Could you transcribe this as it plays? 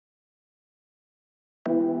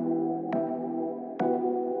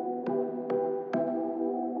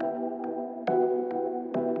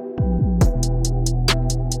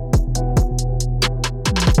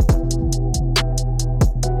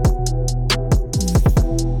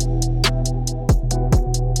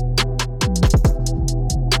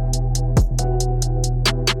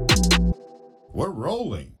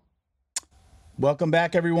Welcome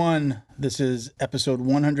back, everyone. This is episode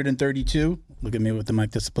 132. Look at me with the mic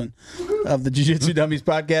discipline of the Jiu-Jitsu Dummies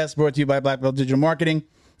podcast, brought to you by Black Belt Digital Marketing.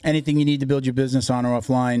 Anything you need to build your business on or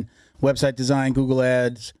offline, website design, Google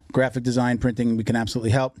Ads, graphic design, printing, we can absolutely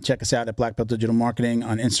help. Check us out at Black Belt Digital Marketing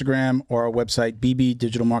on Instagram or our website,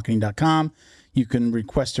 bbdigitalmarketing.com. You can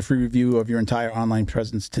request a free review of your entire online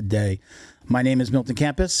presence today. My name is Milton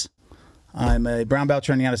Campus. I'm a brown belt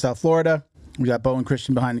training out of South Florida. We got Bo and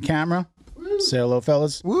Christian behind the camera. Say hello,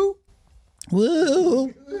 fellas. Woo.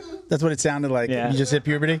 Woo. That's what it sounded like. Yeah. You just hit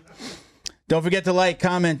puberty. Don't forget to like,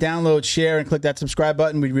 comment, download, share, and click that subscribe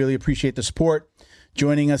button. We'd really appreciate the support.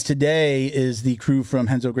 Joining us today is the crew from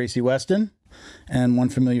Renzo, Gracie, Weston, and one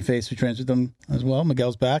familiar face who trains with them as well.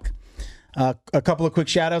 Miguel's back. A couple of quick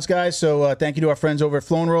shout-outs, guys. So thank you to our friends over at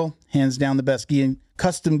Flow and Roll. Hands down the best gi and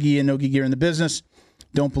custom gi and no-gi gear in the business.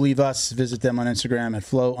 Don't believe us. Visit them on Instagram at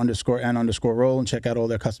flow_and_roll and check out all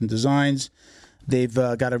their custom designs. They've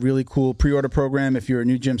got a really cool pre-order program if you're a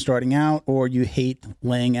new gym starting out or you hate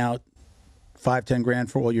laying out $5-10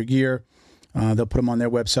 grand for all your gear. They'll put them on their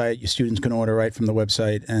website. Your students can order right from the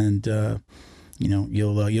website, and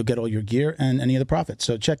you'll get all your gear and any of the profits.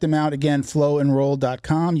 So check them out again.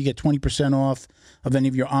 Flowandroll.com. You get 20% off of any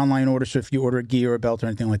of your online orders. So if you order a gear or a belt or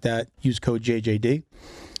anything like that, use code JJD.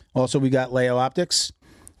 Also, we got Leo Optics.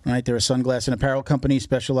 Right, they're a sunglass and apparel company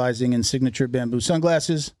specializing in signature bamboo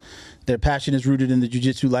sunglasses. Their passion is rooted in the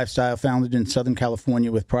jiu-jitsu lifestyle, founded in Southern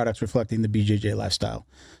California with products reflecting the BJJ lifestyle.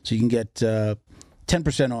 So you can get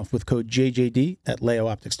 10% off with code JJD at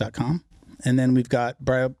leooptics.com. And then we've got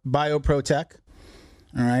BioProTech.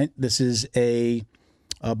 All right, this is a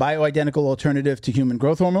bioidentical alternative to human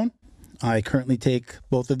growth hormone. I currently take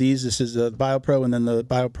both of these. This is the BioPro and then the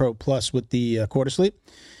BioPro Plus with the Quarter Sleep.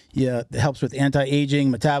 Yeah, it helps with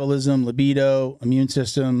anti-aging, metabolism, libido, immune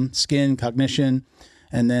system, skin, cognition,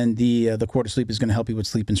 and then the Quarter Sleep is going to help you with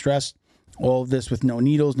sleep and stress. All of this with no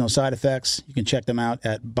needles, no side effects. You can check them out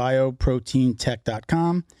at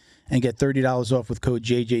bioproteintech.com and get $30 off with code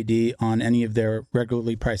JJD on any of their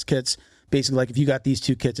regularly priced kits. Basically, like if you got these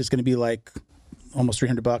two kits, it's going to be like almost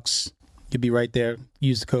 $300. You'll be right there.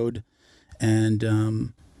 Use the code, and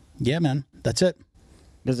yeah, man, that's it.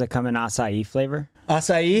 Does it come in acai flavor?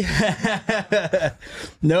 Acai?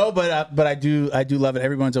 No, but I do love it.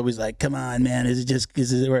 Everyone's always like, "Come on, man! Is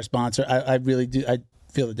it a sponsor?" I really do. I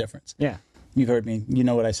feel the difference. Yeah, you've heard me. You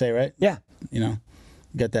know what I say, right? Yeah. You know,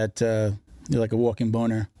 got that. You're like a walking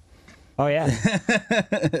boner. Oh yeah.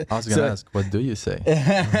 I was gonna ask, what do you say?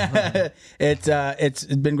 It's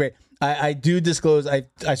been great. I do disclose. I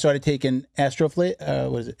started taking Astroflave.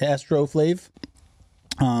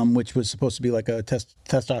 Which was supposed to be like a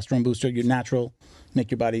testosterone booster, your natural,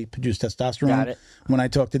 make your body produce testosterone. Got it. When I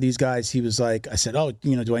talked to these guys, he was like, I said, oh,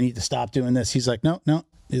 do I need to stop doing this? He's like, no.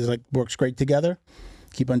 He's like, works great together.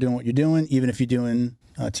 Keep on doing what you're doing. Even if you're doing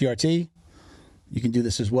TRT, you can do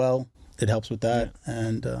this as well. It helps with that. Yeah.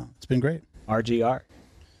 And it's been great. RGR.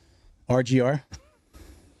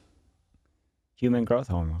 Human growth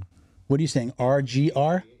hormone. What are you saying?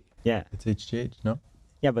 RGR? Yeah. It's HGH, no?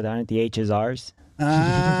 Yeah, but aren't the H's R's? You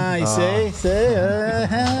see?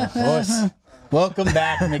 Welcome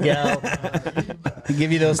back, Miguel. To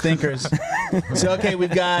give you those thinkers. So, okay,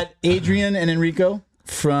 we've got Adrian and Enrico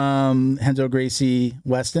from Renzo, Gracie,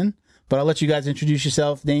 Weston. But I'll let you guys introduce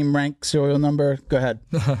yourself. Name, rank, serial number. Go ahead.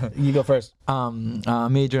 You go first. I'm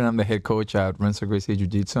Adrian. I'm the head coach at Renzo Gracie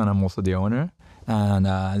Jiu-Jitsu, and I'm also the owner. And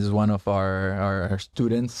this is one of our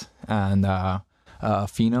students. And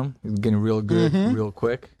Phenom is getting real good, real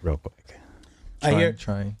quick.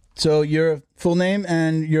 Try. So your full name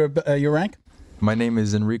and your rank? My name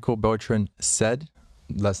is Enrico Beltran Said.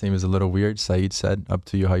 Last name is a little weird. Said Said. Up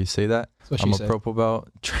to you how you say that. I'm a purple belt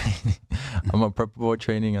training. I'm a purple belt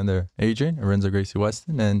training under Adrian, Renzo Gracie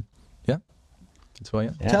Weston, and yeah, that's who I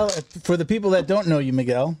am. Yeah. Tell for the people that don't know you,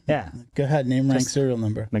 Miguel. Yeah. Go ahead. Name, rank, serial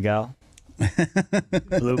number. Miguel.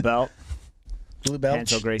 Blue belt. Blue belt.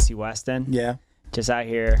 Renzo Gracie Weston. Yeah. Just out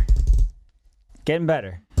here, getting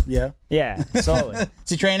better. Yeah. Yeah. Slowly. Is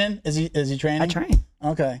he training? Is he training? I train.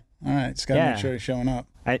 Okay. All right. Just gotta make sure he's showing up.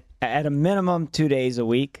 At a minimum 2 days a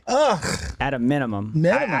week. Ugh. At a minimum.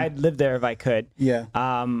 I'd live there if I could. Yeah.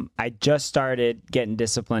 I just started getting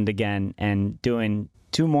disciplined again and doing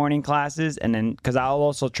 2 morning classes, and then because I'll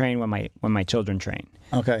also train when my children train.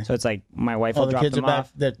 Okay. So it's like my wife will drop them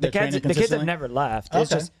off. The kids have never left. Okay. It's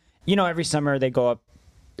just every summer they go up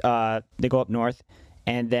north,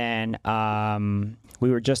 and then we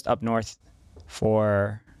were just up north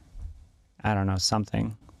for I don't know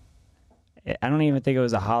something. I don't even think it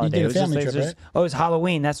was a holiday. You did a it was family just, trip, right? Oh, it was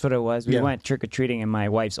Halloween. That's what it was. We Yeah. went trick-or-treating in my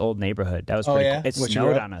wife's old neighborhood. That was pretty cool. It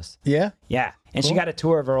snowed on us. Yeah? Yeah. And she Cool. got a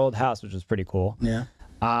tour of her old house, which was pretty cool. Yeah.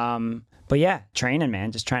 But yeah, training,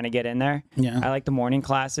 man, just trying to get in there. Yeah. I like the morning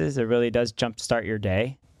classes. It really does jumpstart your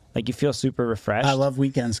day. Like you feel super refreshed. I love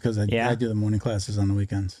weekends because I Yeah. do the morning classes on the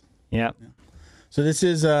weekends. Yep. So this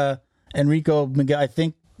is Enrico Miguel. I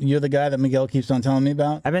think you're the guy that Miguel keeps on telling me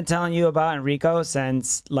about. I've been telling you about Enrico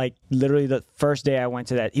since like literally the first day I went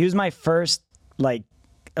to that. He was my first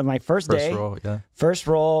day. Roll, yeah. First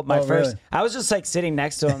roll, my Oh, first. really? I was just like sitting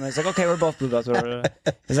next to him. It's like, okay, we're both blue belts.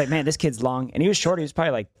 He's like, man, this kid's long, and he was short. He was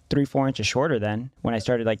probably like 3-4 inches shorter than when I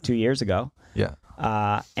started like 2 years ago. Yeah.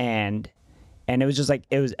 And it was just like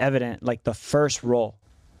it was evident, like the first roll.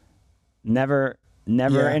 Never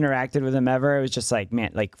interacted with him ever. It was just like, man,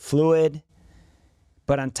 like fluid.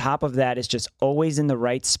 But on top of that, it's just always in the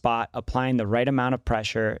right spot, applying the right amount of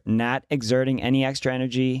pressure, not exerting any extra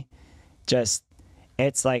energy. Just,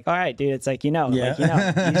 it's like, all right, dude. It's like, you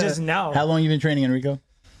just know. How long you been training, Enrico?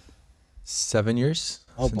 7 years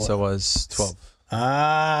since I was 12.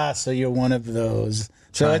 Ah, so you're one of those.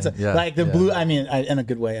 So it's like the blue. I mean, in a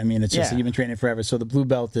good way. I mean, it's just that you've been training forever. So the blue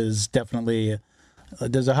belt is definitely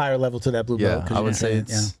there's a higher level to that blue belt. Yeah, I would say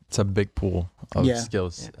it's a big pool of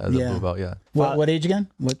skills as a blue belt. Yeah. What age again?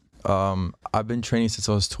 What? I've been training since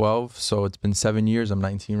I was 12, so it's been 7 years. I'm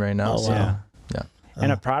 19 right now. Oh, wow. Yeah.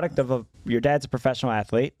 And a product of your dad's a professional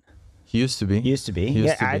athlete. He used to be.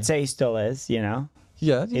 I'd say he still is. You know.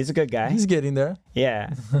 Yeah. He's a good guy. He's getting there.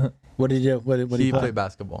 Yeah. What did you do? What did he play? played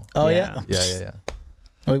basketball. Oh Yeah. yeah. Yeah.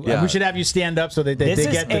 We should have you stand up so that they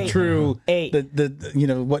get the true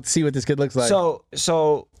see what this kid looks like.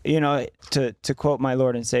 So to quote my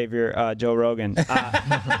Lord and Savior Joe Rogan,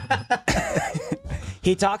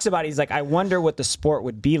 he talks about, he's like, I wonder what the sport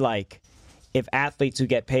would be like if athletes who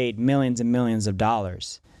get paid millions and millions of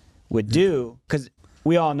dollars would do, because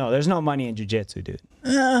we all know there's no money in jiu-jitsu, dude.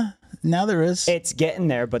 Now there is. It's getting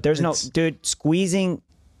there, but there's no, dude, squeezing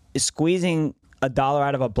 $1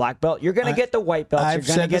 out of a black belt, you're gonna get the white belts. I've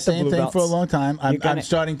you're gonna said get the the same blue thing belts for a long time.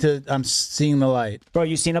 I'm seeing the light. Bro,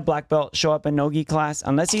 you seen a black belt show up in no-gi class?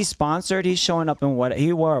 Unless he's sponsored, he's showing up in what?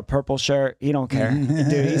 He wore a purple shirt. He don't care.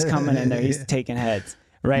 Dude, he's coming in there. He's taking heads,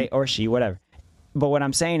 right? Or she, whatever. But what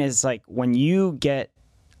I'm saying is, like, when you get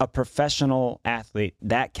a professional athlete,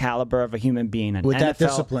 that caliber of a human being, an With NFL, that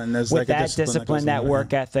discipline, there's with like a that discipline discipline, that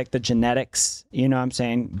work ethic, the genetics, you know what I'm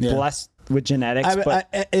saying? Blessed with genetics.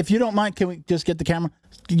 If you don't mind, can we just get the camera?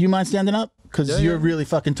 Do you mind standing up? Because you're really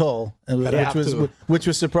fucking tall, which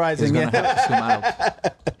was surprising. I'm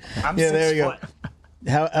there you go.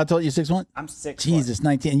 How tall are you? 6'1"? I'm 6'1". Jesus,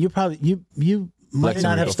 19. You probably you might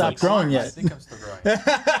not have stopped growing yet. I think I'm still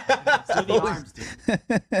growing.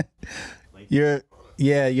 You're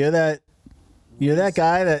that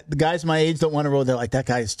guy that the guys my age don't want to roll. They're like, that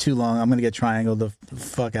guy is too long. I'm gonna get triangled the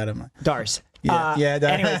fuck out of him. Dars. Anyways.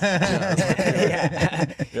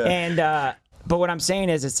 And but what I'm saying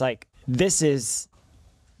is, it's like, this is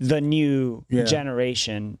the new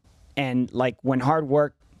generation, and like when hard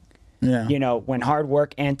work, when hard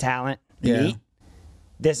work and talent meet,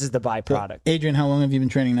 this is the byproduct. Adrian, how long have you been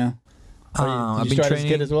training now? I've been training as a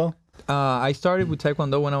kid as well. I started with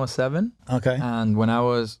Taekwondo when I was 7. Okay. And when I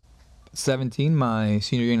was 17, my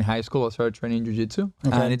senior year in high school, I started training jiu-jitsu.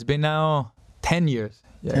 Okay. And it's been now 10 years.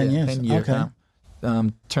 10 years. 10 years Okay.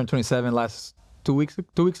 now. Turned 27 last 2 weeks ago.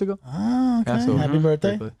 Oh, okay. Yeah, so, Happy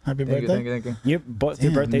birthday. Thank you. Your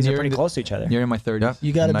birthdays are pretty close to each other. You're in my 30s.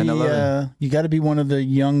 Yeah. You gotta be one of the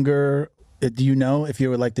younger. Do you know if you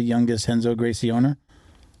were like the youngest Renzo Gracie owner?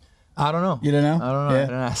 I don't know. You don't know? I don't know. Yeah. I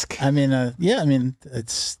didn't ask. I mean,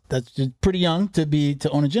 that's pretty young to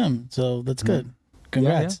own a gym, so that's good.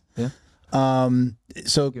 Congrats. Yeah.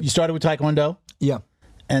 So you started with Taekwondo,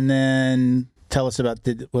 and then tell us about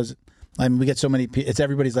we get so many. It's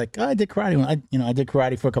everybody's like, oh, I did karate. I did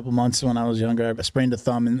karate for a couple months when I was younger. I sprained a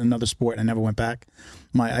thumb in another sport. And I never went back.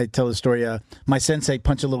 I tell the story. My sensei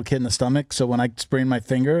punched a little kid in the stomach. So when I sprained my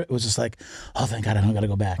finger, it was just like, oh, thank God, I don't got to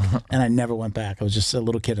go back. And I never went back. I was just a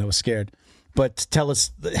little kid. And I was scared. But tell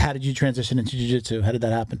us, how did you transition into jiu-jitsu? How did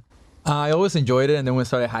that happen? I always enjoyed it, and then when I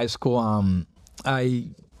started high school, I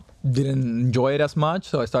didn't enjoy it as much.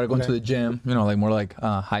 So I started going to the gym. More like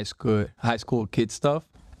high school kid stuff.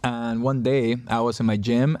 And one day I was in my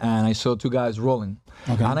gym and I saw 2 guys rolling.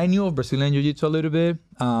 Okay. And I knew of Brazilian Jiu-Jitsu a little bit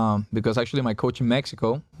because actually my coach in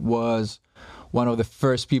Mexico was one of the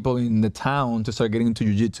first people in the town to start getting into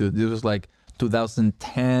Jiu-Jitsu. This was like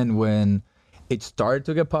 2010 when it started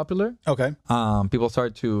to get popular. Okay. People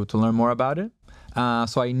started to learn more about it.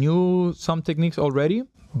 So I knew some techniques already,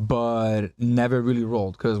 but never really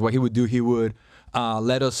rolled. Because what he would do, he would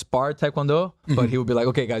let us spar Taekwondo, but he would be like,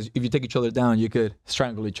 okay, guys, if you take each other down, you could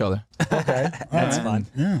strangle each other. Okay. That's fun.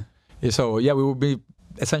 Yeah. So, yeah, we would be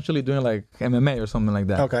essentially doing like MMA or something like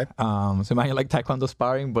that. Okay. So imagine like Taekwondo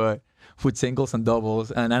sparring, but with singles and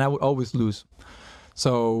doubles, and I would always lose.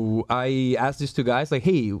 So I asked these two guys, like,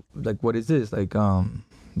 hey, like, what is this? Like,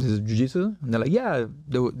 this is jiu-jitsu? And they're like, yeah.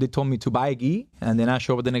 They told me to buy a gi, and then I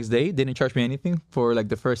show up the next day. They didn't charge me anything for like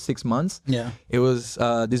the first 6 months. Yeah. It was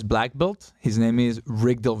this black belt. His name is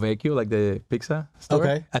Rick Del Vecchio, like the pizza store.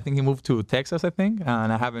 Okay. I think he moved to Texas, I think,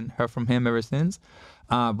 and I haven't heard from him ever since.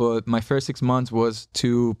 But my first 6 months was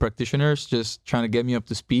two practitioners just trying to get me up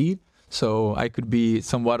to speed so I could be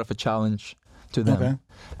somewhat of a challenge to them. Okay.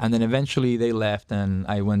 And then eventually they left, and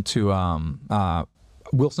I went to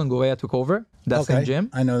Wilson Govea took over that same gym.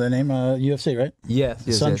 I know the name, UFC, right? Yes.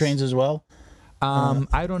 His son trains as well.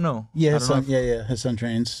 I don't know. Yeah, his son. His son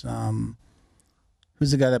trains.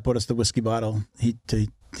 Who's the guy that bought us the whiskey bottle?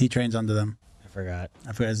 He trains under them. I forgot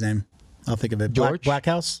his name. I'll think of it. George? Black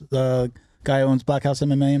House. The guy who owns Black House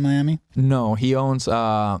MMA in Miami. No, he owns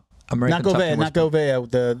American. Not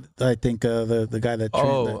Govea. I think the guy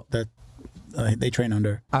that they train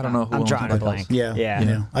under. I don't know. Who I'm owns drawing a Black blank. House.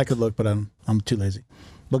 Yeah. I could look, but I'm too lazy.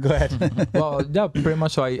 But go ahead. Well, yeah, pretty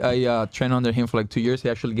much. So I trained under him for like 2 years. He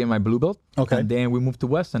actually gave my blue belt. Okay. And then we moved to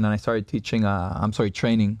Weston, and I started teaching.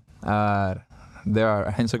 Training. There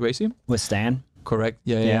are Renzo, Gracie. With Stan. Correct.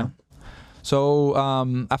 Yeah. So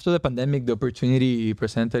after the pandemic, the opportunity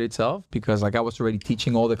presented itself because like I was already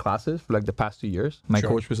teaching all the classes for like the past 2 years. My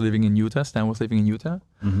coach was living in Utah. Stan was living in Utah.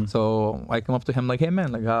 Mm-hmm. So I come up to him like, hey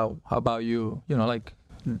man, like how about you like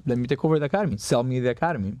let me take over the academy, sell me the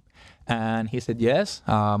academy. And he said yes.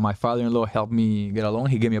 My father-in-law helped me get a loan.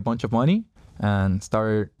 He gave me a bunch of money and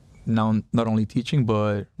started now not only teaching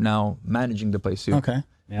but now managing the place too. Okay.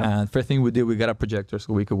 Yep. And first thing we did, we got a projector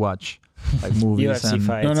so we could watch like movies. UFC and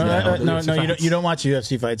fights. No, you don't watch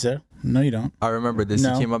UFC fights there. No, you don't. I remember this.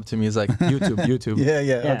 No. He came up to me. He's like, YouTube.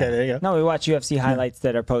 Yeah. Okay, there you go. No, we watch UFC highlights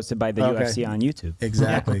that are posted by the UFC on YouTube.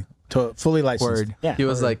 Exactly. Fully licensed. Word. Yeah. he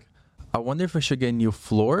was like, I wonder if I should get new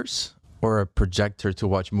floors or a projector to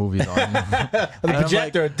watch movies on. The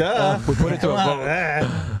projector, duh. We put it to a vote.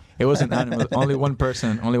 It was unanimous. Only one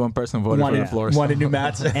person voted for the floors. Wanted new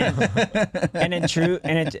mats. The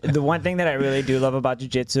one thing that I really do love about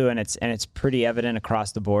jiu-jitsu, and it's pretty evident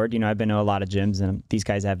across the board, I've been to a lot of gyms, and these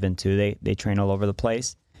guys have been too, they train all over the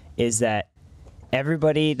place, is that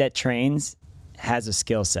everybody that trains has a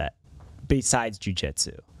skill set besides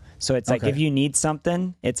jiu-jitsu. So it's like if you need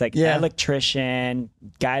something, it's like electrician,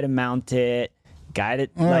 guy to mount it, guy to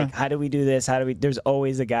like, how do we do this? There's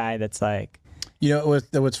always a guy that's like.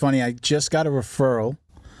 What's funny, I just got a referral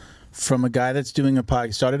from a guy that's doing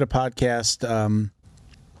started a podcast.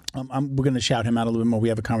 We're going to shout him out a little bit more. We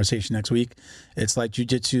have a conversation next week. It's like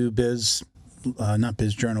Jiu-Jitsu Biz, not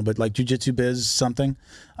Biz Journal, but like Jiu-Jitsu Biz something.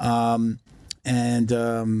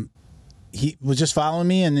 He was just following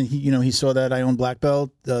me, and he saw that I own Black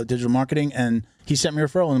Belt digital marketing, and he sent me a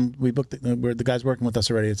referral, and we booked where the guy's working with us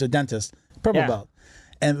already. It's a dentist, purple belt,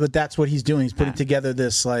 but that's what he's doing. He's putting together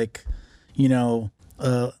this like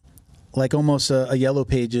almost a yellow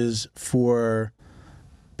pages for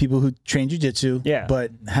people who train jiu-jitsu,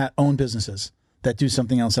 but own businesses that do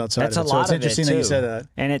something else outside That's of it. So it's interesting that you said that.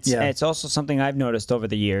 And it's also something I've noticed over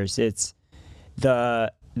the years. It's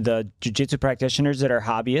the jiu-jitsu practitioners that are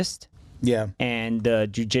hobbyists. Yeah. And the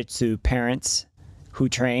jiu-jitsu parents who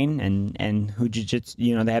train and who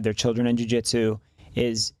jiu-jitsu, they have their children in jiu-jitsu,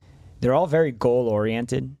 they're all very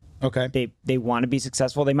goal-oriented. Okay. They want to be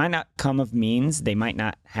successful. They might not come of means. They might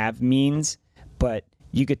not have means, but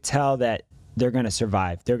you could tell that they're going to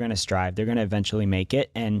survive. They're going to strive. They're going to eventually make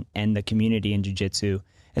it. And the community in jiu-jitsu,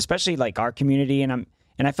 especially like our community, and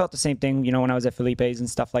I felt the same thing, when I was at Felipe's and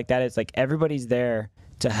stuff like that. It's like everybody's there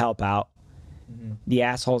to help out. Mm-hmm. The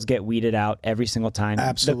assholes get weeded out every single time.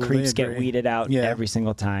 Absolutely. The creeps get weeded out every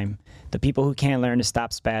single time. The people who can't learn to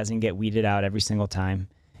stop spazzing get weeded out every single time.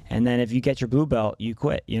 And then if you get your blue belt, you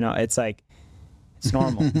quit. It's like, it's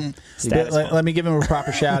normal. Let me give him a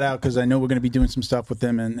proper shout out because I know we're going to be doing some stuff with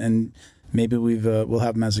him, and maybe we'll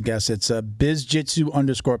have him as a guest. It's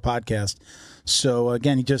BizJitsu_podcast. So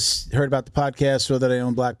again, he just heard about the podcast, saw that I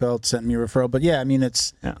own Black Belt, sent me a referral. But yeah, I mean,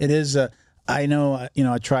 it is. I know,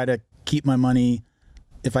 I try to keep my money.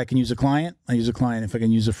 If I can use a client, I use a client. If I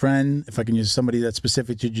can use a friend, if I can use somebody that's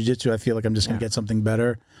specific to jiu-jitsu, I feel like I'm just going to get something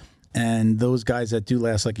better. And those guys that do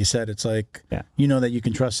last, like you said, it's like, that you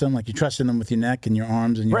can trust them. Like you trust in them with your neck and your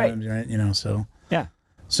arms and your arms, right? So. Yeah.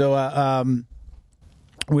 So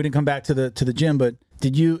we didn't come back to the gym, but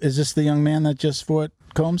is this the young man that just fought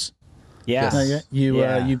Combs? Yeah.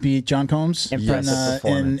 You beat John Combs Impressive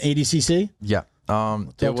in ADCC? Yeah.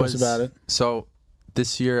 Talk to us about it. So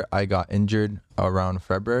this year I got injured around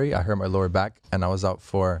February. I hurt my lower back and I was out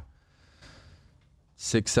for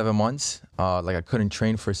 6-7 months. Like I couldn't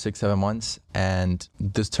train for 6-7 months. And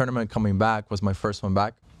this tournament coming back was my first one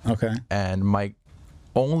back. Okay. And my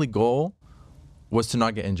only goal was to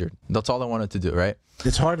not get injured. That's all I wanted to do, right?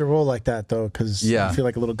 It's hard to roll like that though, because you feel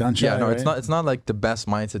like a little gun shy. Yeah, no, right? it's not like the best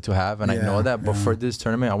mindset to have, and I know that. But for this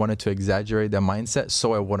tournament, I wanted to exaggerate that mindset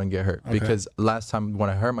so I wouldn't get hurt. Okay. Because last time when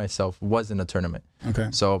I hurt myself was in a tournament. Okay.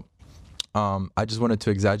 So I just wanted to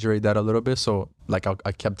exaggerate that a little bit. So like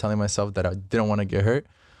I kept telling myself that I didn't want to get hurt.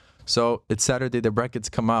 So it's Saturday, the brackets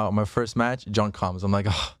come out. My first match, John Combs. I'm like,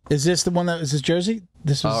 oh. Is this the one that is this Jersey?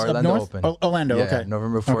 This was Orlando up north? Open. Orlando, yeah, okay.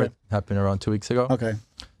 November 4th happened around 2 weeks ago. Okay.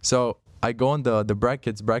 So I go on the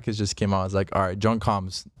brackets. Brackets just came out. I was like, all right, John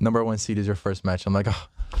Combs, #1 seed is your first match. I'm like, oh,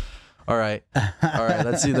 all right.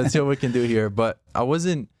 Let's see what we can do here. But I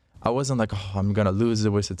wasn't like, oh, I'm gonna lose. It's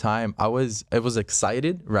a waste of time. I was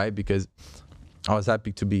excited, right? Because I was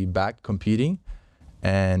happy to be back competing,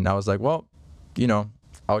 and I was like, well,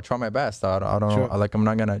 I'll try my best. I don't know. Like, I'm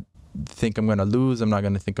not gonna think I'm gonna lose. I'm not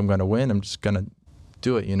gonna think I'm gonna win. I'm just gonna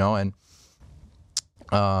do it, And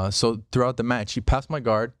so throughout the match, he passed my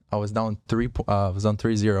guard. I was down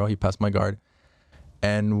 3-0. He passed my guard,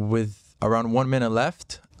 and with around 1 minute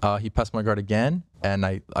left, he passed my guard again, and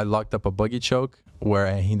I locked up a buggy choke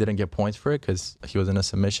where he didn't get points for it because he was in a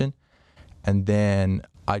submission, and then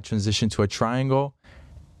I transitioned to a triangle.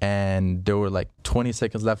 And there were like 20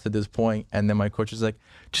 seconds left at this point. And then my coach was like,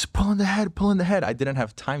 just pull in the head. I didn't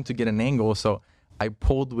have time to get an angle. So I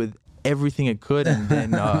pulled with everything I could. And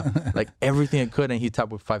then like everything I could. And he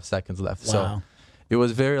tapped with 5 seconds left. Wow. So it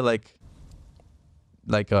was very I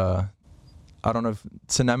don't know if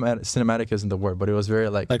cinematic isn't the word, but it was very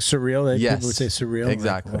like surreal. Yes, people would say surreal.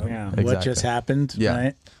 Exactly. Like, exactly. What just happened? Yeah.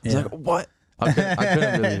 Right? It's like, what? I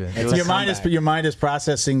couldn't believe it. Your mind is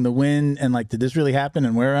processing the win and like, did this really happen?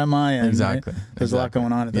 And where am I? And, exactly. Right? There's a lot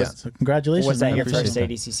going on. So congratulations. Was that your first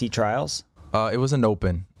ADCC trials? It was an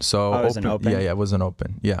open. So it was an open? Yeah, it was an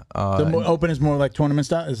open. Yeah. The open is more like tournament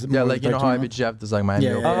style? Like how IBJJF does like Miami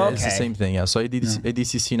Open. Okay. It's the same thing. Yeah. So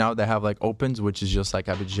ADCC now they have like opens, which is just like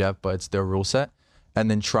IBJJF, but it's their rule set.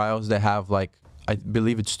 And then trials, they have like, I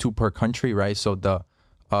believe it's 2 per country, right? So the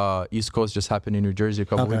East Coast just happened in New Jersey a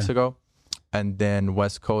couple weeks ago. And then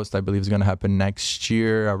West Coast, I believe, is going to happen next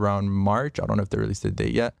year around March. I don't know if they released the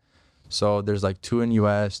date yet. So there's like 2 in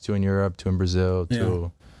US, 2 in Europe, 2 in Brazil,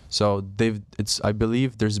 2. So I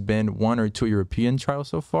believe there's been 1 or 2 European trials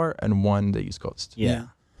so far and 1 the East Coast. Yeah.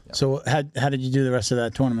 So how did you do the rest of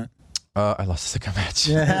that tournament? I lost the second match.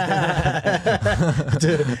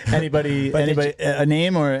 Anybody, a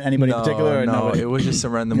name or anybody in particular? Or no, it was just a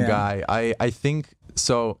random guy. I think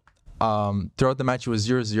so. Throughout the match it was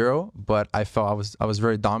 0-0, but I felt I was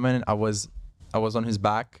very dominant. I was on his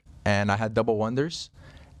back and I had double wonders,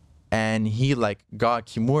 and he like got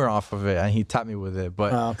Kimura off of it and he tapped me with it.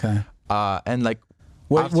 But and like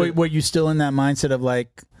were you still in that mindset of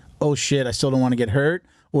like, oh shit, I still don't want to get hurt,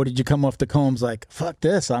 or did you come off the combs like, fuck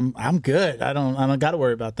this, I'm good, I don't got to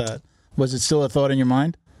worry about that? Was it still a thought in your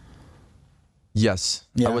mind? Yes,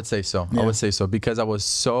 I would say so. I would say so because I was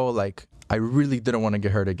so like, I really didn't want to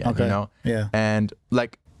get hurt again, Yeah. And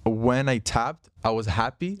like when I tapped, I was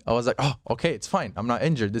happy. I was like, oh, okay, it's fine. I'm not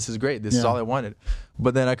injured. This is great. This is all I wanted.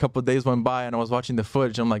 But then a couple of days went by and I was watching the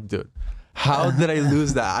footage. I'm like, dude, how did I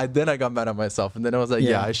lose that? Then I got mad at myself. And then I was like,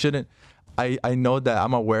 I shouldn't. I know that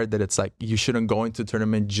I'm aware that it's like you shouldn't go into a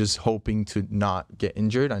tournament just hoping to not get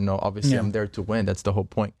injured. I know obviously I'm there to win. That's the whole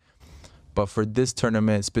point. But for this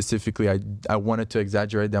tournament specifically, I wanted to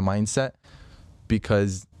exaggerate that mindset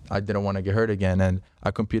because I didn't want to get hurt again, and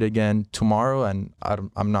I compete again tomorrow, and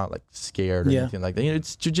I'm not like scared or anything like that.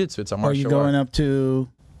 It's jiu-jitsu. It's a martial art. Are you going up to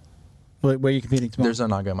where are you competing tomorrow? There's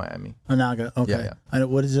Onaga in Miami. Onaga, okay. Yeah. And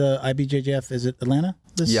what is IBJJF? Is it Atlanta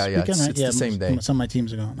this weekend? It's the same day. Some of my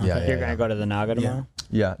teams are going. Okay. You're going to go to the Naga tomorrow?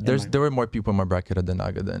 Yeah. There were more people in my bracket at the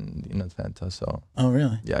Naga than in Atlanta. So. Oh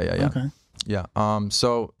really? Yeah. Okay. Yeah.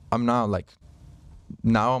 So I'm not like.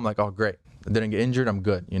 Now I'm like, oh great, I didn't get injured. I'm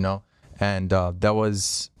good. And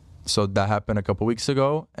that happened a couple weeks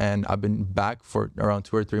ago, and I've been back for around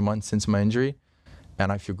 2 or 3 months since my injury,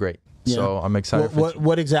 and I feel great. Yeah. So I'm excited.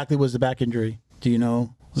 What exactly was the back injury? Do you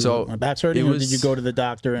know? My back's hurting, or did you go to the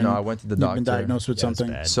doctor? And no, I went to the doctor. You've been diagnosed with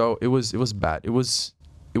something. So it was bad. It was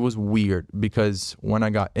weird because when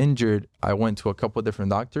I got injured, I went to a couple of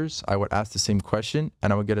different doctors. I would ask the same question,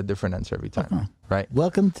 and I would get a different answer every time. Right?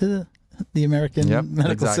 Welcome to the American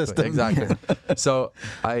medical system. Exactly. So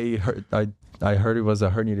I heard it was a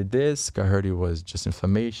herniated disc. I heard it was just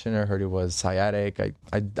inflammation. I heard it was sciatic.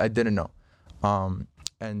 I didn't know.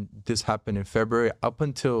 And this happened in February up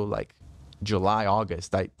until like July,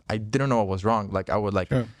 August. I didn't know what was wrong. Like I would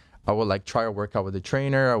try to work out with the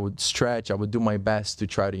trainer. I would stretch. I would do my best to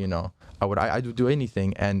try to, I would do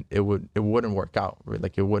anything, and it wouldn't work out. Right?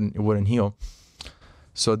 Like it wouldn't heal.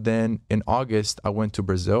 So then in August, I went to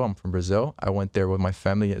Brazil. I'm from Brazil. I went there with my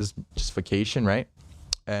family as just vacation, right?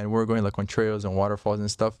 And we were going like on trails and waterfalls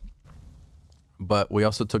and stuff. But we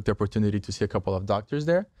also took the opportunity to see a couple of doctors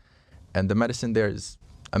there. And the medicine there is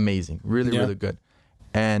amazing, really, really good.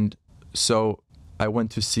 And so I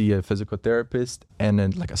went to see a physical therapist and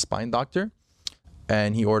then like a spine doctor.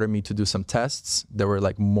 And he ordered me to do some tests that were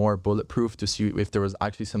like more bulletproof to see if there was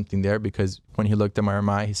actually something there. Because when he looked at my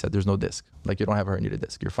MRI, he said, there's no disc. Like you don't have a herniated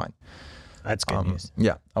disc. You're fine. That's good news.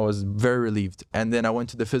 Yeah, I was very relieved. And then I went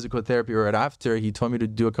to the physical therapy right after. He told me to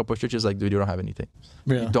do a couple of stretches like, dude, you don't have anything.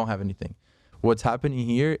 Really? You don't have anything. What's happening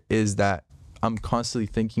here is that I'm constantly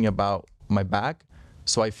thinking about my back,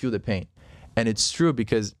 so I feel the pain. And it's true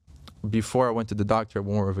because before I went to the doctor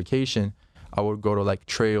when we were on vacation, I would go to like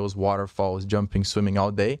trails, waterfalls, jumping, swimming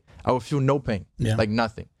all day. I would feel no pain, like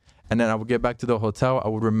nothing. And then I would get back to the hotel. I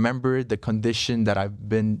would remember the condition that I've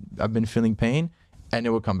been feeling pain, and it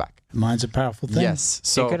would come back. Mind's a powerful thing. Yes.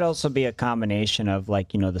 So it could also be a combination of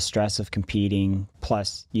like, the stress of competing,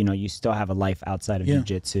 plus, you still have a life outside of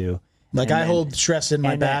jiu-jitsu. Like I hold stress in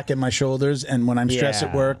my back and my shoulders, and when I'm stressed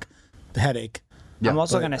at work, the headache. I'm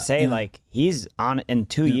also going to say, like, he's in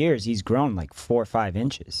 2 years, he's grown like 4 or 5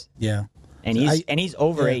 inches. Yeah. And he's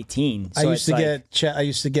over 18. So I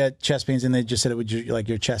used to get chest pains, and they just said it would like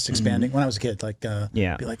your chest expanding when I was a kid. Like,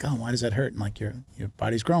 be like, oh, why does that hurt? And like your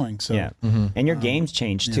body's growing. So and your game's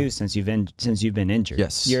changed too since you've been injured.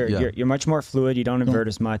 Yes, you're much more fluid. You don't invert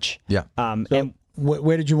as much. Yeah. So and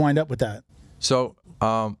where did you wind up with that? So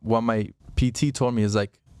what my PT told me is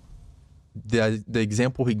like the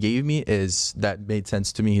example he gave me is that made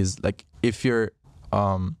sense to me. Is like if you're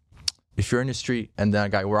in the street and then a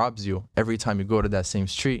guy robs you, every time you go to that same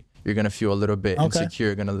street, you're going to feel a little bit insecure.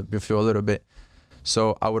 You're going to feel a little bit.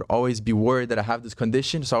 So I would always be worried that I have this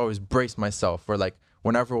condition. So I always brace myself, or like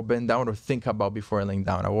whenever I bend down or think about before I lay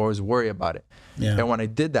down, I would always worry about it. Yeah. And when I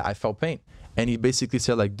did that, I felt pain. And he basically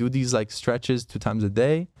said like, do these like stretches 2 times a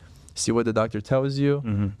day, see what the doctor tells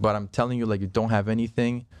you. But I'm telling you, like, you don't have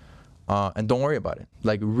anything, and don't worry about it.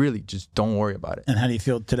 Like really, just don't worry about it. And how do you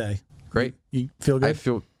feel today? Great. You feel good? I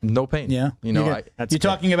feel no pain. Yeah. You're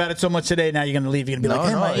talking about it so much today. Now you're going to leave. You're going to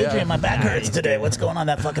be like, hey, Adrian, my back hurts today. What's going on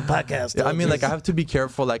that fucking podcast? Yeah, I mean, like, I have to be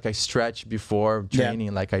careful. Like, I stretch before training.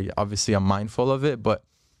 Yeah. Like, I'm mindful of it. But,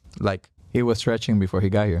 like, he was stretching before he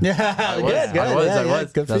got here. Yeah, I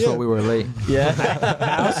was. That's why we were late. Yeah.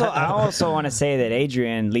 I also want to say that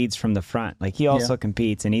Adrian leads from the front. Like, he also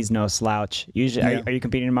competes, and he's no slouch. Usually, are you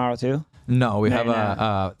competing tomorrow too? No, we have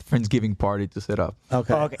a Friendsgiving party to set up.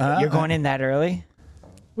 Okay. You're going in that early?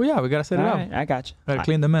 Well, yeah, we got to set it up. Right, I got you. Got to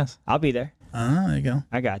clean the mess. I'll be there. There you go.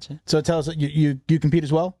 I got you. So tell us, you compete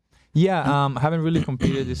as well? Yeah, I haven't really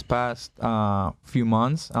competed this past few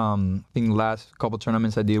months. I think last couple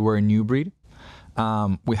tournaments I did were in New Breed.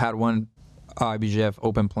 We had one IBJJF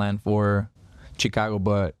open plan for Chicago,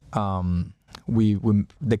 but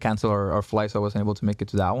they canceled our flight, so I wasn't able to make it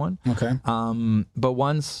to that one. Okay. But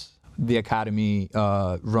once the academy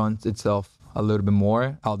runs itself a little bit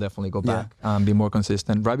more, I'll definitely go back, be more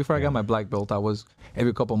consistent. Right before I got my black belt,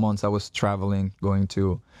 every couple months I was traveling, going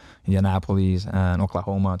to Indianapolis and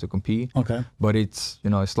Oklahoma to compete. Okay. But it's,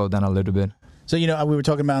 it slowed down a little bit. So, we were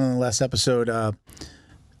talking about in the last episode,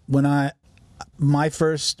 when I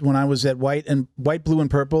was at white, blue, and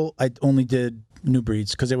purple, I only did New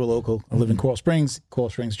Breeds because they were local. I live in Coral Springs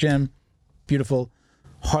Gym, beautiful.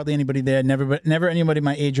 Hardly anybody there. Never anybody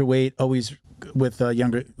my age or weight. Always with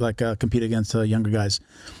younger, compete against younger guys.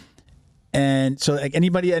 And so, like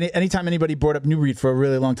anytime anybody brought up New Breed for a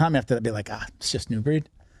really long time after that, I'd be like, it's just New Breed.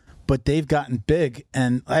 But they've gotten big,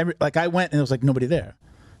 and I went and there was like nobody there.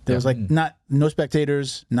 There was like no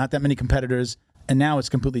spectators, not that many competitors, and now it's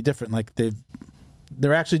completely different. Like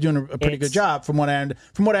they're actually doing a pretty good job from what I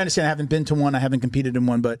understand. I haven't been to one. I haven't competed in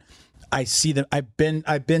one, but I see them. I've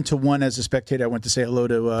been to one as a spectator. I went to say hello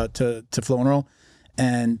to Flo and Roll,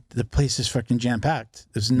 and the place is fucking jam packed.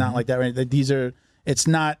 It's not like that, right? It's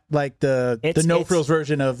not like the no frills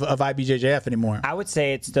version of IBJJF anymore. I would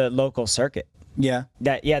say it's the local circuit. Yeah.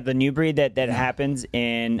 The New Breed that happens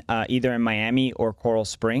in either in Miami or Coral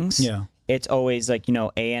Springs. Yeah. It's always like,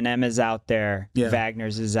 A&M is out there,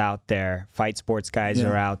 Wagner's is out there, Fight Sports guys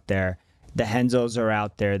are out there. The Henzos are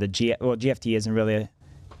out there. GFT isn't really.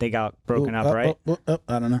 They got broken up, right?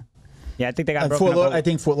 I don't know. Yeah, I think they got broken up. I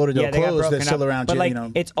think Fort Lauderdale closed. They're still around. But like,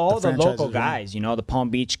 it's all the local guys. You know, the Palm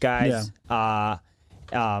Beach guys. Yeah.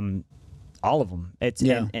 All of them.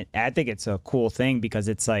 And I think it's a cool thing because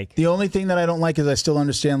it's like the only thing that I don't like is I still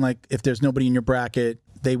understand like if there's nobody in your bracket,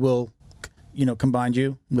 they will, combine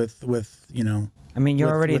you with. I mean, you're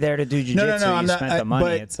already there to do jiu-jitsu. No, you spent the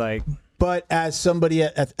money. It's like. But as somebody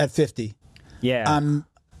at 50, I'm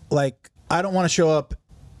like I don't want to show up.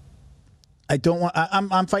 I don't want.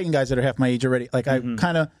 I'm fighting guys that are half my age already. Like I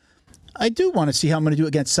do want to see how I'm going to do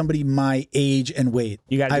against somebody my age and weight.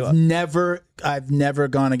 You got to. I've never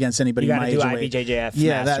gone against anybody my age and weight. IBJJF.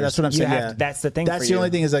 Yeah, that's what I'm saying. That's the thing. That's the only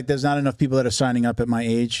thing is like there's not enough people that are signing up at my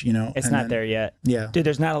age. It's not there yet. Yeah, dude,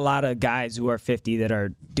 there's not a lot of guys who are 50 that are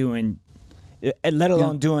doing, let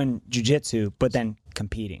alone doing jiu-jitsu, but then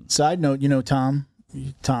competing. Side note, Tom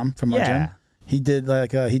from our gym. He did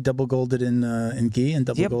he double golded in gi and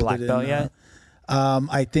double golded in. Black belt yet?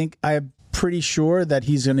 I think I'm pretty sure that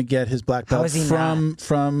he's going to get his black belt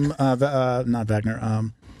from not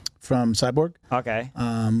Wagner, from Cyborg. Okay.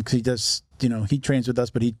 Because he does, he trains with us,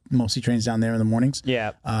 but he mostly trains down there in the mornings.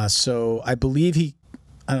 Yeah. So I believe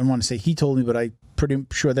I don't want to say he told me, but I'm pretty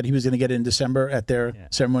sure that he was going to get it in December at their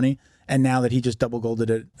ceremony. And now that he just double golded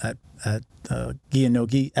it at gi and no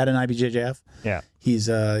gi at an IBJJF, he's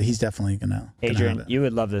definitely gonna. Adrian, you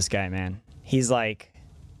would love this guy, man. He's like,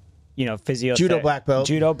 physio, judo black belt,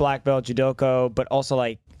 judoka, but also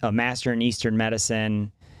like a master in Eastern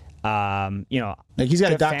medicine. Like he's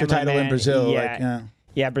got a doctor title in Brazil.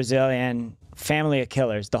 Brazilian family of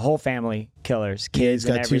killers. The whole family killers. Kids.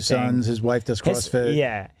 He's got two sons. His wife does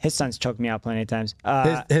CrossFit. His son's choked me out plenty of times.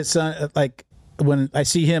 His son, like. When I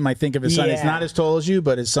see him, I think of his son. He's not as tall as you,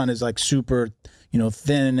 but his son is like super,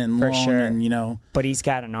 thin and long. And, But he's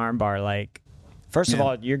got an arm bar. Like, first of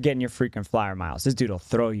all, you're getting your freaking flyer miles. This dude will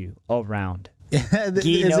throw you all around. Is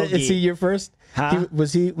he your first? Huh?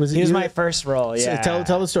 He was my first role. Yeah. So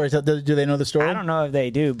tell the story. Do they know the story? I don't know if they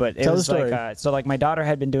do, but it was like so. Like my daughter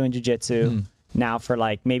had been doing jiu-jitsu now for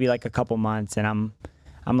like maybe like a couple months, and I'm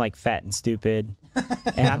like fat and stupid.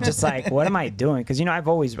 And I'm just like, what am I doing? Because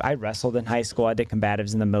I wrestled in high school. I did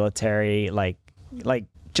combatives in the military. Like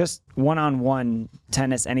just one-on-one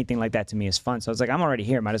tennis, anything like that to me is fun. So I was like, I'm already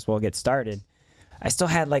here. Might as well get started. I still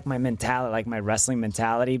had like my mentality, like my wrestling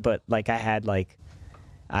mentality, but like I had like,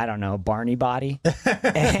 I don't know, Barney body.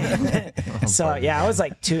 And so I was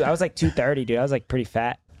like 230, dude. I was like pretty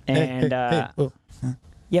fat. And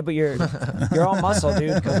yeah, but you're all muscle,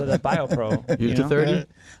 dude, because of the BioPro. You're 230?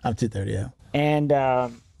 I'm 230, yeah. And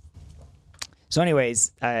so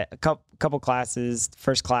anyways, a couple classes.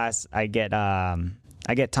 First class, I get Tom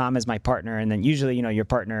as my partner, and then usually, your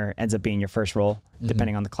partner ends up being your first role,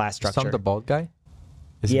 depending on the class structure. Is Tom the bald guy?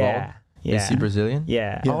 Is he bald? Yeah. Is he Brazilian?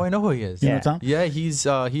 Yeah. Oh, I know who he is. You know Tom? Yeah, he's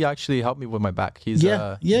he actually helped me with my back. He's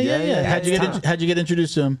yeah. How'd you get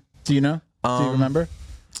introduced to him? Do you know? Do you remember?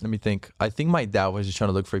 Let me think. I think my dad was just trying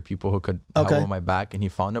to look for people who could help with my back, and he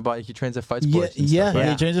found about it. He trains at Fight Sports. He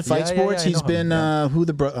trains at Fight Sports. He's been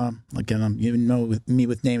again, you know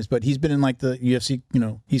with names, but he's been in like the UFC.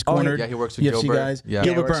 He's cornered. He works with UFC Gilbert. guys. Yeah.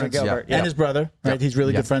 Gilbert Burns and his brother. Right, he's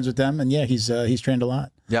really good friends with them, and he's trained a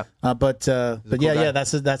lot. Yeah. But cool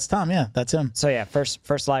that's Tom. Yeah, that's him. So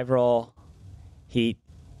first live roll, he's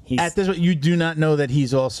at this, you do not know that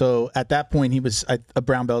he's also at that point he was a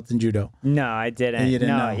brown belt in judo. No, I didn't. You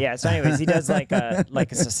didn't know. Yeah. So, anyways, he does like a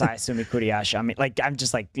Sasai Sumi Kuriyashi. I mean, like I'm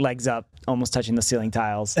just like legs up, almost touching the ceiling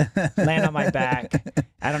tiles, land on my back.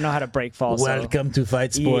 I don't know how to break fall. Welcome to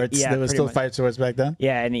Fight Sports. There was still Fight Sports back then.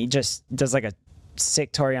 Yeah, and he just does like a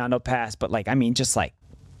sick Toriano pass, but like I mean, just like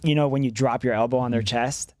when you drop your elbow on their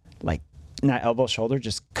chest, like that elbow shoulder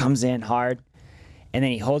just comes in hard, and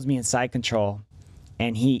then he holds me in side control.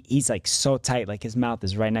 And he's like so tight, like his mouth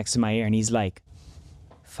is right next to my ear, and he's like,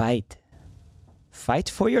 fight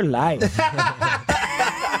for your life.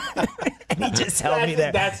 And he just held me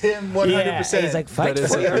there. That's him 100%. Yeah, he's like, fight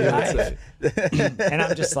for your life. And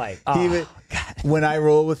I'm just like, God. When I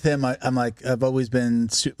roll with him, I'm like, I've always been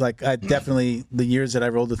like, I definitely, the years that I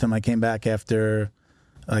rolled with him, I came back after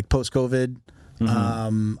like post-COVID. I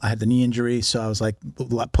had the knee injury, so I was like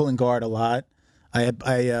pulling guard a lot. I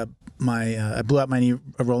blew out my knee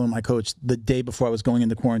rolling my coach the day before I was going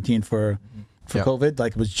into quarantine for COVID.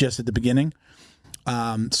 Like it was just at the beginning.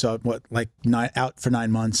 So out for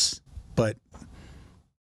 9 months, but.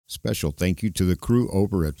 Special thank you to the crew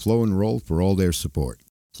over at Flow and Roll for all their support.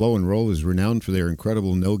 Flow and Roll is renowned for their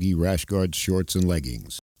incredible no-gi rash guards, shorts, and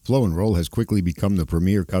leggings. Flow and Roll has quickly become the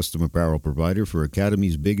premier custom apparel provider for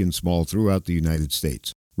academies big and small throughout the United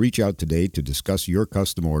States. Reach out today to discuss your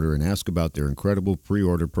custom order and ask about their incredible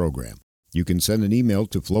pre-order program. You can send an email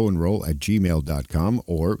to flowandroll@gmail.com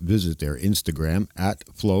or visit their Instagram at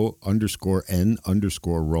flow_n_roll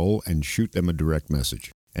and shoot them a direct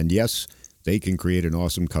message. And yes, they can create an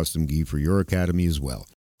awesome custom gi for your academy as well.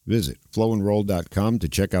 Visit flowandroll.com to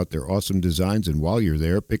check out their awesome designs, and while you're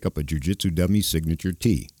there, pick up a Jiu-Jitsu Dummy signature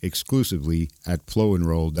tee exclusively at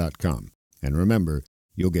flowandroll.com. And remember,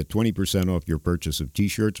 you'll get 20% off your purchase of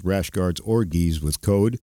t-shirts, rash guards, or gis with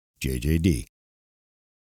code JJD.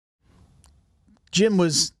 Gym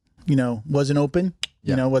was, wasn't open.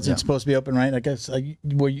 Wasn't supposed to be open, right? I guess. Did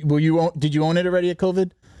you own it already at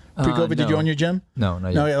COVID? Pre-COVID, No. Did you own your gym? No,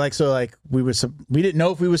 not No, yet. we didn't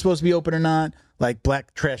know if we were supposed to be open or not. Like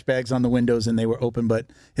black trash bags on the windows, and they were open. But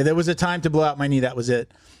if there was a time to blow out my knee, that was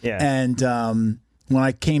it. Yeah. And when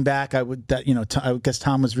I came back, I guess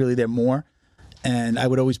Tom was really there more, and I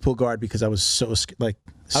would always pull guard because I was so scared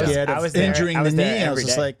of injuring the knee. I was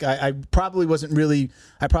just like, I probably wasn't really.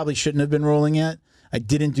 I probably shouldn't have been rolling it. I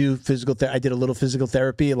didn't do physical therapy. I did a little physical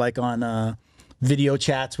therapy, like on video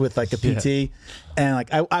chats with like a PT, and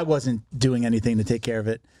like I wasn't doing anything to take care of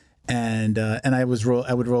it, and I would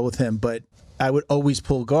roll with him, but I would always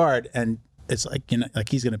pull guard, and it's like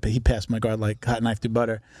he passed my guard like hot knife through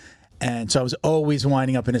butter. And so I was always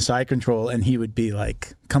winding up in his side control, and he would be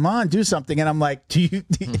like, "Come on, do something." And I'm like, "Do you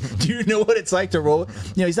know what it's like to roll?"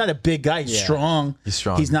 He's not a big guy. He's strong. He's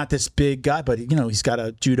strong. He's not this big guy, but he's got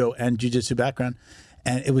a judo and jiu-jitsu background.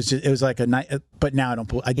 And it was like a night. But now I don't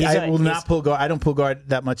pull. I will not pull guard. I don't pull guard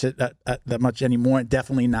that much anymore.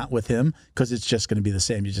 Definitely not with him, because it's just going to be the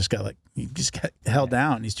same. You just got held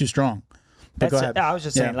down. He's too strong. I was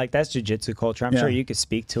just saying, like, that's jiu-jitsu culture. I'm sure you could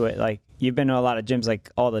speak to it. Like, you've been to a lot of gyms,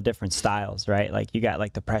 like all the different styles, right? Like, you got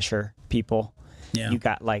like the pressure people. Yeah. You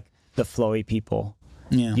got like the flowy people.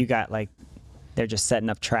 Yeah. You got like they're just setting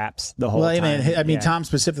up traps the whole time. I mean, Tom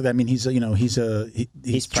specifically. I mean, he's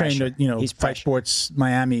trained at Fight Sports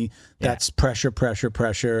Miami. That's pressure,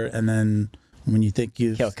 and then when you think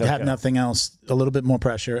you have nothing else, a little bit more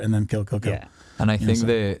pressure, and then kill. Yeah. And I think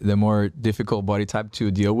the more difficult body type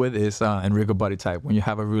to deal with is Enrico body type. When you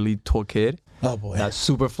have a really tall kid, oh boy, that's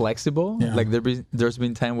super flexible. Yeah. Like there's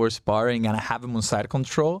been time we're sparring and I have him on side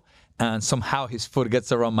control, and somehow his foot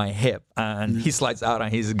gets around my hip and he slides out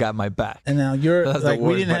and he's got my back. And now you're like,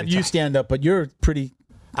 we didn't have you stand up, but you're pretty.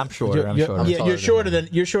 I'm shorter. You're shorter than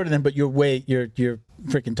but you're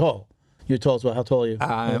freaking tall. You're tall as well. How tall are you?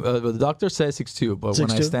 The doctor says 6'2", but 6'2"?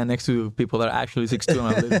 When I stand next to people that are actually 6'2", I'm a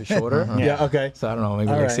little bit shorter. Yeah, okay. So I don't know,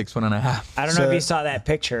 maybe like 6'1.5". I don't know if you saw that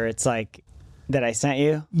picture. It's like that I sent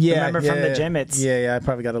you. Remember from the gym? It's I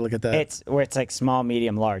probably got to look at that. It's where it's like small,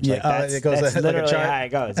 medium, large. Yeah, like that's literally how it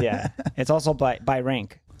goes. Yeah, it's also by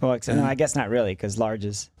rank. Well, no, I guess not really, because large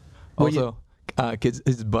is. Also, kids,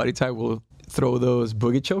 his body type will throw those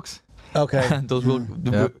boogie chokes. Okay. Those will.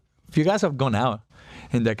 If you guys have gone out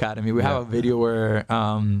in the academy, we have a video where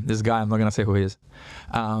this guy, I'm not gonna say who he is,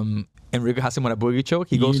 Enrico has him on a boogie choke.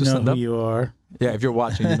 He goes to stand up. You are. Yeah, if you're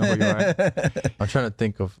watching, you know who you are. I'm trying to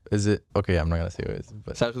think of, is it, okay, I'm not gonna say who it is,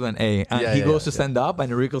 but starts with an A. And he goes to stand up,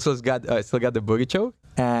 and Enrico still got the boogie choke,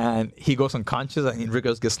 and he goes unconscious, and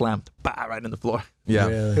Enrico gets slammed, right on the floor. Yeah,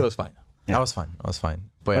 really? It was fine. Yeah. I was fine.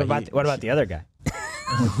 But what about the other guy?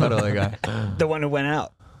 What other guy? The one who went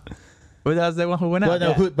out. Well, that was the one who went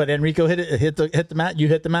out. But Enrico hit the mat. You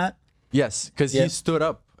hit the mat. Yes, because he stood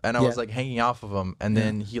up, and I was like hanging off of him, and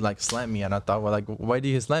then he like slammed me, and I thought, well, like, why did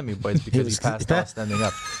he slam me? But it's because he passed out standing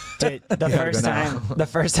up. Dude, the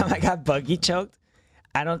first time I got buggy choked,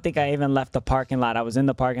 I don't think I even left the parking lot. I was in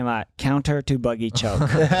the parking lot. Counter to buggy choke. Well,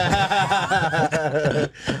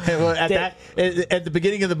 at the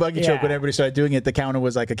beginning of the buggy choke, when everybody started doing it, the counter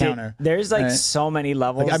was like a counter. There's like so many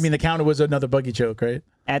levels. Like, I mean, the counter was another buggy choke, right?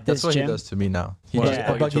 At this That's what gym. he does to me now. He just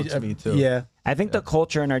buggy chokes me too. Yeah. I think the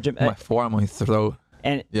culture in our gym. My forearm on his throat.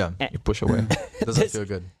 And you push away. Doesn't feel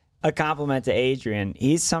good. A compliment to Adrian.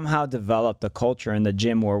 He's somehow developed a culture in the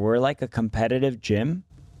gym where we're like a competitive gym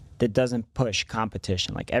that doesn't push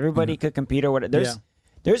competition. Like everybody could compete or whatever.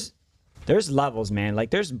 There's levels, man.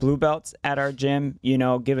 Like there's blue belts at our gym. You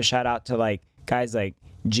know, give a shout out to like guys like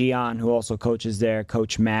Gian, who also coaches there,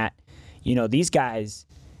 Coach Matt. You know, these guys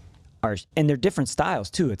are, and they're different styles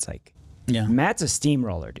too. It's like, Matt's a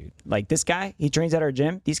steamroller, dude. Like this guy, he trains at our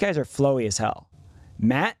gym. These guys are flowy as hell.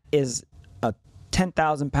 Matt is a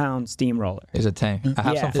 10,000-pound steamroller. He's a tank. I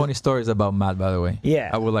have some funny stories about Matt, by the way. Yeah.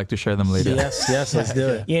 I would like to share them later. Yes, let's do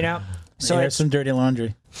it. You know, so it's some dirty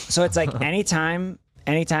laundry. So it's like anytime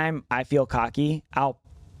I feel cocky, I'll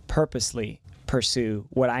purposely pursue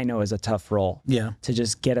what I know is a tough roll. Yeah. To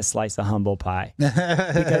just get a slice of humble pie.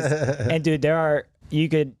 And dude, there are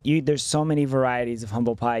there's so many varieties of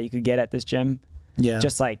humble pie you could get at this gym. Yeah.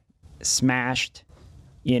 Just like smashed,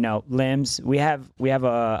 limbs. We have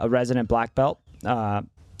a resident black belt,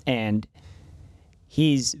 and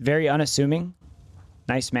he's very unassuming,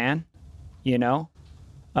 nice man,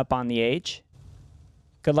 up on the age.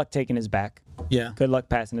 Good luck taking his back. Yeah. Good luck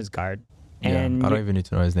passing his guard. And I don't even need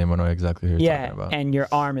to know his name. I know exactly who you're talking about. And your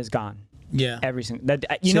arm is gone. Yeah. Every single.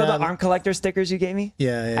 The arm collector stickers you gave me?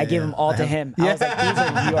 Yeah. I gave them all to him. I was like, these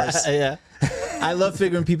are yours. Yeah. I love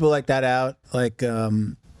figuring people like that out. Like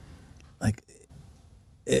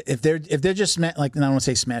if they're just and I don't want to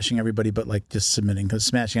say smashing everybody, but like just submitting, because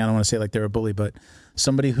smashing, I don't want to say like they're a bully, but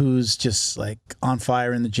somebody who's just like on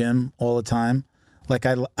fire in the gym all the time. Like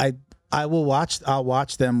I'll watch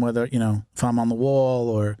them, whether, if I'm on the wall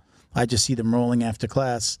or I just see them rolling after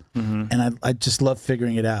class, and I just love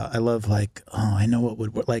figuring it out. I love I know what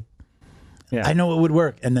would work. I know what would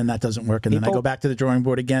work, and then that doesn't work, and then I go back to the drawing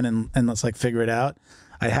board again and let's figure it out.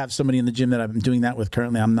 I have somebody in the gym that I'm doing that with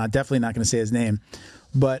currently. I'm definitely not going to say his name,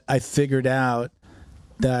 but I figured out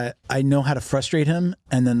that I know how to frustrate him,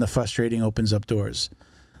 and then the frustrating opens up doors.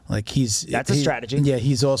 That's a strategy. Yeah,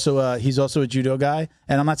 he's also a judo guy,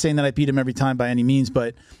 and I'm not saying that I beat him every time by any means,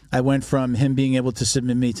 but I went from him being able to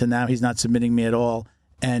submit me to now he's not submitting me at all,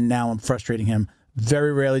 and now I'm frustrating him.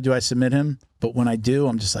 Very rarely do I submit him, but when I do,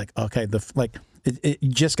 I'm just like, okay, you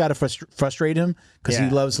just got to frustrate him, because he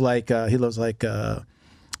loves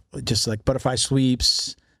just like butterfly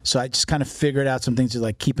sweeps. So I just kind of figured out some things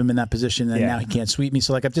to keep him in that position, and now he can't sweep me.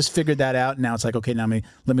 So I've just figured that out. And now it's okay, now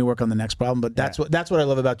let me work on the next problem. But that's what I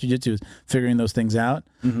love about jiu-jitsu, is figuring those things out.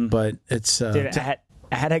 But it's dude, I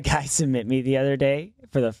had a guy submit me the other day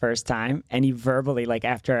for the first time, and he verbally,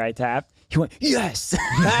 after I tapped, he went, yes.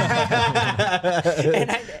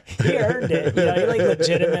 And he earned it. He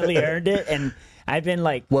legitimately earned it. And I've been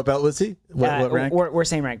what belt was he? What rank? We're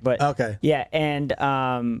same rank, but okay. Yeah, and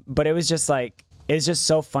but it was just it's just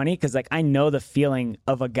so funny, because I know the feeling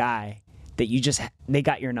of a guy that they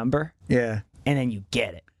got your number. Yeah. And then you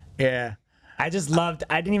get it. Yeah. I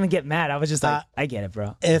didn't even get mad. I was just I get it,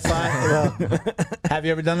 bro. Have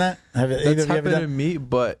you ever done that? That's happened to me,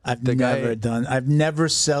 but I've never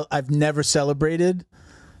celebrated.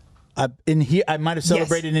 In here, I might have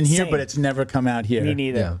celebrated in here, same. but it's never come out here. Me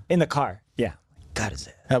neither. Yeah. In the car. Yeah. God, is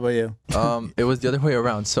it? How about you? It was the other way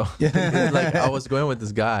around. So I was going with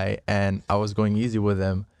this guy, and I was going easy with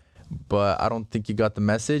him, but I don't think he got the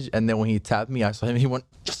message. And then when he tapped me, I saw him. He went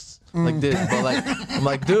just like this. But I'm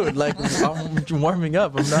like, dude, I'm warming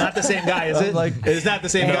up. I'm not the same guy, is it? It's not the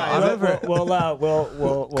same guy.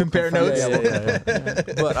 We'll compare notes. Yeah.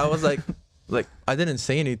 But I was like I didn't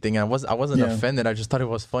say anything. I wasn't offended. I just thought it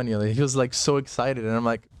was funny. He was so excited, and I'm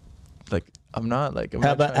like. I'm not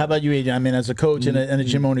how about you, Adrian? I mean, as a coach and a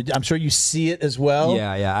gym owner, I'm sure you see it as well.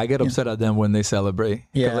 Yeah. I get upset at them when they celebrate.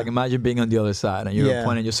 Yeah. Imagine being on the other side and your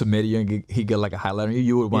opponent just submitted you and he get a highlight on you.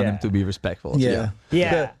 You would want him to be respectful. Yeah.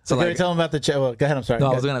 So can you tell them about the Well, go ahead. I'm sorry.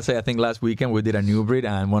 No, I was gonna say, I think last weekend we did a new breed,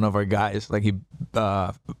 and one of our guys he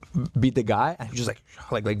beat the guy, and he was just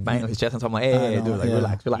like banging his chest, and so I'm like, hey, dude,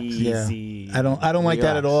 relax. Easy. I don't like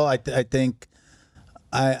that at all. I think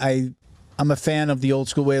I'm a fan of the old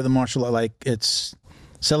school way of the martial art. It's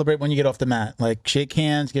celebrate when you get off the mat. Shake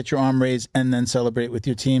hands, get your arm raised, and then celebrate with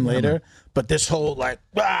your team later. Man. But this whole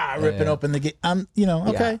ripping open the game,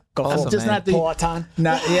 okay. Go just not the Peloton.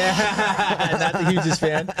 Not the hugest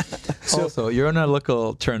fan. So you're in a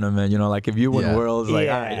local tournament, if you win Worlds,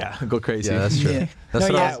 go crazy. Yeah, that's true.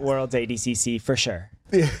 Yeah. Worlds ADCC for sure.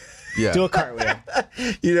 Yeah. Do a cartwheel.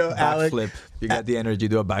 Alex. Backflip. You got the energy.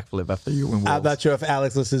 Do a backflip after you win Worlds. I'm not sure if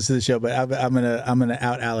Alex listens to the show, but I'm gonna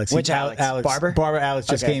out Alex. Which Alex? Barber Alex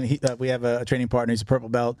just came. We have a training partner. He's a purple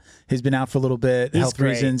belt. He's been out for a little bit, health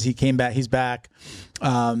reasons. He came back. He's back.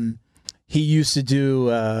 He used to do.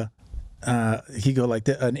 He go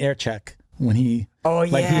an air check when he. Oh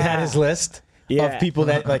yeah. He had his list of people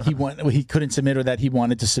that he couldn't submit or that he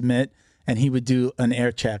wanted to submit, and he would do an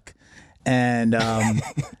air check. And I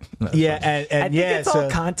think it's all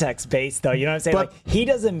context based, though. You know what I'm saying? But, he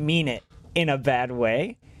doesn't mean it in a bad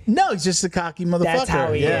way. No, he's just a cocky motherfucker. That's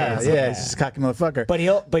how he is. Yeah, he's just a cocky motherfucker. But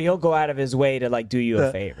he'll go out of his way to do you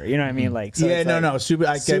a favor. You know what I mean? Super.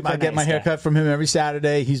 I get my haircut from him every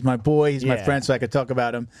Saturday. He's my boy. He's my friend, so I could talk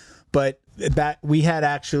about him. But we had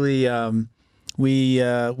actually we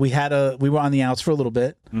were on the outs for a little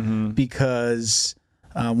bit because.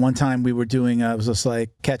 One time we were doing, it was just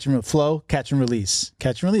catch and release,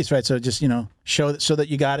 right? So just, show so that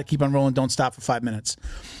you got to keep on rolling, don't stop for 5 minutes.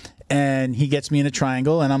 And he gets me in a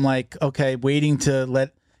triangle, and I'm like, okay, waiting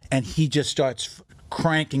to and he just starts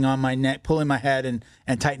cranking on my neck, pulling my head and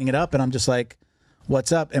tightening it up. And I'm just like,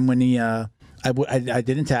 what's up? And when he, I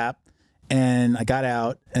didn't tap. And I got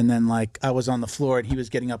out, and then like I was on the floor, and he was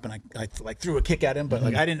getting up, and I like threw a kick at him, but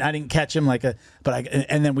like I didn't catch him and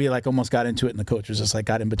then we like almost got into it, and the coach was just like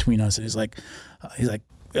got in between us, and he's like,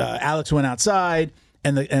 Alex went outside,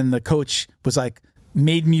 and the coach was like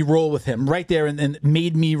made me roll with him right there, and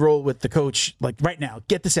made me roll with the coach like right now,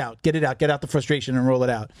 get this out, get out the frustration and roll it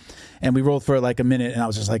out, and we rolled for like a minute, and I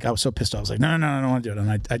was just like I was so pissed off, I was like no, I don't want to do it,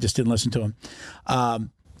 and I just didn't listen to him.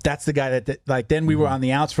 That's the guy that like then we were on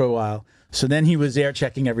the outs for a while. So then he was air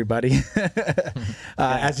checking everybody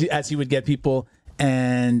as he would get people,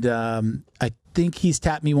 and I think he's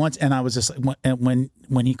tapped me once, and I was just like,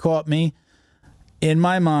 when he caught me, in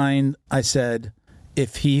my mind I said,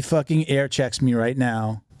 if he fucking air checks me right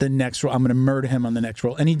now, the next roll I'm going to murder him on the next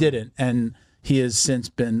roll, and he didn't, and he has since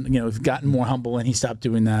been gotten more humble, and he stopped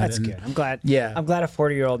doing that. That's good. I'm glad. Yeah, I'm glad a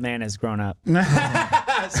 40-year-old man has grown up.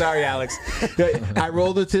 Sorry, Alex. I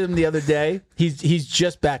rolled with him the other day. He's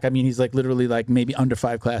just back. I mean, he's like literally like maybe under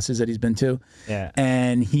 5 classes that he's been to. Yeah.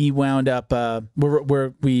 And he wound up.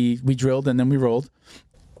 We drilled and then we rolled,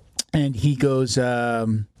 and he goes.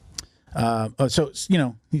 So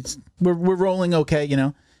we're rolling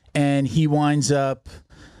okay, and he winds up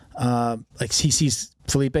like he sees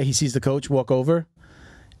Felipe. He sees the coach walk over.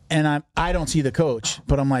 And I don't see the coach,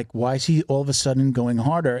 but I'm like, why is he all of a sudden going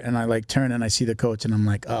harder? And I like turn and I see the coach, and I'm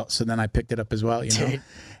like, oh. So then I picked it up as well,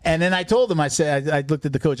 And then I told him, I said, I looked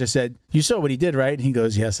at the coach, I said, you saw what he did, right? And he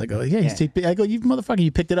goes, yes. I go, yeah. I go, you motherfucker,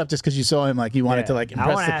 you picked it up just because you saw him, like you wanted to like impress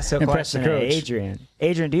the coach. I want to ask a question to Adrian.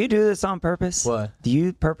 Adrian, do you do this on purpose? What? Do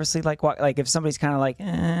you purposely like walk, like if somebody's kind of like,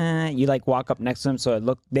 you like walk up next to them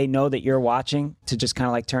so they know that you're watching to just kind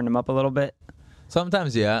of like turn them up a little bit?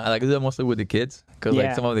 Sometimes, yeah. I like do that mostly with the kids, because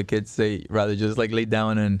like some of the kids, they rather just like lay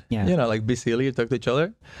down and like be silly or talk to each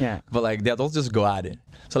other. Yeah. But like the adults just go at it.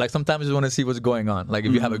 So like sometimes you want to see what's going on, like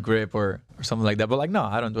if you have a grip or something like that. But like no,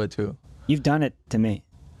 I don't do it too. You've done it to me.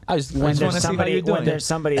 I just want to see how you're doing. When there's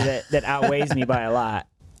somebody that outweighs me by a lot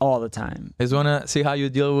all the time. I just want to see how you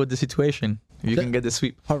deal with the situation. If you can get the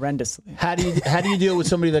sweep. Horrendously. How do you deal with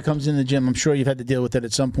somebody that comes in the gym? I'm sure you've had to deal with it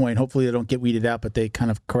at some point. Hopefully they don't get weeded out, but they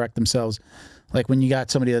kind of correct themselves. Like when you got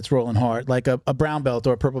somebody that's rolling hard, like a brown belt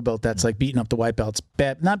or a purple belt that's like beating up the white belts,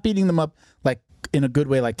 bad, not beating them up like in a good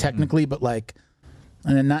way, like technically, but like,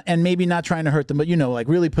 and maybe not trying to hurt them, but like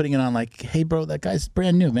really putting it on like, hey bro, that guy's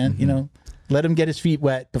brand new, man. Let him get his feet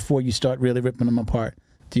wet before you start really ripping them apart.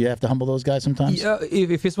 Do you have to humble those guys sometimes? Yeah,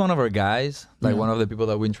 if it's one of our guys, like one of the people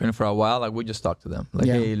that we've been training for a while, like we just talk to them. Like,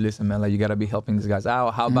 hey, listen, man, like you gotta be helping these guys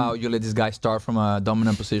out. How about you let this guy start from a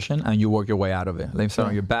dominant position and you work your way out of it? Let him start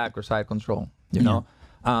on your back or side control. You know,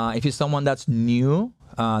 if it's someone that's new,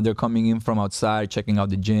 they're coming in from outside, checking out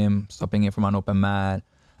the gym, stopping in from an open mat.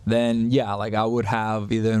 Then like I would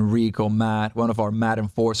have either Enrique or Matt, one of our mat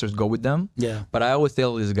enforcers, go with them. Yeah. But I always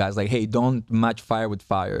tell these guys like, hey, don't match fire with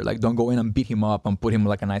fire. Like, don't go in and beat him up and put him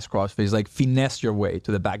like a nice crossface. Like, finesse your way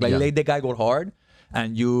to the back. Like, let the guy go hard,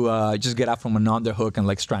 and you just get out from an underhook and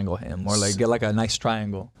like strangle him, or like get like a nice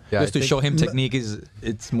triangle. Yeah, just to show him technique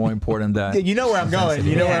it's more important than. You know where I'm going.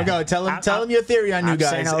 You know where I'm going. Tell him your theory on you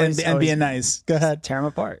guys and being nice. Go ahead. Tear them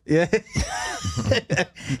apart. Yeah.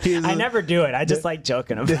 I never do it. I just like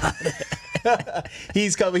joking about it.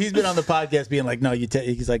 He's been on the podcast being like, no,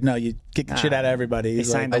 he's like, no, you kick the shit out of everybody. He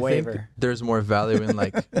signed the waiver. I think there's more value in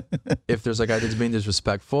like, if there's a guy that's being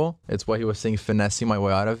disrespectful, it's what he was saying, finessing my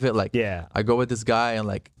way out of it. Like, I go with this guy and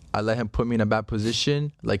like, I let him put me in a bad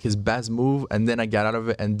position, like his best move, and then I get out of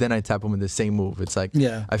it, and then I tap him with the same move. It's like,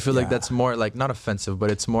 I feel like that's more like not offensive,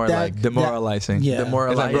 but it's more like demoralizing.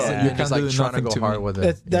 Demoralizing. Like, you're just like trying to go hard with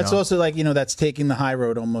it. That's also like, that's taking the high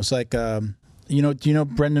road almost. Like, do you know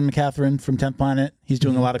Brendan McCatherine from 10th Planet? He's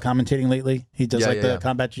doing a lot of commentating lately. He does the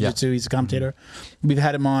combat jiu-jitsu. He's a commentator. We've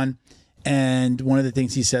had him on. And one of the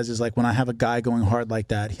things he says is like, when I have a guy going hard like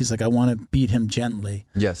that, he's like, I want to beat him gently.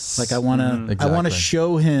 Yes. Like I want to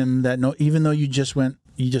show him that even though you just went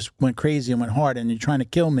crazy and went hard and you're trying to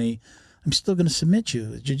kill me, I'm still going to submit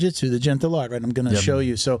you. Jiu-jitsu, the gentle art, right? I'm going to show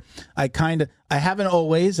you. So I haven't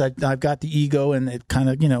always. I've got the ego, and it kind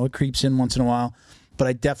of it creeps in once in a while. But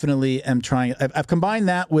I definitely am trying. I've combined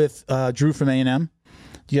that with Drew from A&M.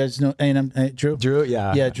 Do you guys know A&M? Drew? Drew,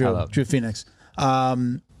 yeah. Yeah, Drew Phoenix.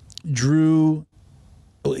 Drew,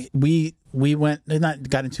 we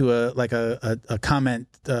got into a comment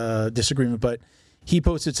disagreement, but he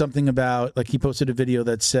posted something about, like, he posted a video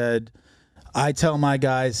that said, I tell my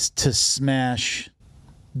guys to smash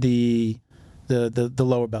the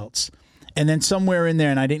lower belts, and then somewhere in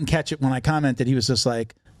there, and I didn't catch it when I commented, he was just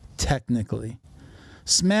like, technically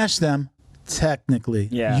smash them, technically,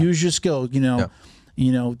 use your skill,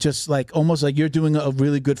 You know, just like almost like you're doing a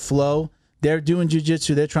really good flow. They're doing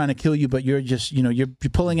jiu-jitsu. They're trying to kill you, but you're just, you know, you're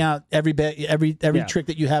pulling out every trick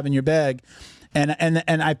that you have in your bag. And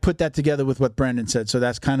I put that together with what Brendan said. So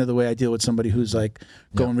that's kind of the way I deal with somebody who's like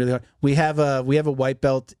going really hard. We have a white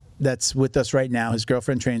belt that's with us right now. His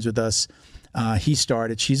girlfriend trains with us. He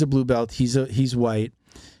started. She's a blue belt. He's white.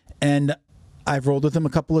 And I've rolled with him a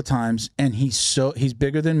couple of times, and he's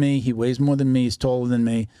bigger than me. He weighs more than me. He's taller than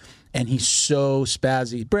me. And he's so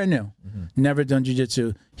spazzy, brand new, never done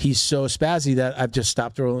jiu-jitsu. He's so spazzy that I've just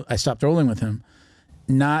stopped rolling with him.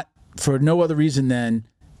 Not for no other reason than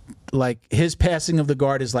like his passing of the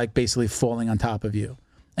guard is like basically falling on top of you.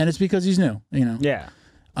 And it's because he's new, you know? Yeah.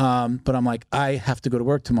 But I'm like, I have to go to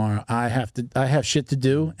work tomorrow. I have shit to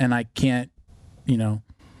do, and I can't, you know,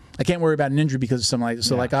 I can't worry about an injury because of something like this.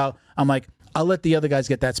 So like I'll let the other guys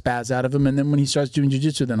get that spaz out of him, and then when he starts doing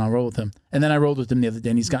jiu-jitsu, then I'll roll with him. And then I rolled with him the other day,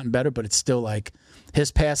 and he's gotten better, but it's still like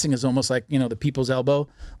his passing is almost like, you know, the people's elbow.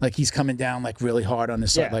 Like he's coming down like really hard on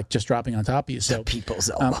his side, like just dropping on top of you. So the people's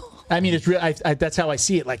elbow. I mean, it's real. That's how I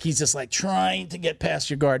see it. Like he's just like trying to get past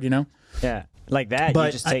your guard, you know? Yeah, like that. But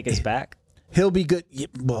you just take his back. He'll be good.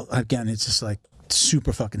 Well, again, it's just like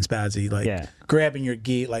super fucking spazzy, like grabbing your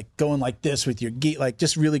gi, like going like this with your gi, like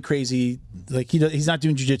just really crazy. Like he's not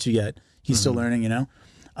doing jiu-jitsu yet. He's still learning, you know.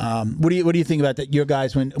 What do you think about that? Your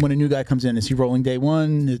guys, when a new guy comes in, is he rolling day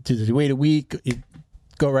one? Does he wait a week? You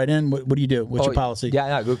go right in. What do you do? What's your policy?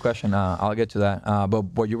 Yeah, good question. I'll get to that. But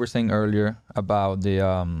what you were saying earlier about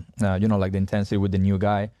the you know, like the intensity with the new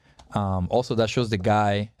guy, also that shows the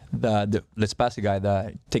guy, the spazzy guy,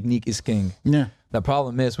 that technique is king. Yeah. The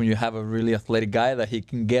problem is when you have a really athletic guy that he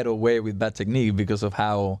can get away with bad technique because of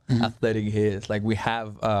how athletic he is. Like we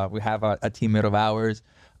have a teammate of ours,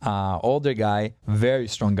 older guy, very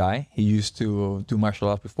strong guy. He used to do martial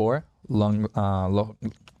arts before, lifelong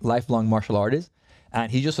martial artist,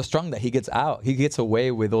 and he's just so strong that he gets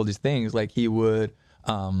away with all these things. Like he would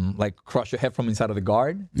like crush your head from inside of the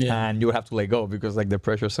guard, and you would have to let go because like the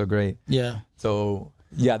pressure is so great. Yeah. So.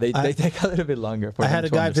 Yeah, they take a little bit longer. I had a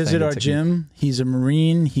guy visit our gym. He's a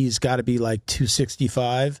Marine. He's got to be like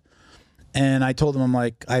 265. And I told him, I'm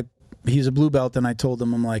like, he's a blue belt. And I told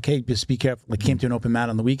him, I'm like, hey, just be careful. Like came to an open mat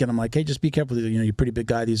on the weekend. I'm like, hey, just be careful. You know, you're a pretty big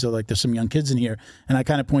guy. These are like, there's some young kids in here. And I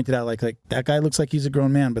kind of pointed out like that guy looks like he's a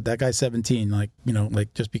grown man, but that guy's 17. Like, you know,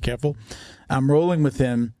 like just be careful. I'm rolling with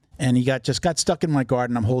him, and he got stuck in my guard,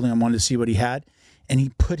 and I'm holding him. I wanted to see what he had. And he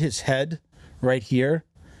put his head right here.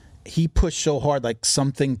 He pushed so hard, like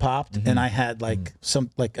something popped, and I had like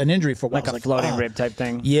an injury for a while. Like a floating rib type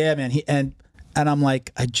thing. Yeah, man. And I'm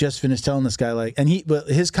like, I just finished telling this guy, like, but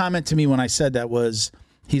his comment to me when I said that was,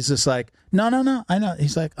 he's just like, no, I know.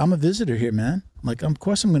 He's like, I'm a visitor here, man. I'm like, of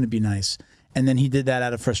course I'm going to be nice. And then he did that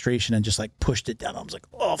out of frustration and just like pushed it down. I was like,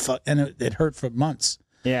 oh fuck, and it hurt for months.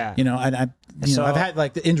 Yeah, you know, I've had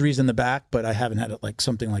like the injuries in the back, but I haven't had like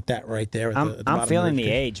something like that right there. I'm feeling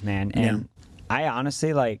the age, man, and I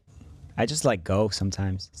honestly like. I just like go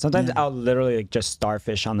sometimes. Sometimes I'll literally like just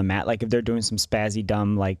starfish on the mat. Like if they're doing some spazzy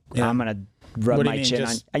dumb, like I'm gonna rub my chin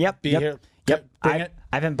on. Yep.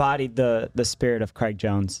 I've embodied the spirit of Craig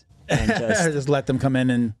Jones and just let them come in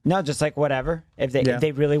and just like whatever. If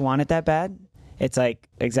they really want it that bad, it's like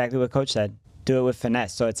exactly what Coach said. Do it with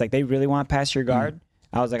finesse. So it's like they really want to pass your guard.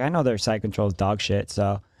 I was like, I know their side control is dog shit.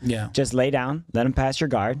 So just lay down, let them pass your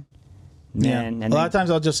guard. Yeah, and a lot of times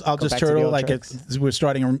I'll just turtle, like we're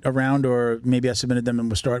starting a round, or maybe I submitted them and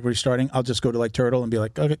we're starting. I'll just go to like turtle and be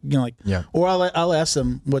like, okay, you know, like or I'll ask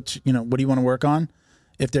them what do you want to work on.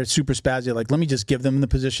 If they're super spazzy, like let me just give them the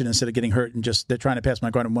position instead of getting hurt, and just they're trying to pass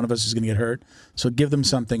my guard and one of us is going to get hurt. So give them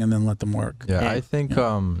something and then let them work. Yeah, I think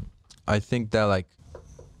that like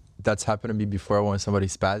that's happened to me before when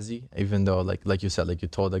somebody's spazzy, even though like you said, like you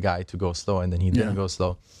told the guy to go slow and then he didn't go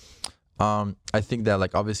slow. I think that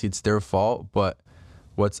like obviously it's their fault, but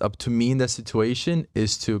what's up to me in that situation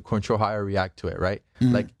is to control how I react to it, right?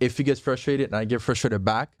 Like if he gets frustrated and I get frustrated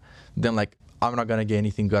back, then like I'm not gonna get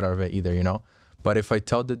anything good out of it either, you know? But if I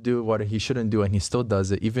tell the dude what he shouldn't do and he still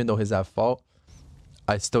does it, even though he's at fault,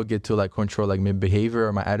 I still get to like control like my behavior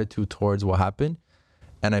or my attitude towards what happened.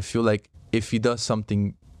 And I feel like if he does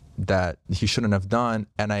something that he shouldn't have done,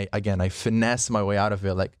 and I finesse my way out of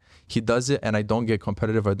it, like he does it and I don't get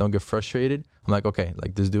competitive, I don't get frustrated, I'm like, okay,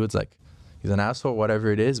 like this dude's like, he's an asshole,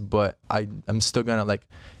 whatever it is, but I'm still gonna like,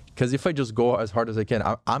 because if I just go as hard as I can,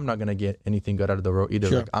 I'm not gonna get anything good out of the road either.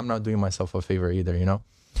 Like I'm not doing myself a favor either, you know?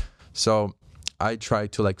 So I try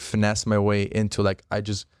to like finesse my way into like,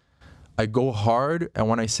 I go hard, and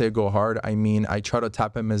when I say go hard, I mean I try to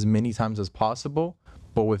tap him as many times as possible,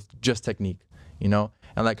 but with just technique, you know?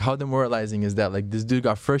 And like how demoralizing is that? Like this dude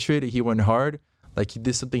got frustrated, he went hard, Like he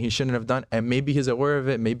did something he shouldn't have done, and maybe he's aware of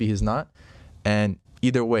it, maybe he's not. And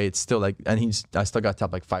either way, it's still like, and I still got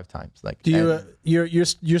tapped like 5 times. Like, do you?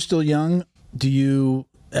 You're still young. Do you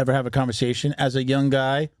ever have a conversation as a young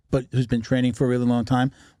guy, but who's been training for a really long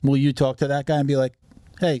time? Will you talk to that guy and be like,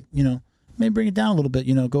 hey, maybe bring it down a little bit,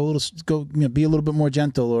 be a little bit more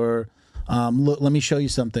gentle, or look, let me show you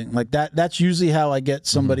something like that. That's usually how I get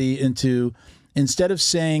somebody into, instead of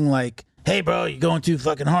saying like, hey bro, you're going too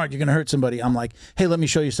fucking hard, you're going to hurt somebody. I'm like, hey, let me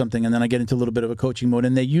show you something. And then I get into a little bit of a coaching mode,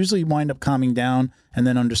 and they usually wind up calming down and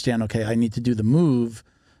then understand, okay, I need to do the move,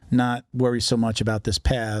 not worry so much about this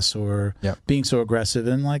pass or being so aggressive.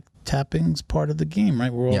 And like, tapping's part of the game,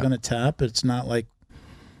 right? We're all going to tap. It's not like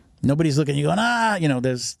nobody's looking at you going,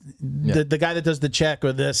 there's the guy that does the check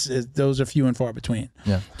or those are few and far between.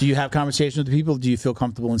 Yeah. Do you have conversations with people? Do you feel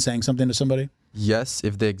comfortable in saying something to somebody? Yes,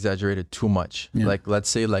 if they exaggerated too much. Yeah. Like, let's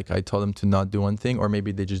say like I told them to not do one thing, or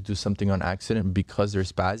maybe they just do something on accident because they're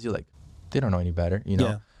spazzy. Like, they don't know any better,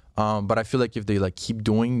 Yeah. But I feel like if they like keep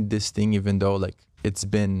doing this thing, even though like it's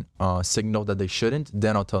been signaled that they shouldn't,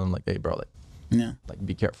 then I'll tell them like, hey bro, like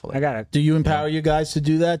be careful. Like, do you empower your guys to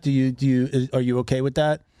do that? Are you okay with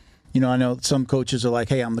that? I know some coaches are like,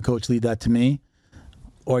 hey, I'm the coach, leave that to me.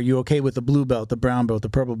 Or are you okay with the blue belt, the brown belt, the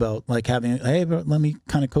purple belt, like having, hey, bro, let me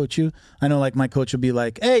kind of coach you? I know like my coach will be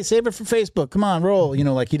like, hey, save it for Facebook, come on, roll.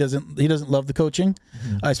 Like he doesn't love the coaching,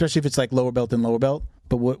 especially if it's like lower belt and lower belt.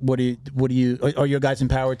 But what do you are your guys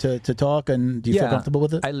empowered to talk, and do you feel comfortable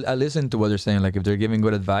with it? I listen to what they're saying, like if they're giving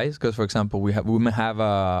good advice, because for example, we may have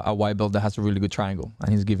a white belt that has a really good triangle,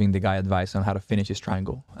 and he's giving the guy advice on how to finish his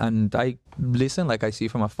triangle. And I listen, like I see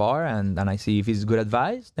from afar, and I see if he's good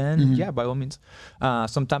advice, then by all means.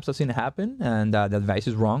 Sometimes I've seen it happen, and the advice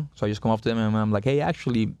is wrong, so I just come up to them and I'm like, hey,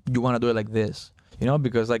 actually, you want to do it like this.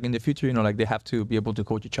 Because like in the future, like they have to be able to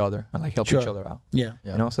coach each other and like help each other out. Yeah.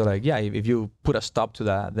 So like, if you put a stop to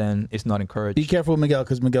that, then it's not encouraged. Be careful with Miguel,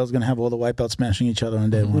 because Miguel's going to have all the white belts smashing each other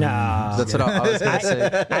on day one. No. That's what I was going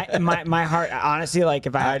to say. My heart, honestly, like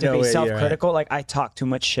if I have to be self-critical, like I talk too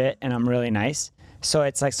much shit and I'm really nice. So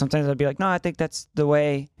it's like sometimes I'll be like, no, I think that's the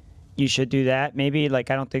way you should do that. Maybe like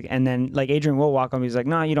I don't think, and then like Adrian will walk on me. He's like,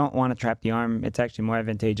 no, you don't want to trap the arm. It's actually more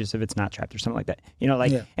advantageous if it's not trapped or something like that.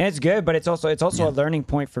 And it's good, but it's also a learning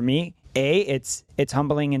point for me. A, it's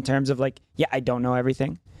humbling in terms of like, I don't know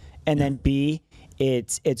everything, and then B,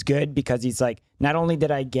 it's good because he's like, not only did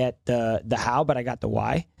I get the how, but I got the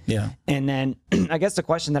why. Yeah. And then I guess the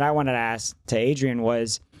question that I wanted to ask to Adrian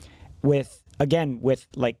was, with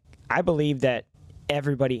like, I believe that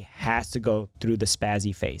everybody has to go through the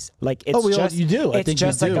spazzy phase. Like it's you do. It's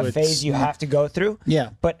just like a phase you have to go through.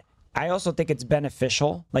 Yeah. But I also think it's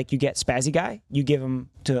beneficial. Like you get spazzy guy, you give him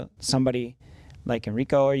to somebody like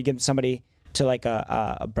Enrico, or you give him somebody to like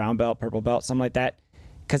a brown belt, purple belt, something like that.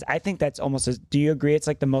 Because I think that's almost do you agree it's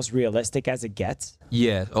like the most realistic as it gets?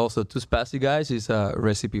 Yeah. Also, two spazzy guys is a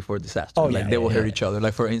recipe for disaster. They will hurt each other.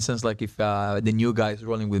 Like for instance, like if the new guy is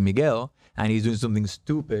rolling with Miguel, and he's doing something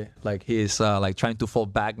stupid, like he's like trying to fall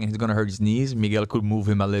back and he's gonna hurt his knees, Miguel could move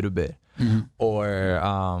him a little bit. Or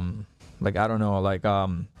like I don't know, like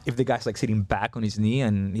if the guy's like sitting back on his knee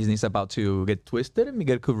and his knee's about to get twisted,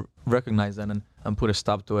 Miguel could recognize that and put a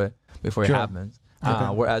stop to it before it happens.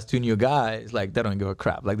 Whereas two new guys, like they don't give a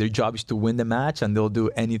crap. Like their job is to win the match, and they'll do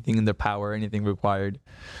anything in their power, anything required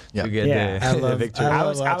to get the victory.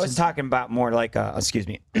 I was talking about more like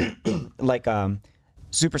like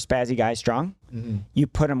super spazzy guy, strong. You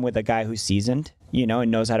put him with a guy who's seasoned,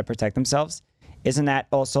 and knows how to protect themselves. Isn't that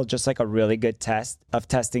also just like a really good test of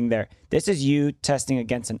testing this is you testing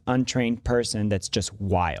against an untrained person that's just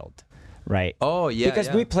wild, right? Oh yeah. Because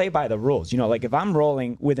we play by the rules. Like if I'm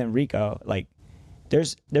rolling with Enrico, like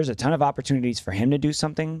there's a ton of opportunities for him to do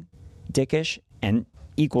something dickish, and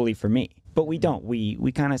equally for me. But we don't.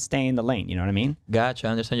 We kind of stay in the lane. You know what I mean? Gotcha.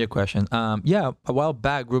 I understand your question. A while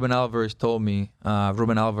back, Ruben Alvarez told me.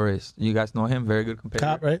 Ruben Alvarez, you guys know him, very good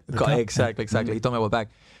competitor. Cop, right? Exactly. He told me a while back,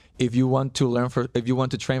 if you want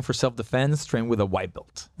to train for self-defense, train with a white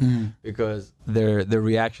belt, because their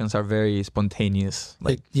reactions are very spontaneous.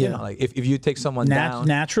 Like like if you take someone down,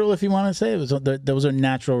 natural, if you want to say those are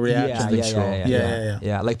natural reactions.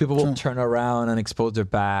 Yeah. Like people will turn around and expose their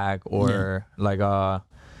back, or like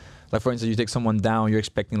for instance, you take someone down, you're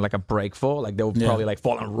expecting like a break fall, like they'll probably like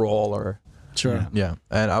fall and roll or. Sure. Yeah.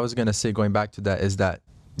 And I was going to say, going back to that, is that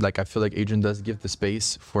like I feel like Adrian does give the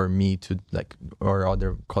space for me to like, or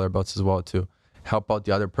other color belts as well, to help out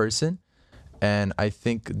the other person. And I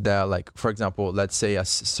think that like, for example, let's say a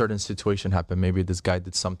certain situation happened. Maybe this guy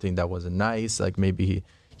did something that wasn't nice. Like maybe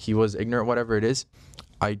he was ignorant, whatever it is.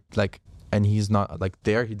 I like, and he's not like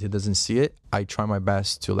there, he doesn't see it. I try my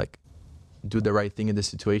best to like do the right thing in this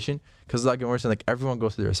situation. Because like Emerson, like everyone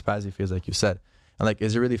goes through their spazzy phase, like you said. And like,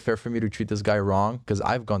 is it really fair for me to treat this guy wrong? Because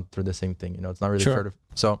I've gone through the same thing, you know, it's not really fair to,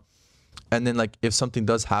 so, and then like, if something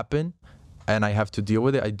does happen and I have to deal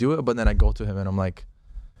with it, I do it, but then I go to him and I'm like,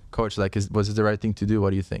 coach, like, was it the right thing to do?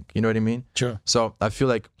 What do you think? You know what I mean? Sure. So I feel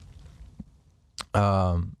like,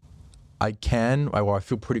 I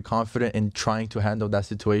feel pretty confident in trying to handle that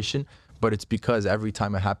situation, but it's because every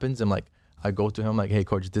time it happens, I'm like, I go to him like, hey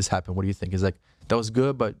coach, this happened. What do you think? He's like, that was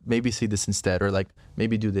good, but maybe say this instead, or like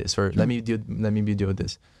maybe do this, or let me do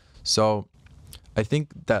this. So I think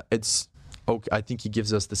that it's okay. I think he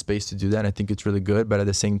gives us the space to do that. I think it's really good, but at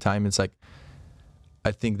the same time, it's like,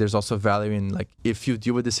 I think there's also value in like, if you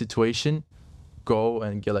deal with the situation, go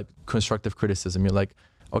and get like constructive criticism. You're like,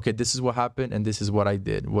 okay, this is what happened and this is what I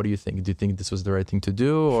did. What do you think? Do you think this was the right thing to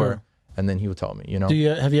do? Or and then he would tell me, you know.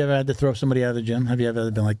 Have you ever had to throw somebody out of the gym? Have you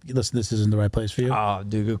ever been like, listen, this isn't the right place for you? Oh,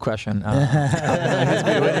 dude, good question.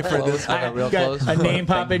 Waiting for this. I got real close. A name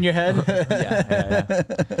pop in your head?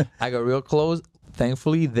 Yeah. I got real close.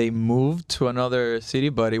 Thankfully, they moved to another city,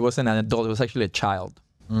 but it wasn't an adult. It was actually a child.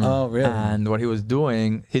 Oh, really? And what he was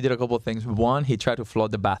doing, he did a couple of things. One, he tried to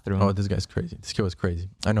flood the bathroom. Oh, this guy's crazy. This kid was crazy.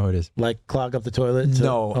 I know who it is. Like clog up the toilet?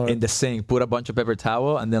 In the sink. Put a bunch of paper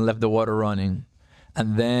towel and then left the water running.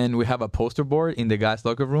 And then we have a poster board in the guy's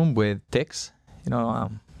locker room with ticks. You know,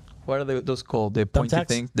 what are those called? The pointy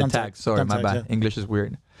things? The tags. Sorry, my bad. Yeah. English is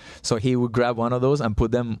weird. So he would grab one of those and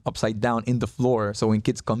put them upside down in the floor. So when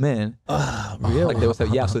kids come in, really? Like they would say,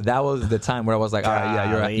 yeah. So that was the time where I was like, all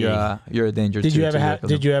right, yeah, you're a danger. Did you ever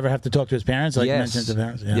have to talk to his parents? Like yes. mention to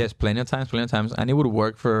parents? Yeah. Yes, plenty of times, and it would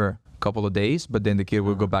work for a couple of days, but then the kid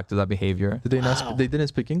would go back to that behavior. Did they not? They didn't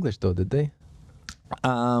speak English though, did they?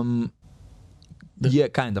 Yeah,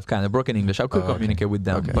 kind of broken English. I could communicate with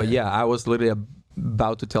them, but yeah, I was literally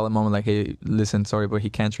about to tell a mom like, hey, listen, sorry, but he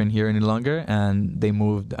can't train here any longer, and they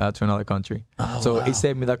moved to another country. It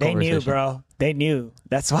saved me that conversation. They knew, bro. They knew.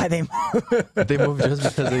 That's why they moved. They moved just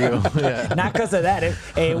because of you. Yeah. Not because of that.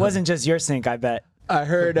 It wasn't just your sink, I bet. I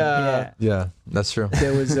heard. Yeah, that's true.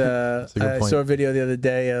 There was I saw a video the other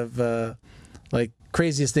day of like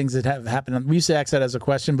craziest things that have happened. We used to ask that as a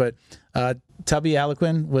question, but Tubby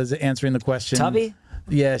Aliquin was answering the question. Tubby?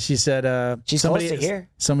 Yeah, she said she's somebody close to here.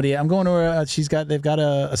 Somebody, I'm going to her. They've got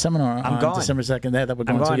a seminar on December 2nd. That we're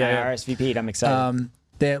going to. I'm going. I RSVP'd. I'm excited.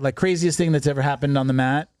 They're like craziest thing that's ever happened on the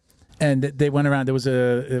mat. And they went around. It was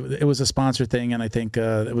a sponsor thing, and I think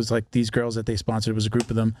it was like these girls that they sponsored. It was a group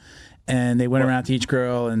of them, and they went around to each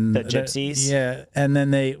girl and the gypsies. Yeah, and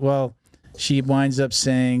then she winds up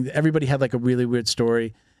saying everybody had like a really weird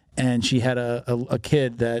story, and she had a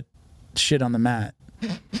kid that shit on the mat.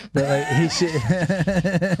 But like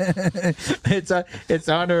it's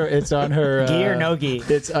on her gi or no gi.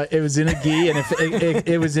 It was in a gi, and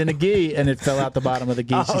it was in a gi, and it fell out the bottom of the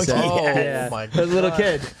gi. She said, yes. "Oh my god!" A little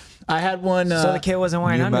kid. I had one. So the kid wasn't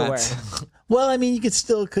wearing underwear. Well, I mean, you could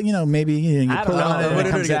still, maybe you put it on. I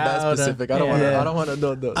don't get that specific. I don't want to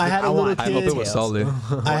know. I had a little kid. I hope it was solid.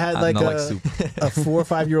 I had like a 4 or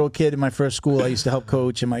 5 year old kid in my first school. I used to help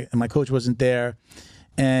coach, and my coach wasn't there.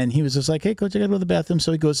 And he was just like, hey, coach, I got to go to the bathroom.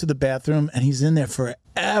 So he goes to the bathroom, and he's in there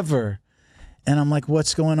forever. And I'm like,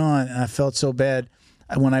 what's going on? And I felt so bad.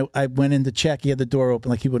 When I went in to check, he had the door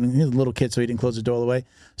open. Like he was a little kid, so he didn't close the door all the way.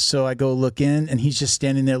 So I go look in, and he's just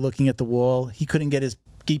standing there looking at the wall. He couldn't get his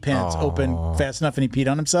gi pants open fast enough, and he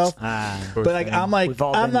peed on himself. But like, I'm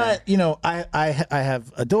not, I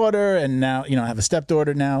have a daughter, and now, I have a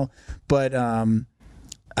stepdaughter now. But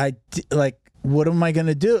what am I going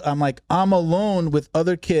to do? I'm like, I'm alone with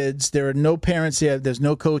other kids. There are no parents here. There's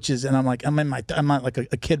no coaches. And I'm like, I'm not like a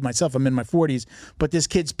kid myself. I'm in my 40s. But this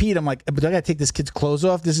kid's peed. I'm like, but I got to take this kid's clothes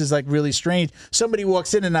off. This is like really strange. Somebody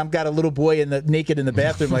walks in and I've got a little boy naked in the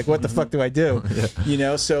bathroom. Like, what the fuck do I do?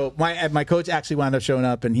 Yeah. So my coach actually wound up showing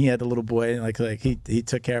up, and he had a little boy, and like he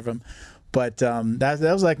took care of him. But that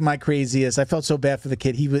was like my craziest. I felt so bad for the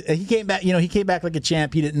kid. He came back. He came back like a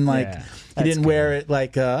champ. He didn't he didn't wear it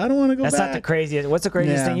like I don't want to go back. That's not the craziest. What's the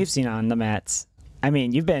craziest thing you've seen on the mats? I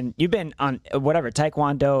mean, you've been on whatever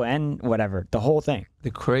Taekwondo and whatever the whole thing.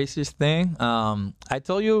 The craziest thing. I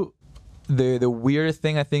told you the weirdest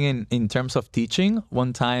thing I think in terms of teaching.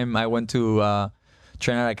 One time I went to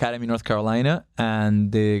train at Academy, North Carolina, and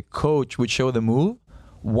the coach would show the move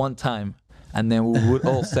one time. And then we would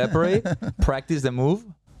all separate, practice the move.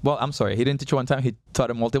 Well, I'm sorry, he didn't teach it one time. He taught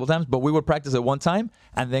it multiple times. But we would practice it one time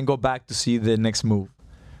and then go back to see the next move.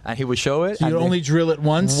 and he would show it. So you only drill it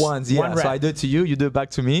once? Once, yeah. So I do it to you, you do it back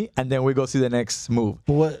to me, and then we go see the next move.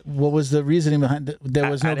 What was the reasoning behind it? There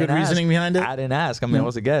was no good reasoning behind it? I didn't ask. I mean, I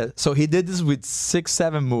was a guess. So he did this with 6,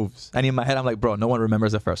 7 moves. And in my head, I'm like, bro, no one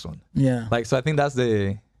remembers the first one. Yeah. Like, so I think that's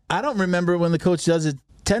the... I don't remember when the coach does it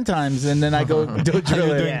 10 times and then I go do a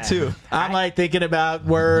drill. Doing 2. I'm like thinking about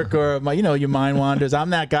work or my, your mind wanders.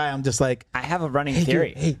 I'm that guy. I'm just like, I have a running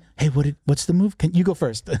theory. Dude, hey, what's the move? Can you go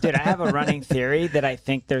first? Dude, I have a running theory that I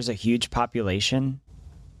think there's a huge population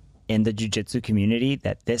in the jiu-jitsu community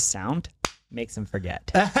that this sound makes them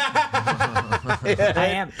forget. I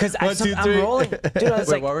am, because I'm rolling. Dude, I was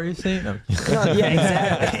Wait, what were you saying? No. Yeah,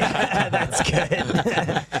 exactly. That's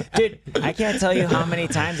good. Dude, I can't tell you how many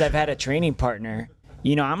times I've had a training partner.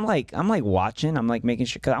 I'm like watching. I'm like making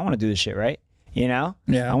sure, because I want to do this shit right. Yeah.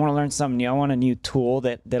 I want to learn something new. I want a new tool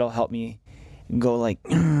that'll help me go like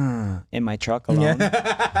in my truck alone.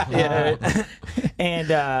 Yeah.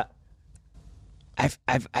 And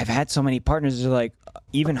I've had so many partners that are like,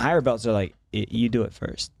 even higher belts are like, you do it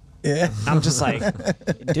first. Yeah. I'm just like,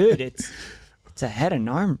 dude, it's a head and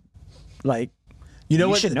arm. Like, you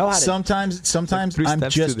what? Should know how to, sometimes like I'm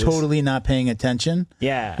just totally not paying attention.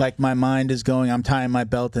 Yeah. Like my mind is going, I'm tying my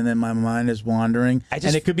belt and then my mind is wandering. And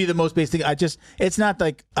it could be the most basic thing. It's not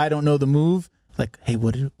like I don't know the move. Like, hey,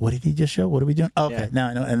 what did he just show? What are we doing? Oh, okay, now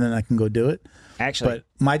I know. And then I can go do it. Actually.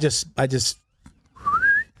 But I just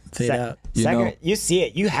fade out. You see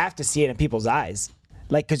it. You have to see it in people's eyes.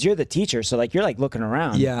 Like, because you're the teacher, so like you're like looking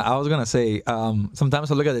around. Yeah, I was gonna say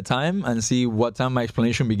sometimes I look at the time and see what time my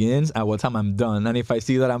explanation begins and what time I'm done. And if I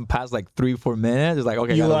see that I'm past like 3-4 minutes, it's like,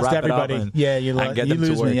 okay, you gotta lost wrap everybody. It up and, yeah, you lost. Get you them to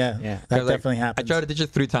lose work. me. Yeah, that definitely happens. I try to teach it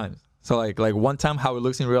 3 times. So like one time how it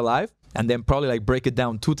looks in real life, and then probably like break it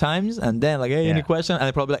down 2 times, and then like, hey, any question? And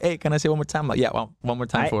then probably like, hey, can I say one more time? Like, yeah, well, one more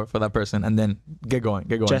time for that person, and then get going.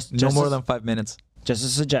 Just no more than 5 minutes. Just a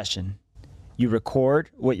suggestion: you record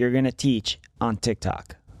what you're gonna teach on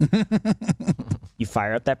TikTok. You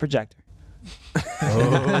fire up that projector.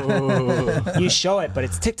 Oh. You show it, but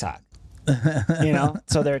it's TikTok.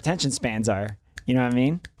 So their attention spans are. You know what I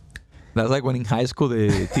mean? That's like when in high school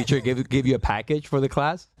the teacher gave you a package for the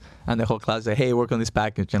class, and the whole class said, "Hey, work on this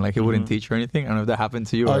package," and like he wouldn't teach or anything. I don't know if that happened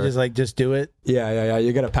to you. Oh, just do it. Yeah.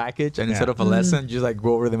 You get a package, and instead of a lesson, you just like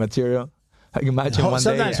go over the material. I can imagine one day.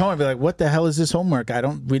 Sometimes home, I'd be like, "What the hell is this homework?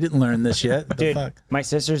 We didn't learn this yet." What Dude, the fuck? My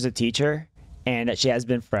sister's a teacher, and she has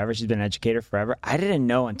been forever. She's been an educator forever. I didn't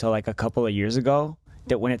know until like a couple of years ago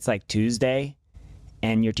that when it's like Tuesday,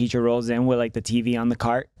 and your teacher rolls in with like the TV on the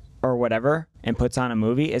cart or whatever and puts on a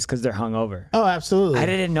movie, it's because they're hungover. Oh, absolutely. I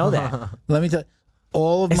didn't know that. Let me tell you,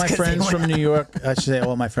 all of my friends from New York, I should say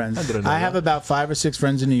all my friends. I have about 5 or 6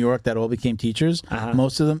 friends in New York that all became teachers.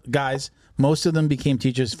 Most of them became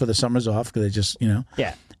teachers for the summers off because they just,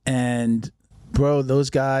 Yeah. And bro, those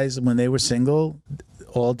guys, when they were single,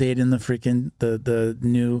 all dating the freaking, the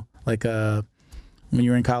new, like, when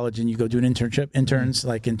you're in college and you go do an interns,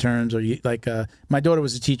 or you, like, my daughter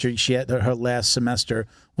was a teacher. She had her last semester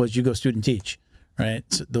was you go student teach, right?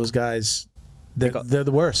 So those guys, they're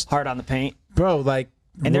the worst. Hard on the paint. Bro, like,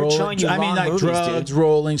 and they're showing you movies, drugs, dude.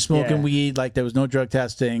 rolling, smoking weed. Like, there was no drug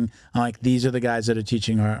testing. I'm like, these are the guys that are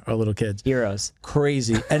teaching our little kids. Heroes.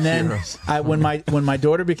 Crazy. And then when my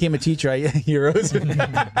daughter became a teacher, heroes.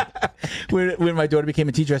 When my daughter became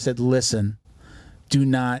a teacher, I said, listen, do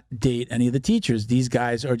not date any of the teachers. These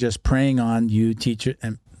guys are just preying on you, teacher.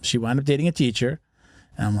 And she wound up dating a teacher.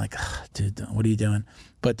 And I'm like, dude, what are you doing?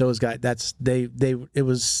 But those guys, it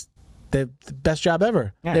was the best job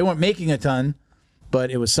ever. Yeah. They weren't making a ton,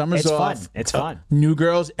 but it was summers off. Fun. It's fun. New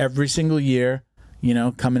girls every single year,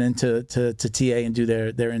 coming into to TA and do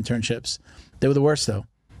their internships. They were the worst though.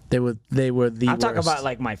 They were the worst. I'm talking about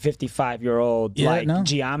like my 55-year-old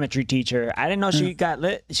geometry teacher. I didn't know she got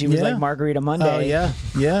lit. She was like Margarita Monday. Oh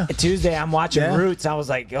yeah. Tuesday I'm watching Roots. I was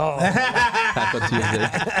like, oh. Taco Tuesday.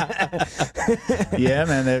 Yeah,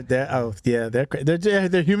 man.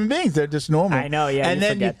 They're human beings. They're just normal. I know. Yeah. And you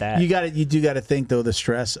then forget that. You do got to think though the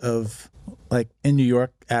stress of, like, in New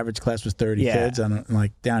York, average class was 30 kids. And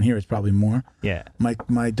like down here it's probably more. Yeah.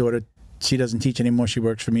 My daughter, she doesn't teach anymore. She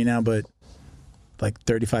works for me now, but like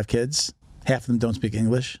 35 kids, half of them don't speak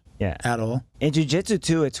English at all. In jiu-jitsu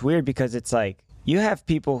too, it's weird because it's like you have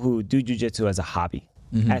people who do jiu-jitsu as a hobby,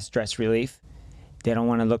 as stress relief. They don't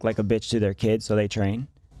want to look like a bitch to their kids, so they train.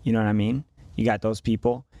 You know what I mean? You got those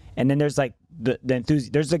people. And then there's like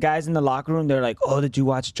there's the guys in the locker room. They're like, oh, did you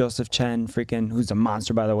watch Joseph Chen, freaking, who's a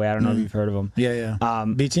monster, by the way. I don't know if you've heard of him. Yeah.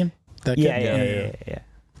 Beats him? Yeah.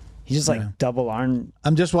 He's just like double arm.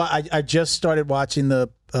 I just started watching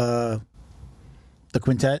the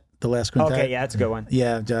quintet, the last quintet. Okay, yeah, that's a good one.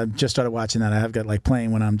 Yeah, I just started watching that. I have got like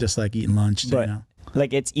playing when I'm just like eating lunch. But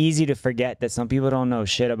like, it's easy to forget that some people don't know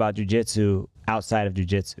shit about jiu-jitsu outside of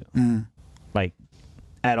jiu-jitsu, like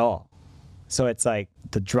at all. So it's like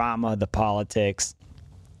the drama, the politics,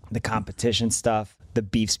 the competition stuff, the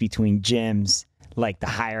beefs between gyms, like the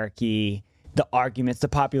hierarchy, the arguments, the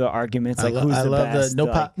popular arguments, like who's the best.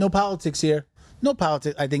 No politics here. No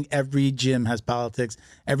politics. I think every gym has politics.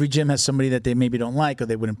 Every gym has somebody that they maybe don't like or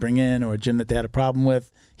they wouldn't bring in, or a gym that they had a problem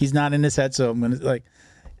with. He's not in his head, so I'm going to, like,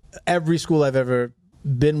 every school I've ever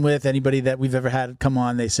been with, anybody that we've ever had come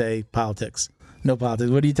on, they say politics. No politics.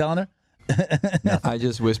 What are you telling her? No, I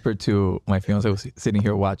just whispered to my fiance who was sitting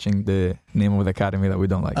here watching the name of the academy that we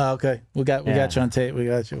don't like. Oh, okay. We got you on tape. We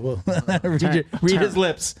got you. We'll read his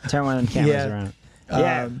lips. Turn one of the cameras around.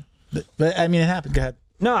 Yeah. But I mean, it happened. Go ahead.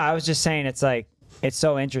 No, I was just saying it's like, it's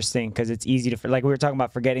so interesting because it's easy to, like we were talking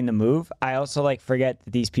about forgetting the move. I also like forget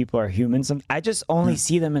that these people are humans. I just only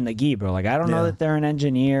see them in the gi, bro. Like, I don't know that they're an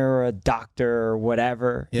engineer or a doctor or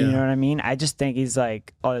whatever. You know what I mean? I just think he's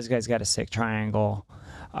like, oh, this guy's got a sick triangle.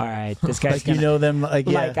 All right, this guy's like, you know them, like,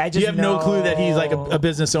 I just you have no clue that he's like a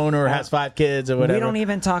business owner or has 5 kids or whatever. We don't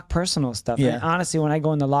even talk personal stuff. Yeah. And honestly, when I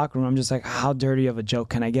go in the locker room, I'm just like, how dirty of a joke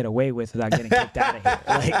can I get away with without getting kicked out of here?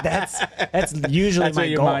 Like, that's usually that's my what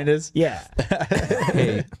your goal. mind is. Yeah.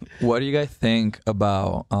 Hey, what do you guys think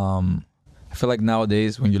about? I feel like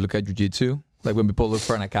nowadays when you look at jiu-jitsu, like when people look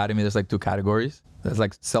for an academy, there's like 2 categories. There's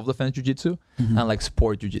like self-defense jiu-jitsu and like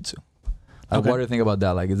sport jiu-jitsu. Like, what do you think about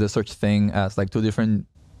that? Like, is there such thing as like 2 different,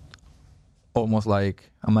 almost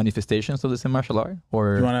like a manifestations of the same martial art?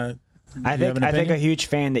 Or you want to? I think a huge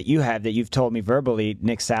fan that you have that you've told me verbally,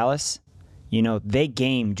 Nick Salas. You know, they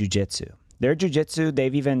game jiu-jitsu. Their jiu-jitsu.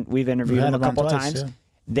 We've interviewed them a couple times.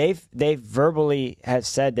 Yeah. They've verbally has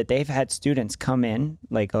said that they've had students come in,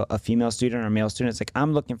 like a female student or a male student. It's like,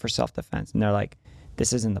 I'm looking for self-defense, and they're like,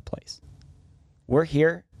 this isn't the place. We're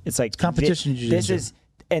here. It's like competition jiu-jitsu. This is.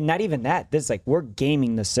 And not even that. This is like, we're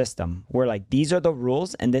gaming the system. We're like, these are the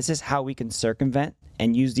rules, and this is how we can circumvent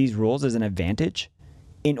and use these rules as an advantage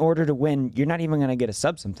in order to win. You're not even going to get a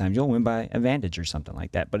sub sometimes. You'll win by advantage or something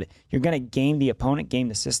like that. But you're going to game the opponent, game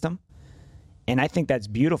the system. And I think that's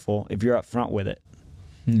beautiful if you're up front with it.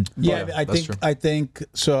 Yeah, I think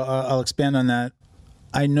so. I'll expand on that.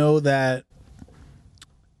 I know that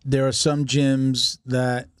there are some gyms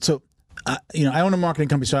that, so, I own a marketing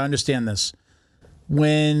company, so I understand this.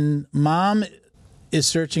 When mom is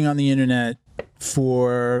searching on the internet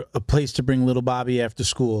for a place to bring little Bobby after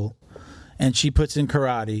school, and she puts in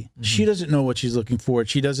karate, she doesn't know what she's looking for.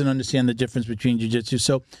 She doesn't understand the difference between jiu-jitsu.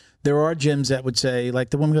 So there are gyms that would say,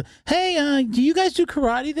 like the woman goes, hey, do you guys do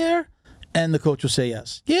karate there? And the coach will say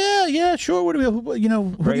yes. Yeah, sure. What do who do you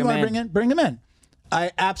want to bring in? Bring them in.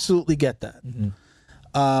 I absolutely get that.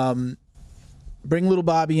 Bring little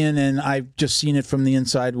Bobby in, and I've just seen it from the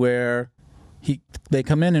inside where they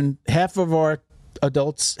come in, and half of our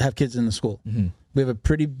adults have kids in the school. We have a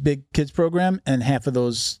pretty big kids program, and half of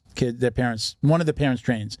those kids, their parents, one of the parents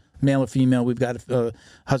trains, male or female. We've got a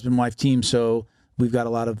husband-wife team, so we've got a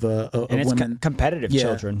lot of and it's women. Competitive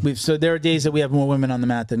children. So there are days that we have more women on the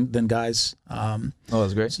mat than guys.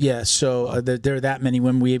 that's great. Yeah, so there are that many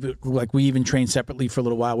women. We even train separately for a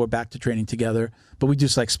little while. We're back to training together, but we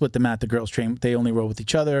just like split the mat. The girls train; they only roll with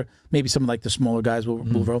each other. Maybe some of like the smaller guys will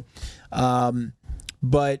roll.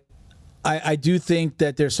 But I do think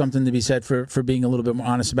that there's something to be said for being a little bit more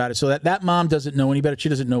honest about it. So that mom doesn't know any better. She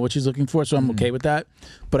doesn't know what she's looking for, so I'm okay with that.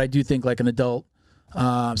 But I do think like an adult,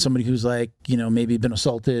 somebody who's like, maybe been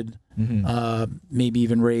assaulted, maybe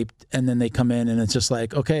even raped, and then they come in and it's just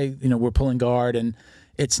like, okay, we're pulling guard, and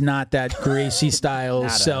it's not that Gracie style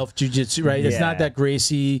self jiu-jitsu, right? It's not that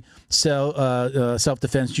Gracie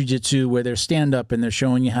self-defense jiu-jitsu where they're stand up and they're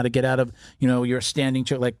showing you how to get out of, your standing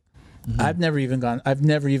chair. Like, I've never even done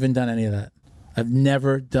any of that. I've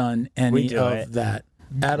never done any of that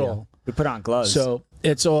at all. We put on gloves. So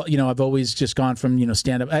it's all, I've always just gone from,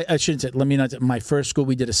 stand up. I shouldn't say, let me not, my first school,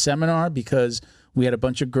 we did a seminar because we had a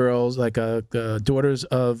bunch of girls, like daughters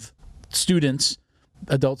of students,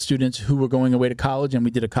 adult students who were going away to college, and we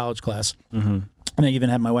did a college class. And I even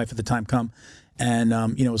had my wife at the time come, and,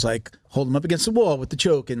 it was like, hold him up against the wall with the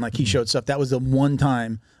choke, and like he showed stuff. That was the one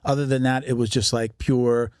time. Other than that, it was just like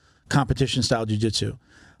pure competition style jiu-jitsu.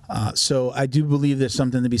 So I do believe there's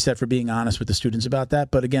something to be said for being honest with the students about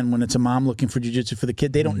that. But again, when it's a mom looking for jiu-jitsu for the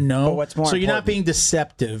kid, they don't know. But what's more so you're not important? being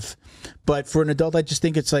deceptive. But for an adult, I just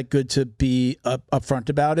think it's like good to be upfront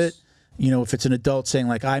about it. If it's an adult saying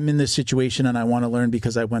like, I'm in this situation and I want to learn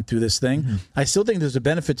because I went through this thing, I still think there's a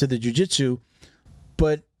benefit to the jiu-jitsu,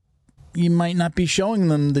 but you might not be showing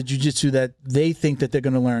them the jiu-jitsu that they think that they're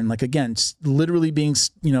going to learn. Like, again, literally being,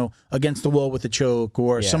 against the wall with a choke,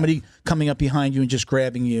 or somebody coming up behind you and just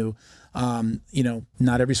grabbing you.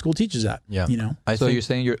 Not every school teaches that. Yeah. You're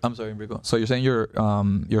saying I'm sorry, Enrico. So you're saying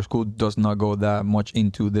your school does not go that much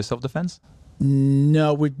into the self-defense?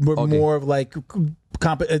 No, we're more of like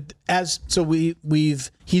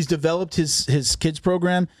he's developed his kids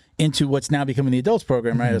program into what's now becoming the adults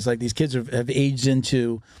program, right? It's like these kids have aged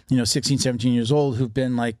into 16, 17 years old who've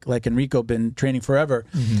been like Enrico, been training forever,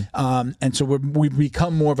 and so we've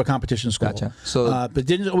become more of a competition school. Gotcha. So, but it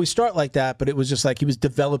didn't always start like that. But it was just like he was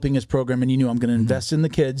developing his program, and he knew, I'm going to invest in the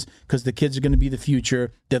kids because the kids are going to be the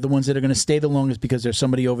future. They're the ones that are going to stay the longest because there's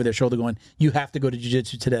somebody over their shoulder going, you have to go to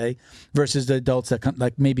jiu-jitsu today, versus the adults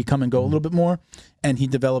that maybe come and go a little bit more. And he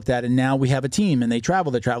developed that, and now we have a team, and they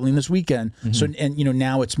travel. They're traveling this weekend. So, and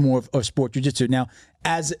now it's more of sport jiu-jitsu. Now,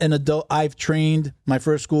 as an adult, I've trained. My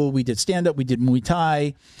first school, we did stand-up, we did Muay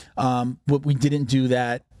Thai, but we didn't do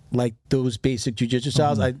that like those basic jiu-jitsu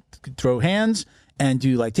styles. I could throw hands and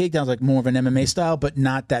do like takedowns, like more of an MMA style, but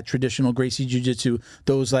not that traditional Gracie jiu-jitsu,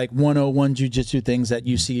 those like 101 jiu-jitsu things that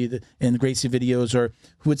you see in the Gracie videos, or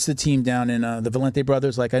what's the team down in the Valente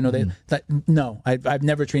brothers? Like, I know I've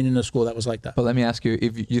never trained in a school that was like that. But let me ask you,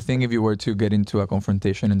 if you were to get into a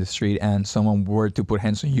confrontation in the street and someone were to put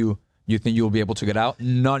hands on you, you think you'll be able to get out,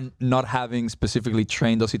 not having specifically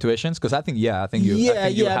trained those situations? Because I think you have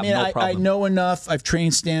I know enough. I've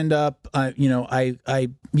trained stand up. I'm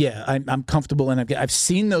comfortable, and I've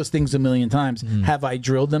seen those things a million times. Have I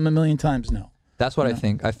drilled them a million times? No. That's what I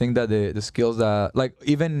think. I think that the skills that, like,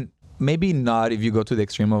 even maybe not if you go to the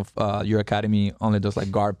extreme of your academy only does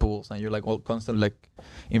like guard pulls and you're like all constantly like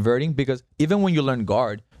inverting, because even when you learn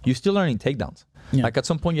guard, you're still learning takedowns. Yeah. Like at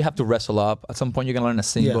some point you have to wrestle up. At some point you can learn a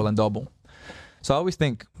single and double. So I always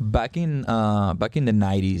think back in the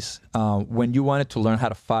 90s, when you wanted to learn how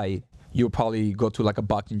to fight, you would probably go to like a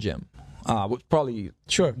boxing gym. Which probably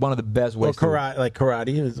one of the best ways. Or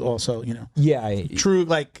karate is also, true.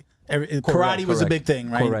 Like karate was a big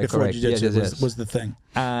thing, right? Before jiu-jitsu was the thing.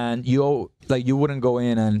 And you wouldn't go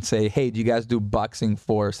in and say, hey, do you guys do boxing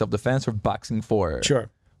for self-defense or boxing for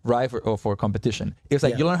or for competition? It's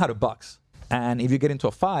like you learn how to box. And if you get into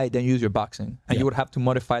a fight, then use your boxing. And you would have to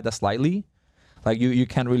modify that slightly. Like you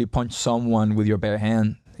can't really punch someone with your bare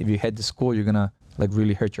hand. If you head to school, you're gonna like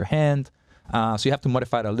really hurt your hand. So you have to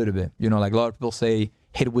modify it a little bit. Like a lot of people say,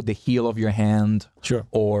 hit with the heel of your hand. Sure.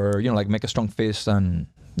 Or, like make a strong fist and,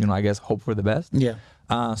 I guess hope for the best. Yeah.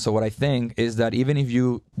 So what I think is that even if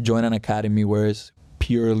you join an academy where it's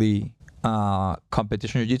purely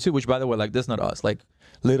competition jiu-jitsu, which by the way, like that's not us. Like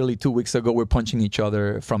literally 2 weeks ago, we're punching each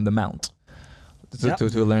other from the mount.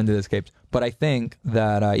 To learn the escapes. But I think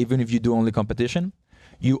that even if you do only competition,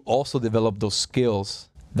 you also develop those skills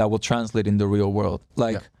that will translate in the real world.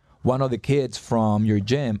 Like one of the kids from your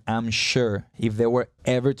gym, I'm sure if they were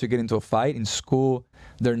ever to get into a fight in school,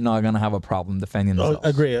 they're not going to have a problem defending themselves.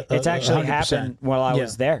 Agree. It's actually 100%. Happened while I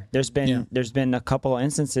was there. There's been a couple of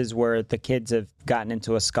instances where the kids have gotten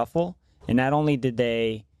into a scuffle, and not only did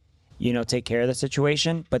they, take care of the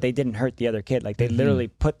situation, but they didn't hurt the other kid. Like they literally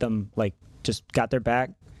put them like, just got their back,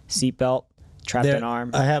 seatbelt, trapped an arm.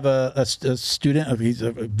 I have a student. He's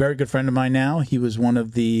a very good friend of mine now. He was one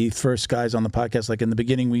of the first guys on the podcast. Like in the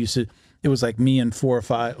beginning, it was like me and 4 or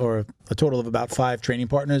 5, or a total of about 5 training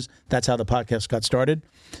partners. That's how the podcast got started.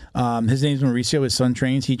 His name's Mauricio. His son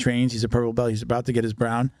trains. He trains. He's a purple belt. He's about to get his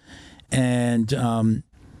brown. And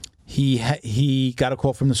he got a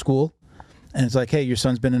call from the school. And it's like, hey, your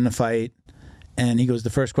son's been in a fight. And he goes, the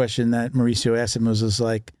first question that Mauricio asked him was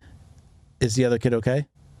like, is the other kid okay?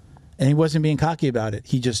 And he wasn't being cocky about it.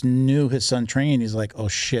 He just knew his son trained. He's like, oh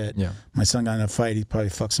shit, my son got in a fight. He probably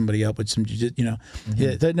fucked somebody up with some,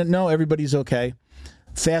 no, everybody's okay.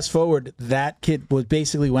 Fast forward, that kid was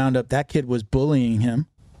basically wound up. That kid was bullying him.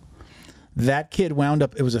 That kid wound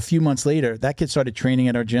up, it was a few months later, that kid started training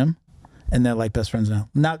at our gym, and they're like best friends now.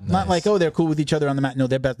 Not like, oh, they're cool with each other on the mat. No,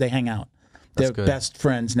 they hang out. They're best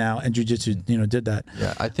friends now, and jiu-jitsu, did that.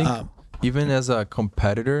 Yeah, I think even as a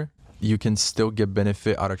competitor, you can still get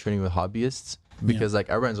benefit out of training with hobbyists, because like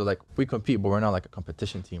at Renzo, like we compete, but we're not like a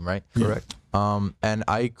competition team, right? Correct. And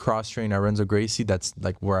I cross train at Renzo Gracie. That's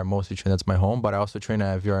like where I mostly train. That's my home. But I also train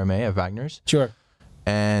at VRMA at Wagner's. Sure.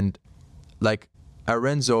 And like at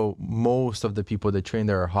Renzo, most of the people that train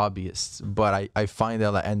there are hobbyists. But I find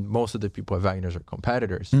that and most of the people at Wagner's are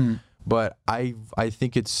competitors. But I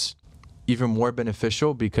think it's even more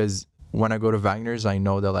beneficial, because when I go to Wagner's, I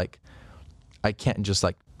know that like I can't just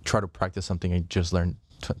like try to practice something I just learned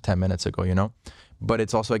 10 minutes ago, you know. But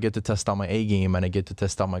it's also I get to test out my A game and I get to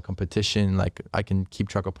test out my competition. Like I can keep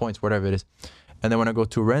track of points, whatever it is. And then when I go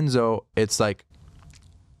to Renzo, it's like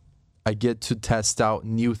I get to test out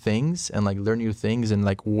new things and like learn new things, and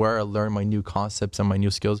like where I learn my new concepts and my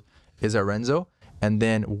new skills is at Renzo. And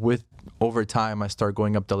then over time, I start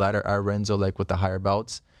going up the ladder at Renzo, like with the higher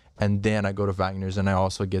belts. And then I go to Wagner's and I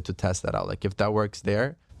also get to test that out. Like if that works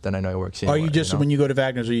there, then I know it works anywhere. Are you just, when you go to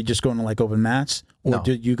Wagner's, are you just going to like open mats? Or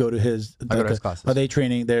do you go to his? I go to his classes. Are they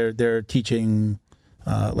training? They're teaching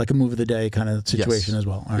like a move of the day kind of situation as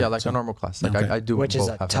well. Yeah, like a normal class. Like I do, which is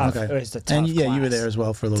a tough. It's a tough. And class. you were there as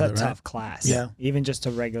well for a little bit. It's a right? tough class. Yeah, even just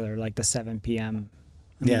a regular like the 7 p.m.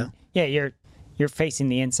 Yeah. You're facing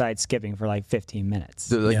the inside skipping for like 15 minutes.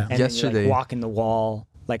 Dude, like and yesterday, then you're, like, walking the wall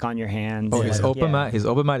like on your hands. Oh, his open mat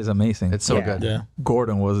is amazing. It's so good. Yeah.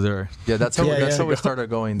 Gordon was there. Yeah, that's how we started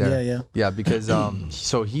going there. Yeah, because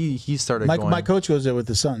so he started going. My coach goes there with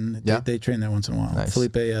his son. They train there once in a while. Nice.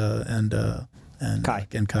 Felipe and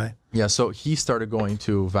Kai. Yeah, so he started going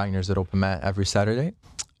to Wagner's at open mat every Saturday.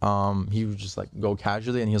 He would just like go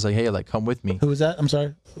casually, and he was like, "Hey, like come with me." Who was that? I'm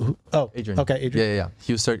sorry. Adrian. Okay, Adrian. Yeah.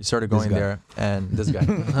 He started going there, and this guy,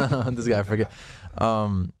 I forget.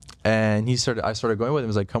 And I started going with him. He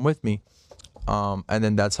was like, "Come with me," and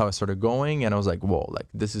then that's how I started going. And I was like, "Whoa, like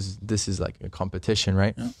this is like a competition,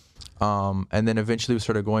 right?" Yeah. And then eventually we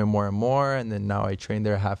started going more and more, and then now I train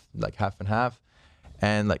there half and half,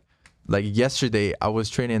 and like yesterday I was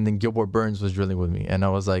training, and then Gilbert Burns was drilling with me, and I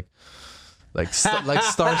was like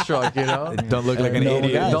starstruck, you know. Don't look like an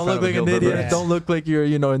idiot. Don't look like an idiot. Don't look like you're,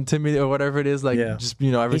 intimidated or whatever it is. Like, just,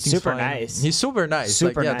 everything's He's super fine. nice. He's super nice.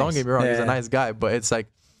 Super nice. Don't get me wrong. He's a nice guy, but it's like,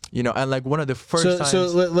 and like one of the first times. So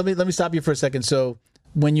let me stop you for a second. So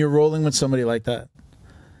when you're rolling with somebody like that,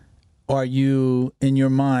 are you in your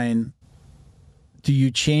mind? Do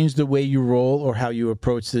you change the way you roll or how you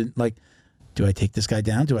approach it? Like, do I take this guy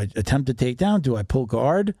down? Do I attempt to take down? Do I pull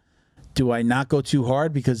guard? Do I not go too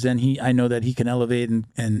hard because then I know that he can elevate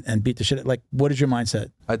and beat the shit? Like, what is your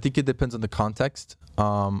mindset? I think it depends on the context.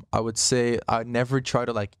 I would say I never try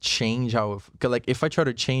to like change how, like if I try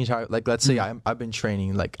to change how, like let's say I've been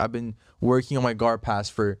training, like I've been working on my guard pass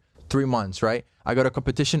for 3 months, right? I got a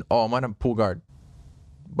competition. Oh, I'm gonna pull guard.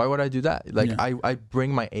 Why would I do that? Like I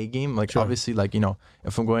bring my A game. Like obviously, like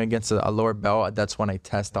if I'm going against a lower belt, that's when I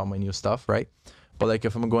test out my new stuff, right? But like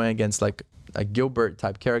if I'm going against like a Gilbert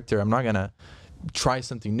type character, I'm not gonna try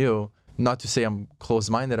something new. Not to say I'm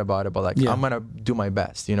close-minded about it, but like I'm gonna do my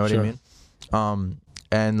best. You know what I mean?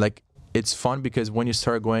 And like it's fun because when you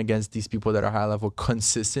start going against these people that are high level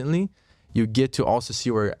consistently, you get to also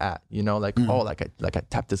see where you're at. Like I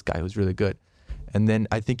tapped this guy who's really good, and then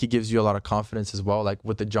I think it gives you a lot of confidence as well. Like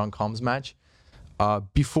with the John Combs match,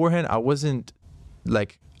 beforehand I wasn't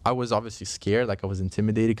like I was obviously scared, like I was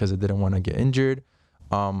intimidated because I didn't want to get injured.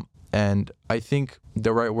 And I think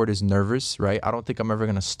the right word is nervous, right? I don't think I'm ever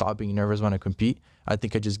gonna stop being nervous when I compete. I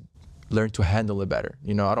think I just learn to handle it better.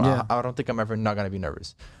 I don't think I'm ever not gonna be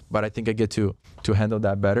nervous, but I think I get to handle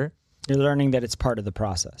that better. You're learning that it's part of the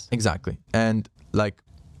process. Exactly. And like,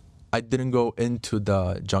 I didn't go into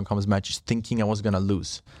the John Combs match thinking I was gonna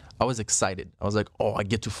lose. I was excited. I was like, oh, I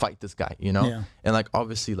get to fight this guy, And like,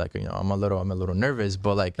 obviously, like, I'm a little nervous,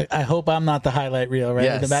 but like I hope I'm not the highlight reel, right?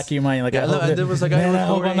 Yes. In the back of your mind, like, I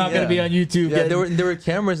hope I'm not going to be on YouTube. Yeah, there were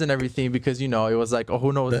cameras and everything because, it was like, oh,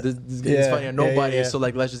 who knows? This is funny on nobody. So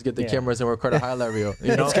like, let's just get the cameras and record a highlight reel,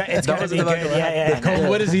 It's got to be good.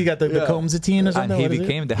 What has he got? The Combs-atine or something? And he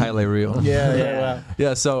became the highlight reel. Wow.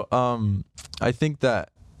 Yeah, so I think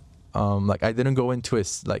that like I didn't go into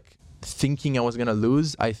it like thinking I was gonna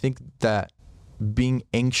lose. I think that being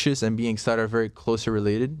anxious and being excited are very closely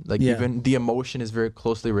related. Like even the emotion is very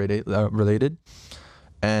closely related.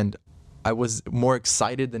 And I was more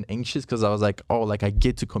excited than anxious because I was like, oh, like I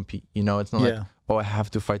get to compete. It's not like, oh, I have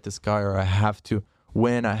to fight this guy or I have to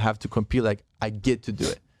win. I have to compete. Like I get to do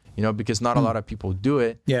it. Because not a lot of people do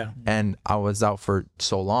it. Yeah. And I was out for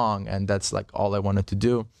so long, and that's like all I wanted to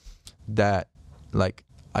do. That like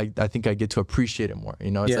I think I get to appreciate it more.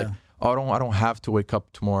 It's like, I don't have to wake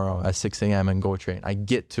up tomorrow at 6 a.m. and go train. I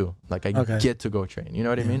get to. Like I get to go train. You know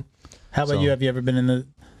what I mean? How about you?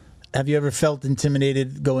 Have you ever felt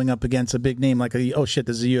intimidated going up against a big name like oh shit,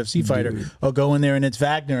 this is a UFC fighter? Or go in there and it's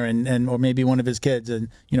Wagner and or maybe one of his kids, and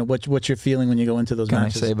what's your feeling when you go into those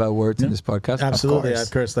matches? Can I say bad words in this podcast? Absolutely. I've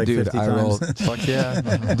cursed like 50 times. Fuck yeah.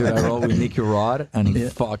 Dude, I rolled with Nicky Rod and he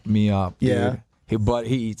fucked me up, dude.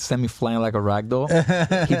 He sent me flying like a ragdoll.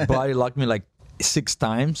 He body locked me like 6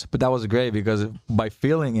 times, but that was great because by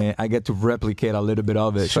feeling it, I get to replicate a little bit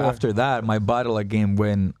of it. Sure. So after that, my bottle game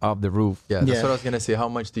went off the roof. Yeah, that's what I was gonna say. How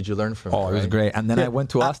much did you learn from it? Oh, it was great. And then I went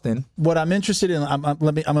to Austin. What I'm interested in, I'm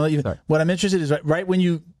gonna let you. Sorry. What I'm interested in is right when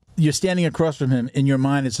you're standing across from him, in your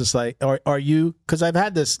mind, it's just like, are you? Because I've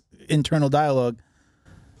had this internal dialogue.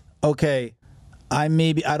 Okay, I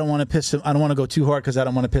don't want to piss him. I don't want to go too hard because I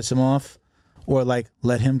don't want to piss him off. Or like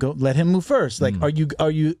let him move first. Like, are you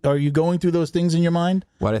going through those things in your mind?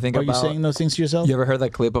 What I think are about, you saying those things to yourself? You ever heard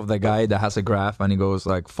that clip of the guy that has a graph and he goes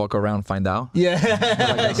like, "Fuck around, find out"? Yeah,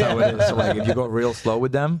 That's how it is. So like, if you go real slow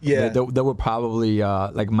with them, they will probably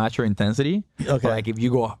like match your intensity. Okay. But, like if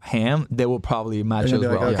you go ham, they will probably match you as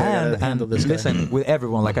like, well. okay, And listen, with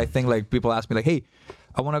everyone, like I think like people ask me like, "Hey,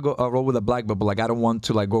 I want to go roll with a black belt, but like I don't want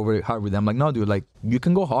to like go very hard with them." I'm like, no, dude, like you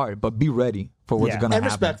can go hard, but be ready for what's gonna happen.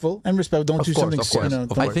 And respectful. Don't do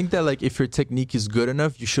something. I think that like if your technique is good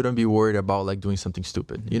enough, you shouldn't be worried about like doing something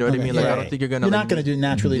stupid. You know what I mean? Like I don't think you're gonna. You're not gonna do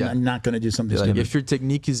naturally. Not gonna do something stupid. If your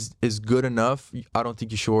technique is good enough, I don't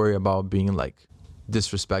think you should worry about being like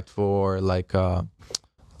disrespectful or like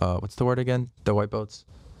what's the word again? The white belts.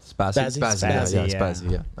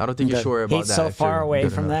 Spazzy. Yeah. I don't think you should worry about that. He's so far away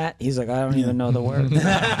from that. He's like, I don't even know the word.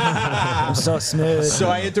 I'm so smooth. So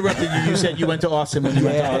I interrupted you. You said you went to Austin when you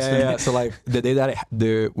went to Austin. Yeah. So like the day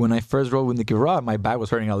that when I first rolled with Nicky Raw, my back was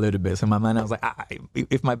hurting a little bit. So in my mind, I was like,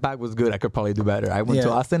 if my back was good, I could probably do better. I went to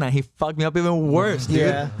Austin and he fucked me up even worse, dude.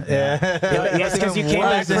 Yeah. Yes, because you came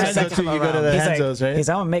back for a second. You go to the Renzo's, right? He's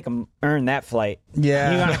like, I'm gonna make him earn that flight.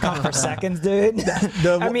 Yeah. You're gonna come for seconds, dude.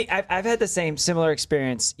 I mean, I've had the similar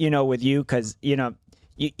experience, with you, because you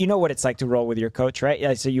know what it's like to roll with your coach, right?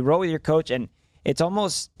 Yeah. So you roll with your coach, and it's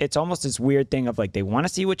almost this weird thing of like they want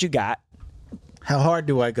to see what you got. How hard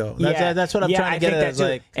do I go? That's what I'm trying to get at.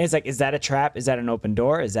 And it's like, is that a trap? Is that an open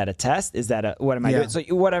door? Is that a test? Is that what am I doing? So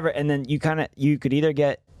whatever. And then you could either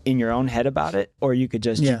get in your own head about it, or you could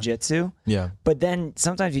just jujitsu. Yeah. But then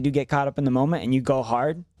sometimes you do get caught up in the moment and you go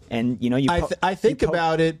hard, and I think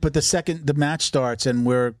about it, but the second the match starts and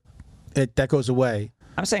that goes away.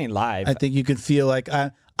 I'm saying live. I think you can feel like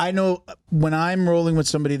I know when I'm rolling with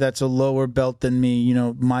somebody that's a lower belt than me,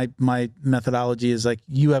 my methodology is like,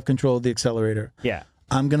 you have control of the accelerator. Yeah.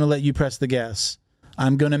 I'm going to let you press the gas.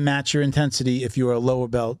 I'm going to match your intensity if you're a lower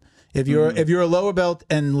belt. If you're a lower belt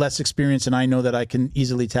and less experienced and I know that I can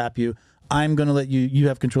easily tap you, I'm going to let you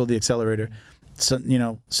have control of the accelerator. So,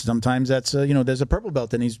 sometimes that's there's a purple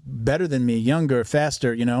belt and he's better than me, younger,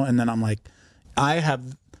 faster, and then I'm like,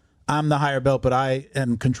 I'm the higher belt, but I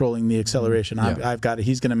am controlling the acceleration. I've got it.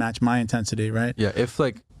 He's going to match my intensity, right? Yeah.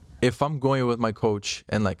 If I'm going with my coach,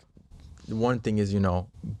 and like one thing is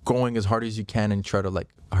going as hard as you can and try to like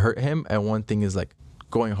hurt him, and one thing is like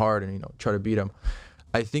going hard and try to beat him.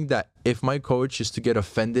 I think that if my coach is to get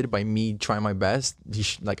offended by me trying my best,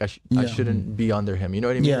 I shouldn't be under him. You know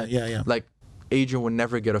what I mean? Yeah. Like Adrian would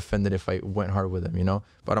never get offended if I went hard with him.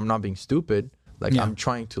 But I'm not being stupid. Like I'm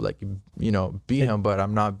trying to beat him, but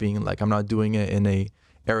I'm not doing it in a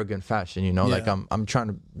arrogant fashion, like I'm trying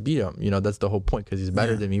to beat him, that's the whole point, because he's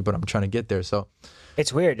better than me, but I'm trying to get there. So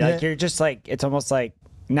it's weird. Like you're just like, it's almost like,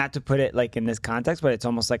 not to put it like in this context, but it's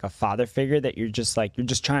almost like a father figure that you're just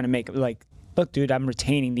trying to make like, look, dude, I'm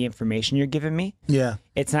retaining the information you're giving me. Yeah.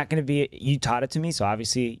 It's not going to be, you taught it to me, so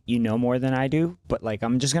obviously you know more than I do, but like,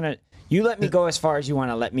 I'm just going to, you let me go as far as you want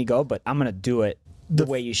to let me go, but I'm going to do it the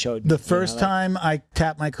way you showed me. The first time I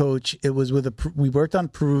tapped my coach, it was with we worked on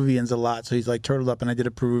Peruvians a lot, so he's like turtled up, and I did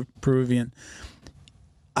a Peruvian.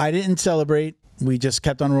 I didn't celebrate. We just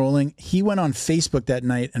kept on rolling. He went on Facebook that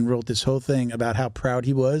night and wrote this whole thing about how proud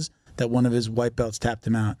he was that one of his white belts tapped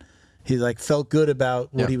him out. He like felt good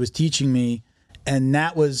about what he was teaching me, and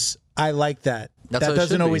that was, I like that. That's that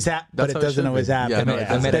doesn't always happen, but it doesn't always happen.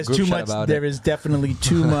 Yeah, there's too much. There is definitely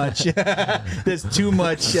too much. There's too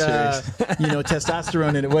much,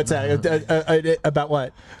 testosterone in it. What's that? About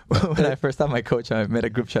what? When I first saw my coach, I made a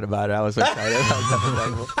group chat about it. I was so excited.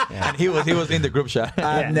 And he was in the group chat.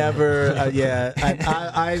 I've never.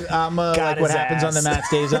 I'm like what happens on the mat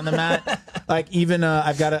stays on the mat. Like even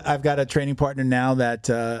I've got a training partner now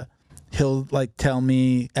that he'll like tell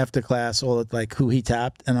me after class all like who he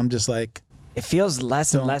tapped, and I'm just like. It feels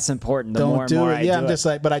less and less important the more and do more it. I do I'm just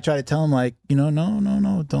like, but I try to tell him like, no,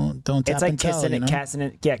 don't tap it's like and kissing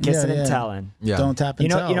tell, kissing and telling. Yeah. Don't tap and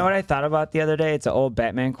tell. You know what I thought about the other day? It's an old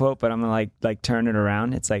Batman quote, but I'm gonna like turn it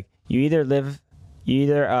around. It's like you either live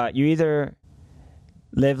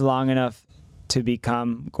long enough to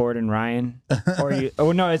become Gordon Ryan, or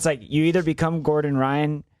it's like you either become Gordon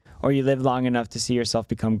Ryan or you live long enough to see yourself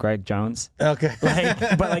become Greg Jones. Okay.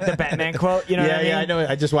 But like the Batman quote, you know what I mean? Yeah, I know.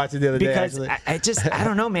 I just watched it the other day. Because I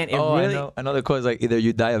don't know, man. It really... I know the quote is like, either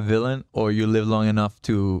you die a villain or you live long enough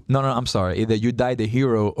to... No, I'm sorry. Either you die the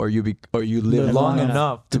hero or you live long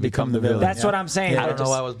enough to become the villain. That's what I'm saying. I don't know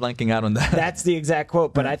why I was blanking out on that. That's the exact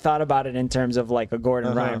quote, but I thought about it in terms of like a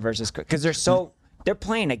Gordon Ryan versus... Because they're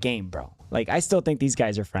playing a game, bro. Like, I still think these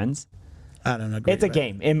guys are friends. I don't know. It's a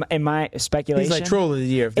game. In my speculation, he's like troll of the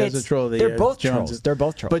year. If there's a troll of the year, they're both trolls. They're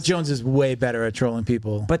both trolls. But Jones is way better at trolling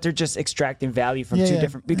people. But they're just extracting value from two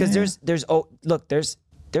different. Because there's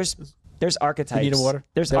archetypes. You need a water?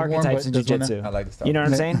 There's archetypes in jiu-jitsu. I like this stuff. You know what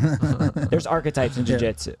I'm saying? There's archetypes in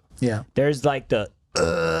jiu-jitsu. Yeah. There's like the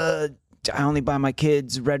I only buy my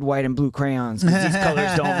kids red, white, and blue crayons because these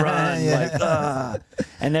colors don't run.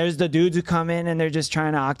 And there's the dudes who come in and they're just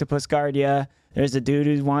trying to octopus guard you. There's the dude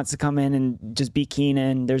who wants to come in and just be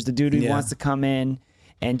Keenan. There's the dude who wants to come in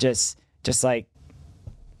and just like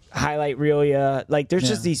highlight reel you. Like there's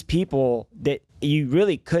just these people that you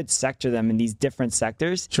really could sector them in these different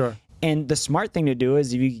sectors. Sure. And the smart thing to do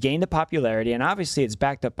is if you gain the popularity, and obviously it's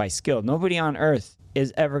backed up by skill. Nobody on earth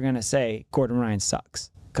is ever going to say Gordon Ryan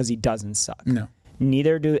sucks because he doesn't suck. No.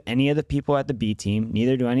 Neither do any of the people at the B team.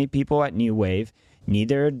 Neither do any people at New Wave.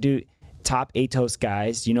 Neither do top ATOS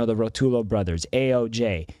guys, you know, the Rotullo brothers,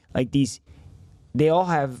 AOJ, like these, they all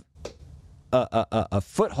have a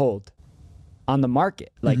foothold on the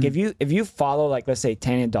market. Like if you follow, like, let's say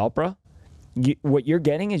Tanya Dalpra, what you're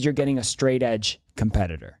getting is you're getting a straight edge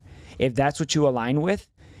competitor. If that's what you align with,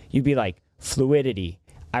 you'd be like fluidity.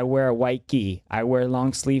 I wear a white gi. I wear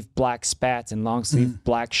long sleeve black spats and long sleeve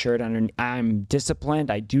black shirt underneath. I'm disciplined.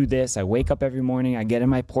 I do this. I wake up every morning. I get in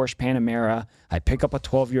my Porsche Panamera. I pick up a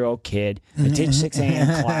 12-year-old kid. I teach 6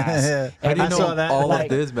 a.m. class. How do you know that? all of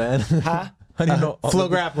this, man? Huh? How do you know? Flow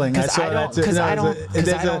grappling. I saw that too. Because I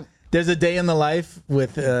don't. There's a day in the life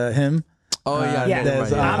with him. Oh yeah,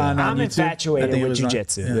 I'm on YouTube. infatuated with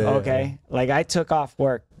jiu-jitsu. Okay, like I took off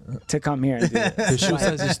work to come here and do this. His shoe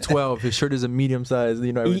size is 12. His shirt is a medium size.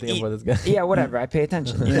 You know everything about this guy. Yeah, whatever. I pay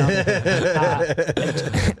attention. You know,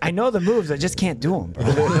 I know the moves. I just can't do them,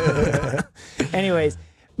 bro. Anyways,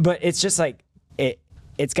 but it's just like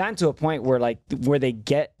it's gotten to a point where they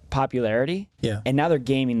get popularity, and now they're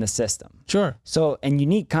gaming the system. Sure. So, and you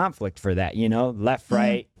need conflict for that. You know, left,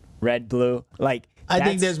 right, red, blue. Like I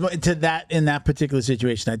think there's to that in that particular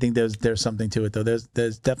situation. I think there's something to it though.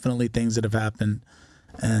 There's definitely things that have happened.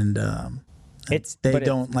 And they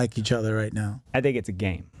don't like each other right now. I think it's a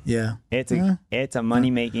game. Yeah, it's a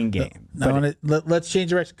money making game. Let's change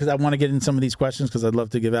direction because I want to get in some of these questions because I'd love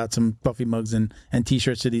to give out some Buffy mugs and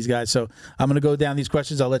T-shirts to these guys. So I'm going to go down these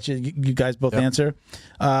questions. I'll let you guys both answer.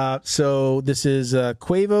 So this is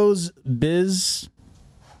Quavo's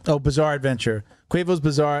Bizarre Adventure. Quavo's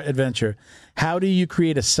Bizarre Adventure. How do you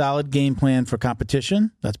create a solid game plan for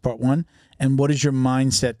competition? That's part one. And what is your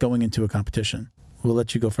mindset going into a competition? We'll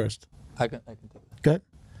let you go first. I can take that. Go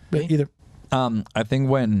ahead. Either. I think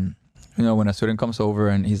when a student comes over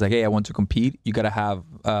and he's like, hey, I want to compete, you got to have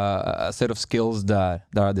a set of skills that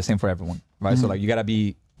are the same for everyone, right? So like you got to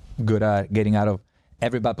be good at getting out of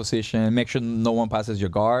every bad position, make sure no one passes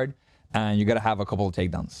your guard, and you got to have a couple of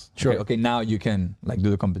takedowns. Sure. Okay, now you can like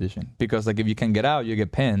do the competition because like if you can get out, you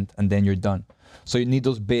get pinned and then you're done. So you need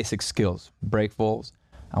those basic skills, break falls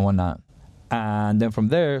and whatnot. And then from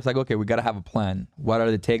there, it's like, okay, we got to have a plan. What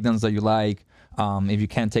are the takedowns that you like? If you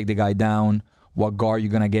can't take the guy down, what guard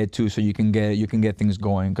you're going to get to so you can get things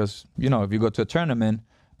going. Because, you know, if you go to a tournament,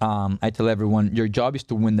 I tell everyone, your job is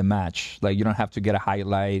to win the match. Like, you don't have to get a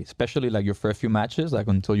highlight, especially like your first few matches, like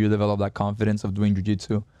until you develop that confidence of doing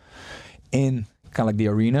jiu-jitsu in kind of like the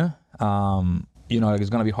arena. You know, like it's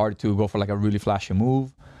going to be hard to go for like a really flashy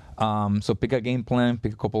move. So pick a game plan,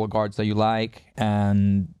 pick a couple of guards that you like,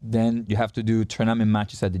 and then you have to do tournament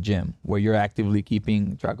matches at the gym where you're actively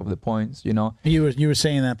keeping track of the points, you know. You were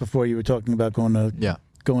saying that before. You were talking about going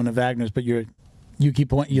to Wagner's, but you keep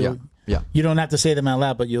point. You don't have to say them out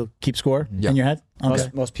loud, but you'll keep score in your head.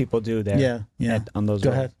 Okay. Most people do there. Yeah. On those.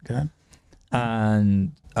 Go ahead.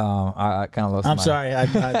 And I kind of lost. I'm sorry.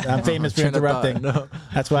 I'm famous for interrupting. No.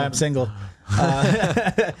 That's why I'm single. Do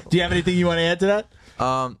you have anything you want to add to that?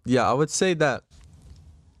 I would say that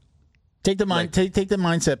take the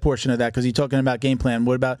mindset portion of that because you're talking about game plan.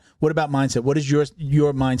 What about mindset? What is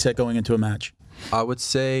your mindset going into a match? I would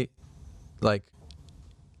say, like,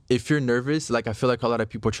 if you're nervous, like I feel like a lot of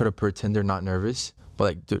people try to pretend they're not nervous, but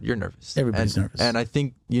like, dude, you're nervous. Everybody's nervous, and I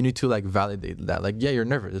think you need to like validate that. Like, yeah, you're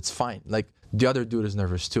nervous. It's fine. Like the other dude is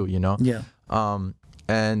nervous too, you know. Yeah.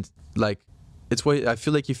 And like, it's what I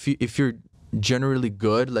feel like if you're generally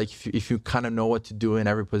good. Like if you kind of know what to do in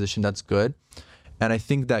every position, that's good. And I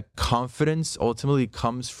think that confidence ultimately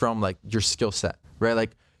comes from like your skill set, right?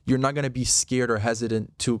 Like you're not going to be scared or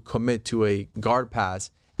hesitant to commit to a guard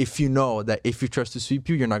pass if you know that if you trust to sweep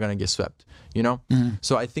you, you're not going to get swept, you know? Mm-hmm.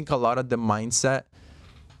 So I think a lot of the mindset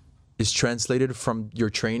is translated from your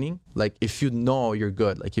training. Like if you know you're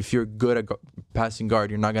good, like if you're good at passing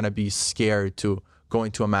guard, you're not going to be scared to go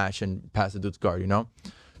into a match and pass the dude's guard, you know?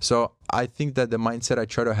 So I think that the mindset I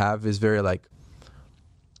try to have is very like,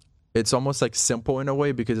 it's almost like simple in a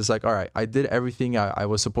way, because it's like, all right, I did everything I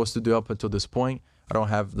was supposed to do up until this point. I don't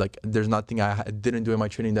have like, there's nothing I didn't do in my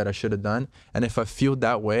training that I should have done. And if I feel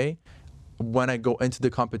that way, when I go into the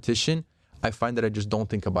competition, I find that I just don't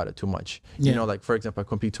think about it too much. Yeah. You know, like for example, I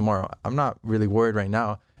compete tomorrow. I'm not really worried right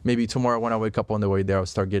now. Maybe tomorrow when I wake up on the way there, I'll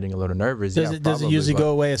start getting a little nervous. Does it usually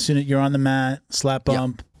go away as soon as you're on the mat, slap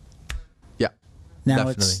bump? Yeah. Now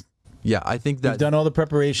definitely. It's... Yeah, I think that you've done all the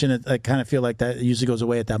preparation. I kind of feel like that usually goes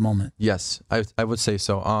away at that moment. Yes, I would say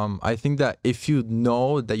so. I think that if you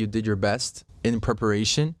know that you did your best in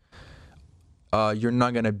preparation, you're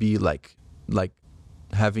not gonna be like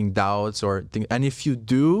having doubts or things. And if you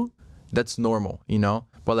do, that's normal, you know.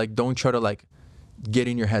 But like, don't try to like get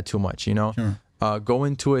in your head too much, you know. Sure. Go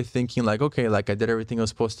into it thinking like, okay, like I did everything I was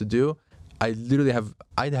supposed to do. I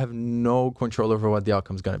have no control over what the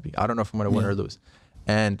outcome's gonna be. I don't know if I'm gonna win or lose,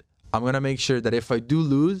 and I'm going to make sure that if I do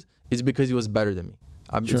lose, it's because he was better than me.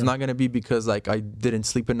 Sure. It's not going to be because like I didn't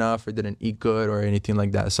sleep enough or didn't eat good or anything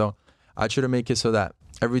like that. So I try to make it so that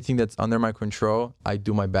everything that's under my control, I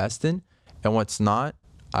do my best in. And what's not,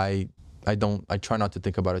 I try not to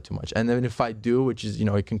think about it too much. And then if I do, which is, you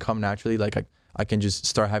know, it can come naturally, like I can just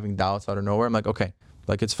start having doubts out of nowhere. I'm like, okay,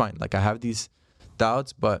 like it's fine. Like I have these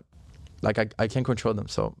doubts, but like I can't control them,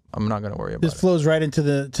 so I'm not going to worry about it. This flows right into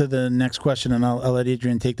the next question, and I'll let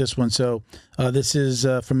Adrian take this one. So this is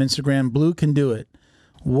from Instagram. Blue can do it.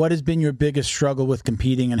 What has been your biggest struggle with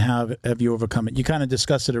competing, and how have you overcome it? You kind of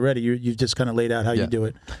discussed it already. You've just kind of laid out how you do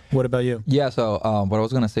it. What about you? Yeah, so what I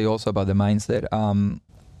was going to say also about the mindset,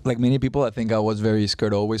 like many people, I think I was very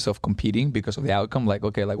scared always of competing because of the outcome. Like,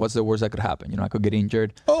 okay, like what's the worst that could happen? You know, I could get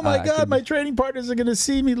injured. Oh my God, my training partners are going to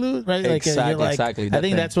see me lose. Right? Exactly. I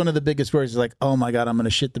think that's one of the biggest worries is like, oh my God, I'm going to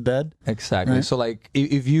shit the bed. Exactly. Right? So like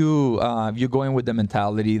if you're going with the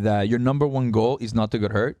mentality that your number one goal is not to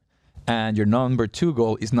get hurt and your number two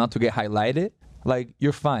goal is not to get highlighted, like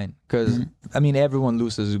you're fine. Because I mean, everyone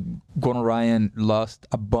loses. Gordon Ryan lost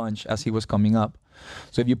a bunch as he was coming up.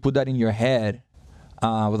 So if you put that in your head,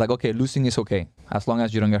 I was like, okay, losing is okay as long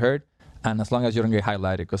as you don't get hurt and as long as you don't get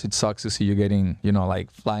highlighted, because it sucks to see you getting, you know, like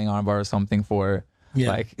flying armbar or something for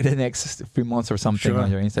like the next 3 months or something on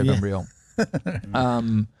your Instagram reel.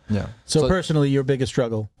 So personally, your biggest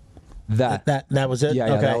struggle? That was it?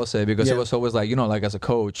 Yeah, okay. That was it, because it was always like, you know, like as a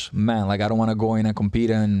coach, man, like I don't want to go in and compete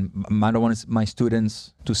and I don't want my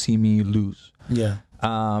students to see me lose. Yeah.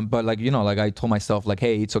 But like, you know, like I told myself like,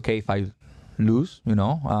 hey, it's okay if I lose, you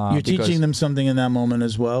know. You're teaching them something in that moment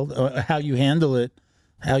as well. How you handle it,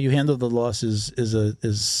 how you handle the loss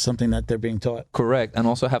is something that they're being taught. Correct. And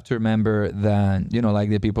also have to remember that, you know, like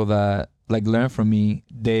the people that like learn from me,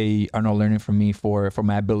 they are not learning from me for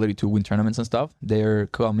my ability to win tournaments and stuff. They're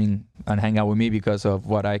coming and hang out with me because of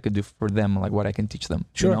what I could do for them, like what I can teach them.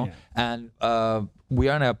 Sure. You know? And we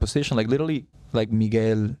are in a position like literally like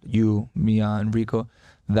Miguel, you, Mia, and Rico,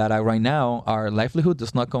 that right now our livelihood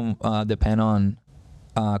does not depend on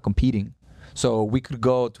competing. So we could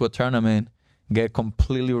go to a tournament, get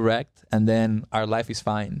completely wrecked, and then our life is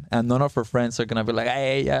fine. And none of our friends are gonna be like,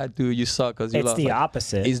 "Hey, yeah, dude, you suck because you lost." It's the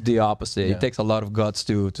opposite. It's the opposite. Yeah. It takes a lot of guts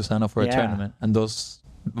to sign up for a tournament, and those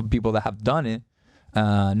people that have done it,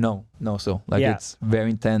 so like it's very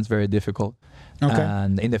intense, very difficult. Okay.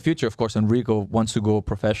 And in the future, of course, Enrico wants to go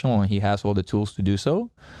professional, and he has all the tools to do so.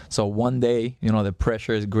 So one day, you know, the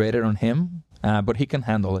pressure is greater on him, but he can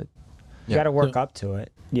handle it. You got to work up to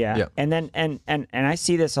it. Yeah. And then and I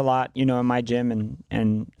see this a lot, you know, in my gym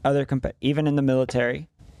and other even in the military.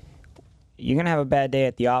 You're gonna have a bad day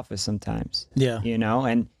at the office sometimes. Yeah. You know,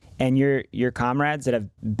 and your comrades that have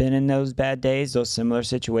been in those bad days, those similar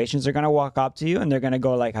situations, are gonna walk up to you and they're gonna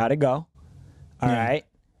go like, "How'd it go? All right,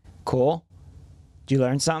 cool. Did you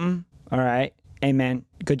learn something? All right. Hey man,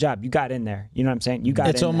 good job. You got in there. You know what I'm saying? You got in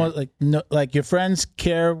there." It's almost like like your friends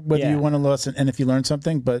care whether you won or lost and if you learn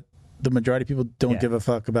something, but the majority of people don't give a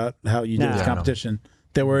fuck about how you did this competition.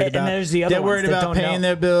 They're worried about paying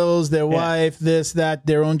their bills, their wife, this, that,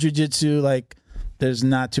 their own jiu-jitsu. Like, there's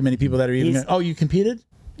not too many people that are even going, "Oh, you competed?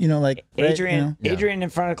 like Adrian in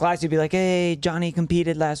front of the class, you'd be like, hey, Johnny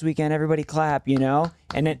competed last weekend, everybody clap,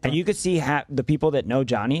 and then and you could see the people that know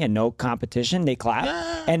Johnny and know competition, they clap,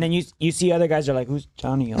 and then you see other guys are like, who's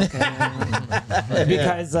Johnny? Okay.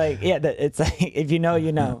 Because it's like, if you know,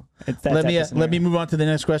 It's that let me move on to the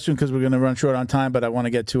next question because we're going to run short on time, but I want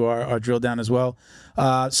to get to our drill down as well.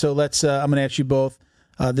 So let's I'm going to ask you both.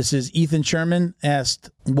 This is Ethan Sherman asked,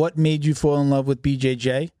 what made you fall in love with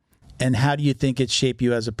BJJ? And how do you think it shaped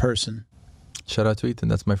you as a person? Shout out to Ethan.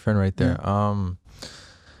 That's my friend right there.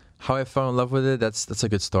 How I fell in love with it, that's a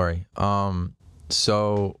good story.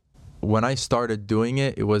 So when I started doing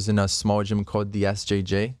it, it was in a small gym called the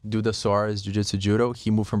SJJ, Duda Soares Jiu-Jitsu Judo. He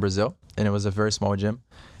moved from Brazil, and it was a very small gym.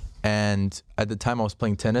 And at the time, I was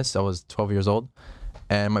playing tennis. I was 12 years old,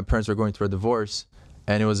 and my parents were going through a divorce,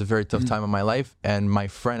 and it was a very tough time in my life. And my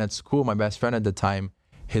friend at school, my best friend at the time,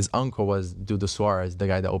 his uncle was Duda Soares, the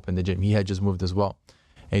guy that opened the gym. He had just moved as well.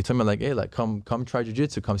 And he told me, like, hey, like, come try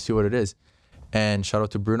jiu-jitsu, come see what it is. And shout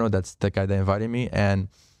out to Bruno, that's the guy that invited me. And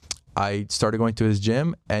I started going to his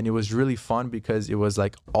gym, and it was really fun because it was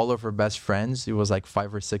like all of our best friends. It was like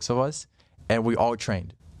 5 or 6 of us, and we all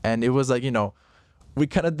trained. And it was like, we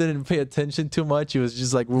kind of didn't pay attention too much. It was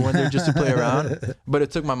just like we went there just to play around. But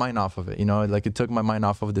it took my mind off of it, like it took my mind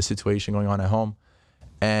off of the situation going on at home.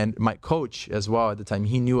 And my coach as well at the time,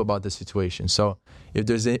 he knew about the situation. So if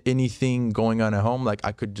there's anything going on at home, like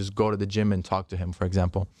I could just go to the gym and talk to him, for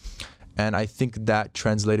example. And I think that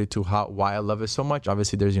translated to why I love it so much.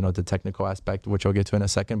 Obviously, there's, the technical aspect, which I'll get to in a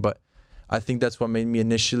second. But I think that's what made me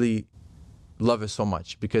initially love it so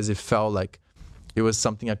much, because it felt like it was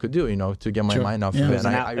something I could do, to get my mind off of it.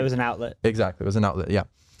 It was an outlet. Exactly. It was an outlet, yeah.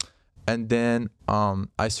 And then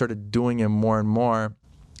I started doing it more and more.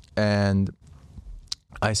 And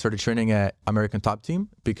I started training at American Top Team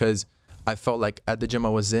because I felt like at the gym I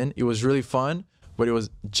was in, it was really fun, but it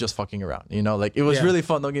was just fucking around, like it was really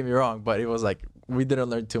fun, don't get me wrong, but it was like, we didn't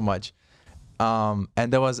learn too much. And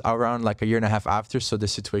that was around like a year and a half after. So the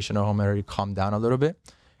situation at home had already calmed down a little bit.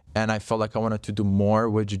 And I felt like I wanted to do more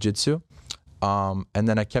with jiu-jitsu. And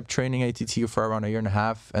then I kept training ATT for around a year and a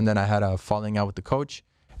half. And then I had a falling out with the coach.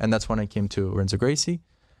 And that's when I came to Renzo Gracie.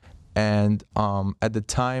 And at the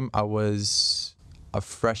time I was a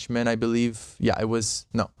freshman, I believe. Yeah, it was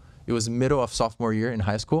middle of sophomore year in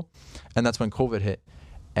high school. And that's when COVID hit.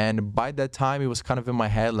 And by that time, it was kind of in my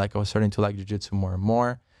head, like I was starting to like jiu-jitsu more and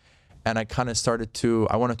more. And I kind of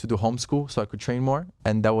I wanted to do homeschool so I could train more.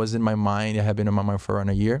 And that was in my mind. It had been in my mind for around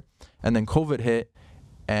a year. And then COVID hit.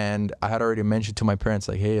 And I had already mentioned to my parents,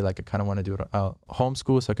 like, hey, like I kind of want to do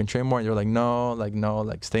homeschool so I can train more. And they were like,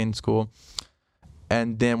 no, stay in school.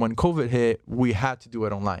 And then when COVID hit, we had to do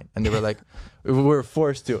it online. And they were like, we were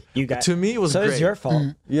forced to. To me, it was great. So it's your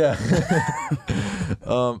fault. Yeah.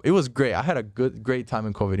 It was great. I had a great time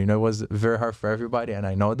in COVID. It was very hard for everybody, and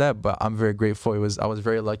I know that, but I'm very grateful. I was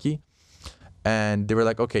very lucky. And they were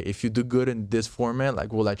like, okay, if you do good in this format,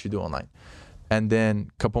 like we'll let you do online. And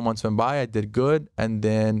then a couple months went by, I did good. And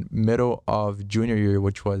then middle of junior year,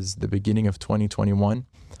 which was the beginning of 2021,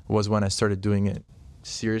 was when I started doing it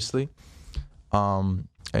seriously. And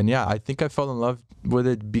yeah, I think I fell in love with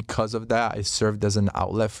it because of that. It served as an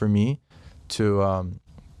outlet for me to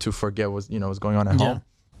forget what's going on at home.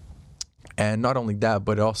 And not only that,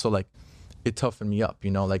 but it also like it toughened me up,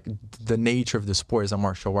 like the nature of the sport is a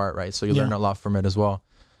martial art, right? So you learn a lot from it as well.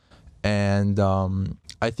 And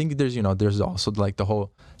I think there's also like the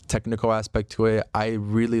whole technical aspect to it. I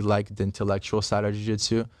really like the intellectual side of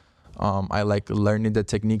jiu-jitsu. I like learning the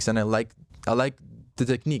techniques, and I like the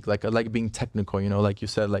technique. Like I like being technical, like you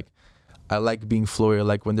said, like I like being fluid.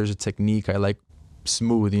 Like when there's a technique, I like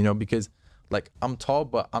smooth, because like I'm tall,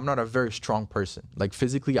 but I'm not a very strong person. Like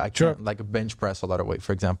physically, I can't like bench press a lot of weight,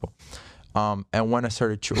 for example. And when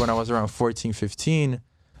I was around 14, 15,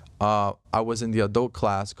 I was in the adult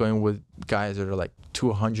class going with guys that are like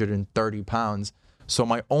 230 pounds. So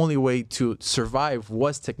my only way to survive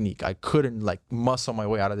was technique. I couldn't like muscle my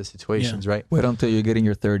way out of the situations, right? Wait until you get in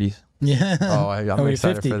your 30s. Yeah. Oh, I'm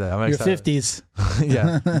excited for that. Your 50s.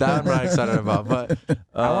 Yeah, that I'm not excited about. But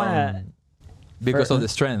I want to. Because of the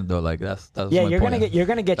strength, though, like that's yeah. You're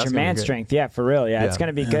gonna get your man strength. Yeah, for real. Yeah, it's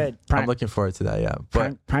gonna be good. I'm looking forward to that. Yeah,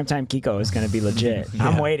 but primetime Kiko is gonna be legit.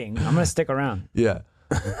 I'm waiting. I'm gonna stick around. Yeah.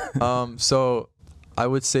 So I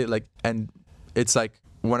would say like, and it's like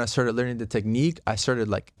when I started learning the technique, I started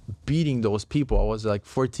like beating those people. I was like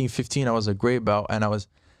 14, 15. I was a gray belt, and I was,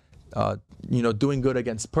 doing good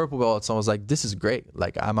against purple belts. So I was like, this is great.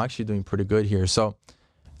 Like I'm actually doing pretty good here. So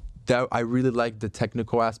that I really like the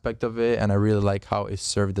technical aspect of it, and I really like how it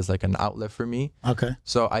served as like an outlet for me. Okay.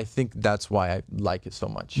 So I think that's why I like it so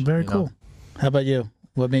much. Very cool. How about you?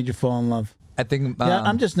 What made you fall in love? I think. Yeah,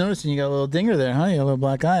 I'm just noticing you got a little dinger there, huh? You got a little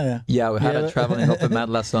black eye there. Yeah, we had a traveling open mat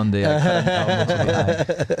last Sunday.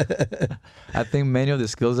 I think many of the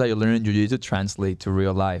skills that you learn in jiu-jitsu translate to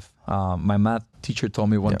real life. My math teacher told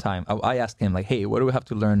me one time, I asked him, like, hey, what do we have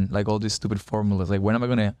to learn? Like all these stupid formulas. Like, when am I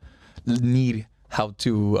going to need how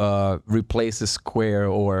to replace a square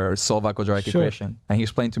or solve a quadratic equation? And he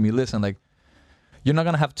explained to me, listen, like, you're not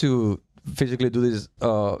going to have to physically do these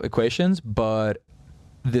equations, but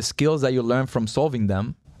the skills that you learn from solving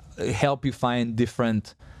them help you find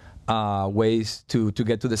different ways to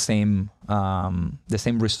get to the same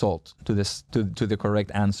result, to the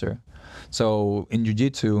correct answer. So in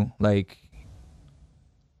jiu-jitsu, like,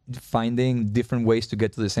 finding different ways to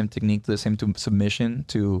get to the same technique, to the same submission,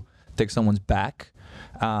 to take someone's back,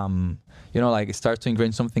 like, it starts to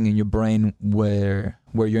ingrain something in your brain where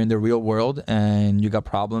you're in the real world and you got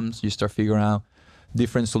problems, you start figuring out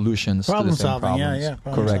different solutions to the same problems.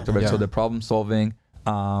 Correct. Solving. So the problem solving,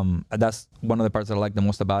 that's one of the parts that I like the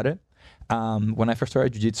most about it. When I first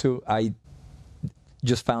started jiu-jitsu, I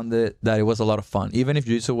just found that it was a lot of fun. Even if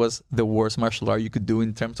jiu-jitsu was the worst martial art you could do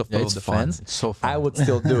in terms of self-defense, it's so fun. I would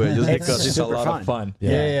still do it just because it's a lot of fun.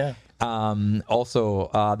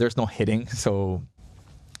 Also, there's no hitting, so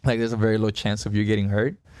like there's a very low chance of you getting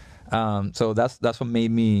hurt. So that's what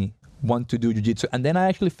made me want to do jiu-jitsu. And then I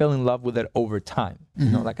actually fell in love with it over time.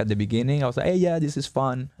 Like at the beginning, I was like, hey, yeah, this is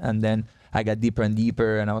fun. And then I got deeper and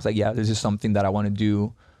deeper, and I was like, yeah, this is something that I want to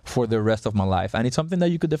do for the rest of my life. And it's something that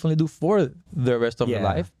you could definitely do for the rest of your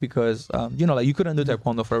life, because like, you couldn't do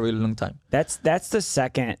taekwondo for a really long time. That's the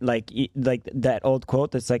second, like that old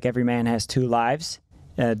quote that's like, every man has two lives.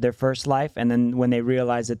 Their first life, and then when they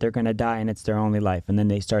realize that they're going to die and it's their only life, and then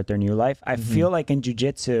they start their new life. I feel like in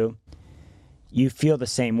jiu-jitsu, you feel the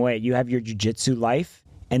same way. You have your jiu-jitsu life,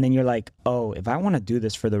 and then you're like, oh, if I want to do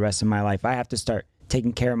this for the rest of my life, I have to start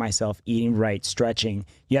taking care of myself, eating right, stretching.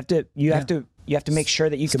 You have to make sure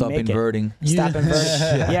that you can make inverting. it. Stop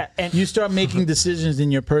inverting. And you start making decisions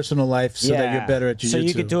in your personal life so that you're better at jiu-jitsu. So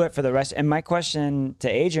you could do it for the rest. And my question to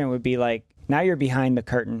Adrian would be like, now you're behind the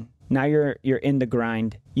curtain. Now you're in the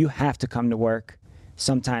grind. You have to come to work.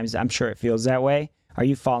 Sometimes I'm sure it feels that way. Are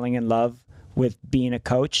you falling in love with being a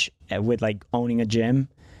coach, with like owning a gym?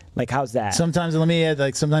 Like, how's that? Sometimes, let me add,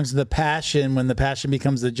 like, sometimes when the passion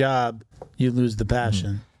becomes the job, you lose the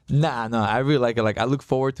passion. Nah, I really like it. Like, I look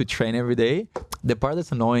forward to train every day. The part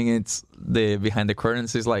that's annoying, it's the behind the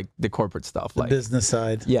curtains, is like the corporate stuff, like the business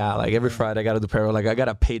side. Yeah, like every Friday I gotta do payroll. Like, I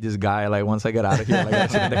gotta pay this guy. Like, once I get out of here, like, I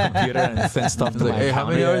sit on the computer and send stuff to my hey, how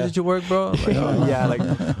many hours did you work, bro? Like,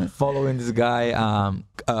 like following this guy,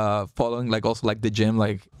 following like also like the gym.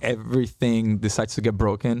 Like, everything decides to get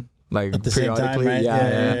broken. Like, at the periodically, same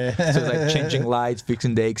time, right? So it's like changing lights,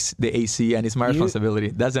 fixing the AC, and it's my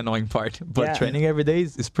responsibility. That's the annoying part. But training every day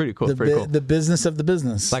is pretty cool. The business of the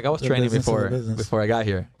business. Like, I was training before I got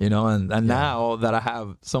here, and now that I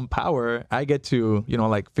have some power, I get to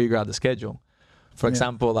like figure out the schedule. For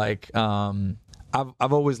example, like I've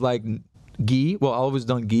always liked gi. Well, I've always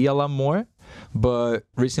done gi a lot more, but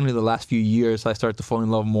recently, the last few years, I started to fall in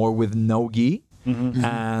love more with no gi.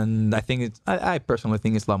 And I think I personally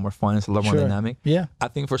think it's a lot more fun. It's a lot more dynamic. Yeah. I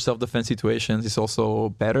think for self-defense situations, it's also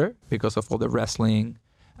better because of all the wrestling.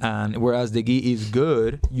 And whereas the gi is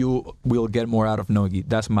good, you will get more out of no gi.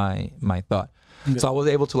 That's my thought. Okay. So I was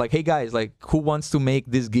able to like, hey guys, like, who wants to make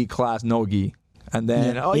this gi class no gi? And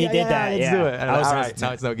then let's do it. And all right,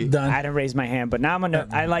 now it's no gi. Done. I didn't raise my hand, but now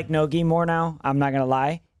I like no gi more now. I'm not gonna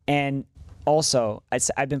lie. And also,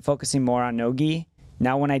 I've been focusing more on no gi.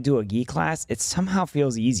 Now when I do a gi class, it somehow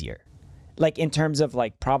feels easier. Like, in terms of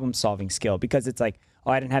like problem solving skill, because it's like,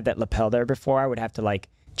 oh, I didn't have that lapel there before. I would have to like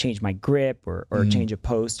change my grip or change a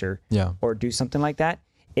post or do something like that.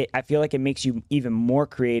 I feel like it makes you even more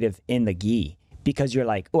creative in the gi, because you're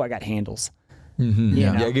like, oh, I got handles.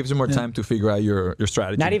 It gives you more time to figure out your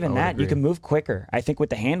strategy. Not even that, you can move quicker. I think with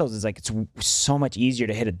the handles, it's like, it's so much easier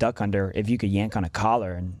to hit a duck under if you could yank on a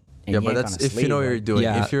collar and but that's if you know what you're doing.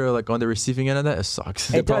 Yeah. If you're like on the receiving end of that, it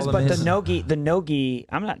sucks. It does, but the no-gi,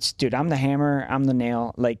 I'm not, dude, I'm the hammer, I'm the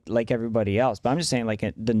nail, like everybody else. But I'm just saying,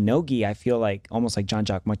 like, the no-gi, I feel like, almost like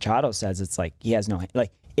Jean-Jacques Machado says, it's like, he has no,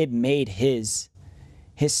 like, it made his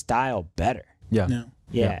style better. Yeah.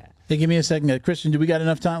 Hey, give me a second. Christian, do we got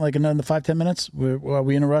enough time? Like another 5-10 minutes? Are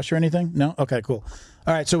we in a rush or anything? No? Okay, cool.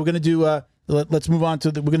 All right, so we're going to do, let's move on to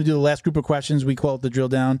we're going to do the last group of questions. We call it the drill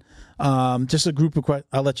down. Just a group of questions.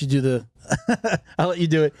 I'll let you do I'll let you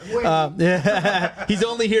do it. He's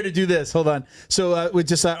only here to do this. Hold on. So with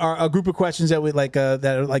just our group of questions that we like, that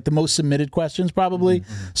are like the most submitted questions probably.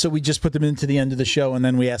 So we just put them into the end of the show, and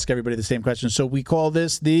then we ask everybody the same questions. So we call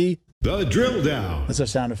this the The drill down. That's our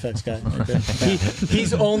sound effects guy. Right there.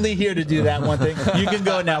 He's only here to do that one thing. You can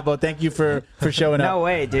go now, Bo. Thank you for showing up. No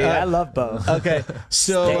way, dude. I love Bo. Okay.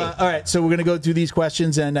 So, all right. So we're going to go through these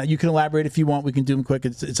questions, and you can elaborate if you want. We can do them quick.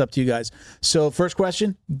 It's up to you guys. So first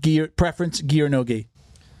question, gear preference, gi or no gi?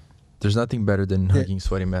 There's nothing better than hugging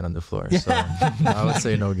sweaty men on the floor. So I would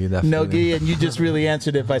say no gi, definitely. No gi, and you just really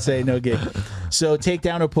answered it by saying no gi. So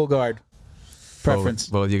takedown or pull guard? Preference?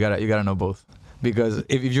 Both. You gotta know both. Because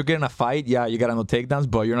if you're getting a fight, yeah, you gotta know takedowns,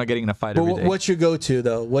 but you're not getting in a fight every day. What's your go-to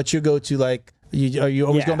though? What's your go-to like? Are you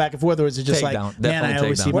always going back and forth, or is it just takedown. Like, man, I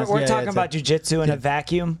always see we're talking about jiu-jitsu in a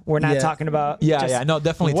vacuum. We're not talking about no,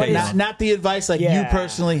 definitely takedown. Not the advice like you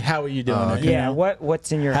personally. How are you doing it? Yeah,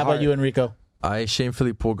 what's in your How heart? about you, Enrico? I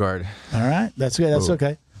shamefully pull guard. All right, that's good. That's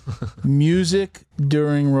okay. Music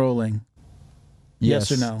during rolling.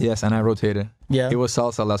 Yes or no? Yes, and I rotated. Yeah. It was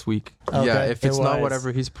salsa last week. Okay. Yeah, if it's not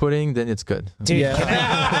whatever he's putting, then it's good. Dude,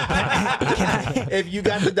 If you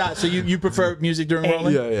got the dial, so you prefer music during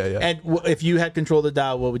rolling? Yeah. And if you had control of the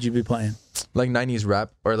dial, what would you be playing? Like 90s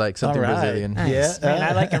rap or like something Brazilian. Nice. Yeah, man,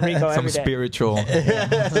 I like Enrico every day. Some spiritual.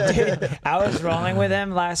 Dude, I was rolling with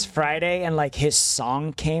him last Friday, and like his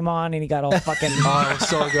song came on, and he got all fucking.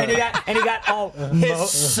 So good. And he got all. His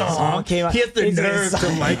song came on. He has the nerve to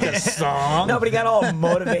like a song. No, but he got all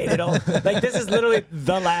motivated. Like this is literally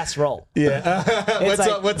the last roll. Yeah. What's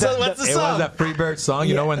the It song? was that Freebird song,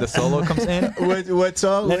 you know, when the solo comes in. What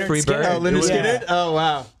song? Leonard Freebird. Skinner. Oh, Leonard Skinner? Oh,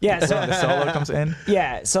 wow. Yeah, so The solo comes in.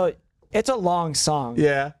 yeah, so it's a long song.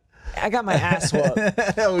 Yeah. I got my ass whooped.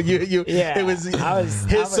 Oh, you. Yeah, It was I was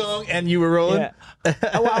his song, and you were rolling. Yeah.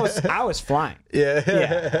 Oh, I was flying. Yeah.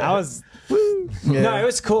 Yeah, I was. No, it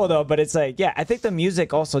was cool though. But it's like, yeah, I think the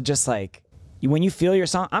music also just like when you feel your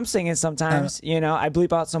song. I'm singing sometimes. I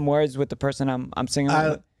bleep out some words with the person I'm singing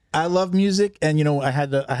with. I love music, and I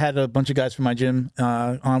had a bunch of guys from my gym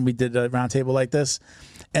on. We did a roundtable like this,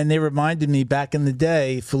 and they reminded me back in the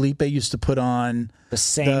day. Felipe used to put on the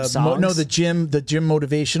same songs. The gym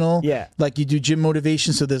motivational. Yeah, like you do gym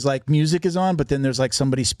motivation. So there's like music is on, but then there's like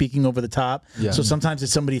somebody speaking over the top. Yeah. So sometimes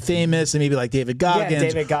it's somebody famous, and maybe like David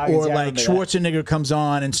Goggins, or like Schwarzenegger comes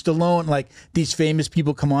on, and Stallone. Like these famous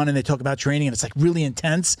people come on, and they talk about training, and it's like really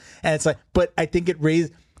intense. And it's like, but I think it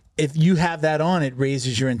raised. If you have that on, it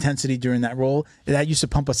raises your intensity during that roll. That used to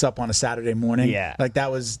pump us up on a Saturday morning. Yeah. Like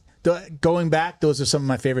that was, going back, those are some of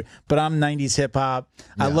my favorite. But I'm 90s hip hop.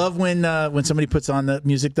 Yeah. I love when somebody puts on the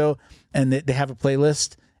music, though, and they have a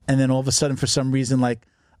playlist, and then all of a sudden, for some reason, like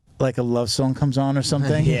a love song comes on or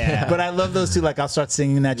something. Yeah. But I love those two. Like I'll start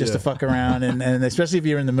singing that just to fuck around, and especially if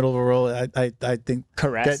you're in the middle of a roll, I think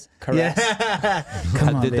caress. Yeah. Come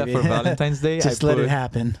on, I did baby. that for Valentine's Day. Just let it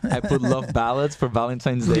happen. I put love ballads for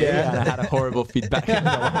Valentine's Day, and I had a horrible feedback.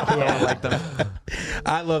 I don't like them.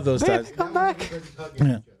 I love those times. Come back.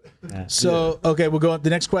 Yeah. So okay, we'll go up.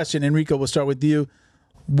 The next question, Enrico. We'll start with you.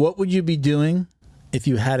 What would you be doing if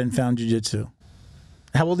you hadn't found jiu-jitsu?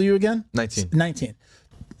 How old are you again? 19. 19.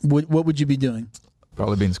 What would you be doing?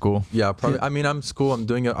 Probably be in school. Yeah, probably. I mean, I'm in school. I'm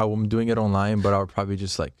doing it online, but I would probably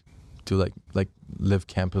just like do like live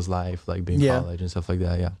campus life, like being college and stuff like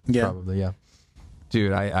that. Yeah. Probably. Yeah.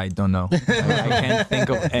 Dude, I don't know. I can't think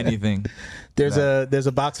of anything. There's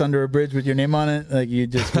a box under a bridge with your name on it. Like you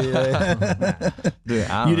just be like, dude,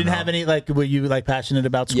 you didn't have any like were you like passionate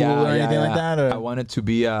about school or anything like that? Or? I wanted to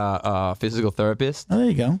be a physical therapist. Oh, there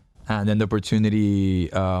you go. And then the opportunity,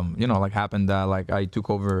 happened that like I took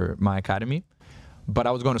over my academy, but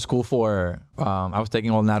I was going to school for, I was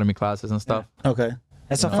taking all anatomy classes and stuff. Yeah. Okay.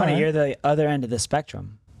 That's so funny. Right. You're the other end of the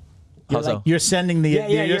spectrum. You're sending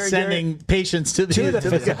you're sending patients to the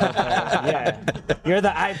physical. Yeah. You're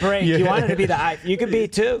the I break. You wanted to be the I. You could be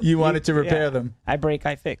too. You wanted to repair them. I break,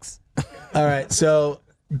 I fix. All right. So,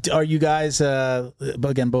 are you guys?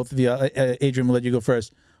 Again, both of you. Adrian, we'll let you go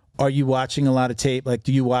first. Are you watching a lot of tape? Like,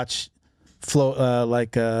 do you watch flow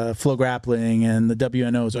grappling and the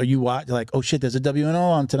WNOs? Are you like, oh shit, there's a WNO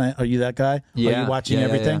on tonight? Are you that guy? Yeah. Are you watching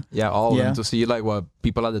everything? Yeah, all of them to see like what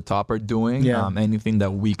people at the top are doing. Yeah. Anything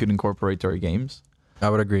that we could incorporate to our games. I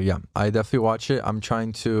would agree. Yeah, I definitely watch it. I'm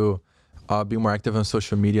trying to be more active on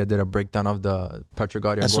social media. Did a breakdown of the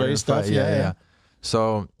Petrogatti and Gordon stuff. fight. Yeah.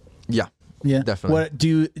 So yeah, definitely. What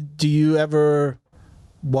do you ever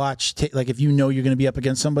watch like if you know you're going to be up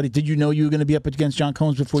against somebody? Did you know you were going to be up against John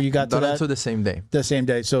Combs before you got to that? Not until the same day. The same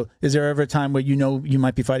day. So is there ever a time where you know you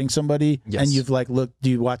might be fighting somebody and you've like looked?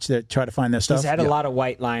 Do you watch try to find their stuff? He's had a lot of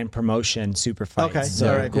white line promotion super fights. Okay,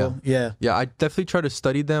 so. all right, cool. Yeah. I definitely try to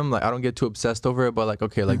study them. Like I don't get too obsessed over it, but like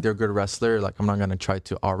okay, like they're a good wrestler. Like I'm not gonna try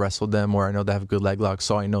to wrestle them, or I know they have good leg locks,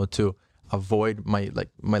 so I know to avoid my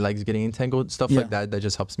legs getting entangled, stuff like that. That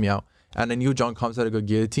just helps me out. And I knew John Combs had a good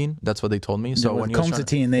guillotine. That's what they told me. So when he was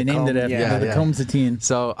they named it after the Combs-atine.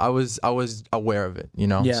 So I was aware of it, you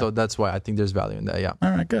know. Yeah. So that's why I think there's value in that. Yeah.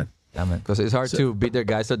 All right, good. Yeah, man. Because it's hard to beat their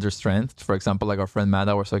guys at their strength. For example, like our friend Matt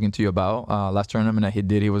that I was talking to you about last tournament that he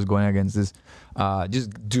did, he was going against this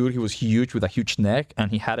dude. He was huge with a huge neck, and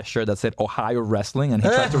he had a shirt that said Ohio Wrestling, and he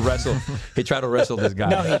tried to wrestle. He tried to wrestle this guy.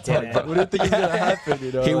 No, he didn't. What do you think is gonna happen?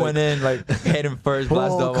 You know, he went in like head him first,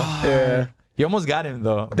 blast double. Yeah. He almost got him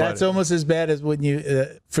though. That's almost as bad as when you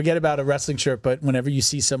forget about a wrestling shirt, but whenever you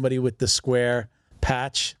see somebody with the square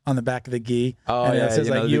patch on the back of the gi, and it says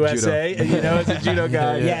like USA, and you know it's a judo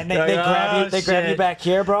guy. Yeah, and they grab you back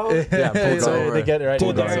here, bro. Yeah, so they get it right.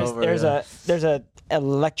 Dude, there's a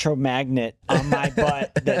electromagnet on my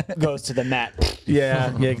butt that goes to the mat.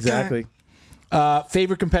 Yeah, exactly.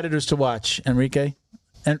 Favorite competitors to watch? Enrico.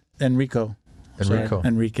 Enrico.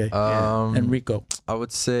 I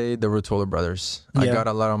would say the Rutola brothers. Yeah. I got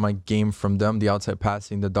a lot of my game from them. The outside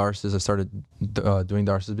passing, the darces. I started doing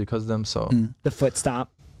darces because of them. So The foot stomp.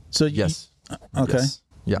 So yes. Okay. Yes.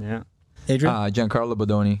 Yeah. Adrian. Giancarlo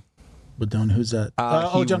Bodoni. Bodoni. Who's that?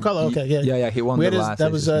 Giancarlo. Okay. Yeah. He won the last.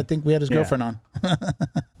 That was. I think we had his girlfriend on.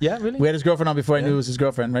 Yeah, really. We had his girlfriend on before I knew it was his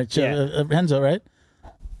girlfriend, right? Yeah. Renzo, right?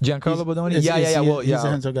 Giancarlo Bodoni? He's Well, a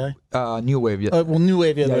Renzo guy. New Wave, yeah. New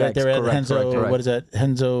Wave, right there at correct, Renzo. correct. What is that?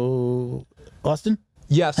 Renzo Austin?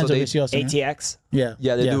 Yeah, so Renzo Gracie Austin, right? ATX. Yeah.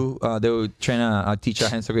 Yeah, they do. They would train a teacher,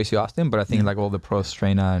 Renzo Gracie Austin, but I think like all the pros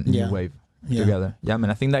train a New Wave together. Yeah, I mean,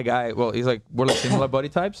 I think that guy, well, he's like, we're like similar body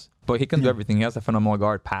types, but he can do everything. He has a phenomenal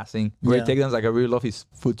guard, passing, great takedowns. Like, I really love his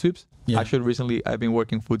foot sweeps. Yeah. Actually, recently, I've been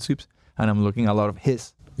working foot sweeps, and I'm looking at a lot of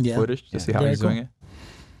his footage to see how he's doing it.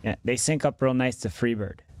 Yeah, they sync up real nice to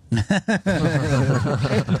Freebird.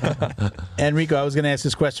 Enrico, I was going to ask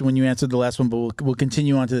this question when you answered the last one, but we'll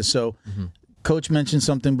continue on to this. So, Coach mentioned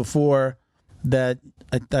something before that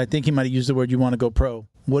I think he might have used the word you want to go pro.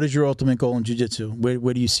 What is your ultimate goal in jiu-jitsu?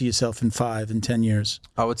 Where do you see yourself in 5 and 10 years?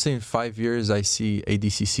 I would say in 5 years, I see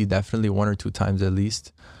ADCC definitely 1 or 2 times at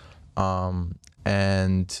least.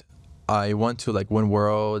 And I want to like win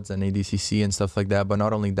worlds and ADCC and stuff like that. But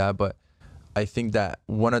not only that, but I think that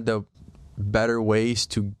one of the better ways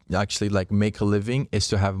to actually like make a living is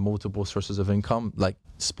to have multiple sources of income, like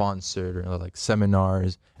sponsored or like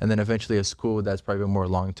seminars, and then eventually a school that's probably more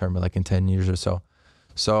long-term, like in 10 years or so.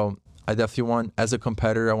 So I definitely want, as a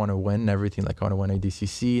competitor, I want to win everything. Like I want to win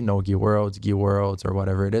ADCC, no Gi Worlds, or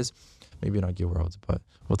whatever it is. Maybe not Gi Worlds, but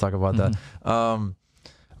we'll talk about that.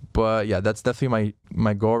 But yeah, that's definitely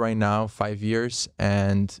my goal right now, 5 years.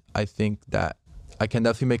 And I think that I can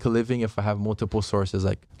definitely make a living if I have multiple sources,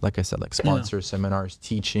 like I said, like sponsors, seminars,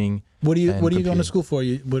 teaching. What are you going to school for?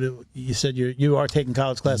 You said you are taking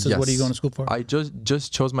college classes. Yes. What are you going to school for? I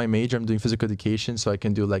just chose my major. I'm doing physical education, so I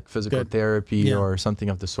can do like physical therapy or something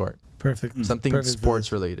of the sort. Perfect. Something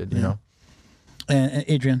sports related, you know. And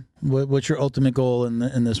Adrian, what's your ultimate goal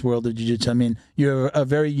in this world of jiu-jitsu? I mean, you're a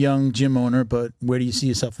very young gym owner, but where do you see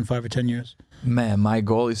yourself in 5 or 10 years? Man, my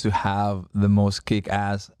goal is to have the most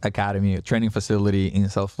kick-ass academy, training facility in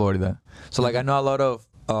South Florida. So, like, I know a lot of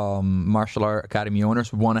martial art academy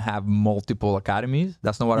owners want to have multiple academies.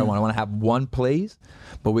 That's not what I want. I want to have one place,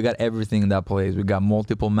 but we got everything in that place. We got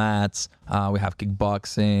multiple mats. We have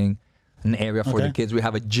kickboxing, an area for the kids. We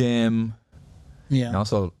have a gym. Yeah. And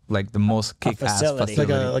also, like, the most kick-ass facility. Like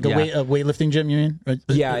a weightlifting gym, you mean?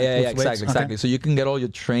 Yeah, exactly. Okay. So you can get all your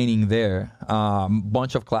training there.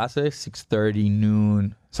 Bunch of classes, 6:30,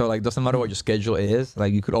 noon. So, like, doesn't matter what your schedule is.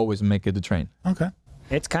 Like, you could always make it to train. Okay.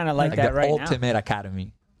 It's kind of like that the right now. Ultimate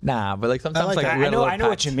academy. Nah, but like sometimes I know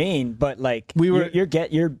what you mean, but like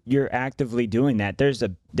you're actively doing that. There's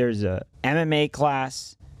a MMA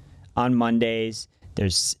class on Mondays.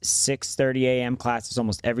 There's 6:30 a.m. classes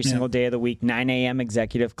almost every single day of the week. 9 a.m.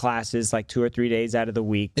 executive classes, like 2 or 3 days out of the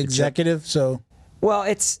week. Executive, so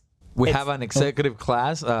well, we have an executive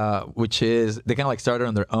class, which is they kind of like started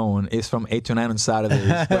on their own. It's from 8 to 9 on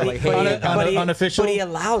Saturdays. But like, unofficial. But he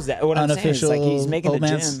allows that. What I'm saying is like he's making the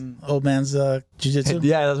gym. Old man's jiu-jitsu.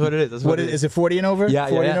 Yeah, that's what it is. Is it 40 and over? Yeah,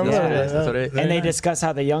 40 and over? That's what it is. And they discuss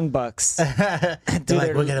how the young bucks. They're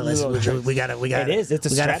like, we gotta listen. We gotta. It is. It's a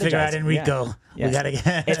we gotta figure out Enrico. Yeah. We gotta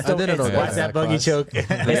get. Watch that buggy choke. It's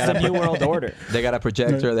the new world order. They got a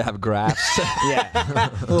projector. They have graphs. Yeah.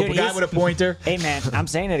 Dude, guy with a pointer. Hey man, I'm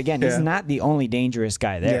saying it again. He's not the only dangerous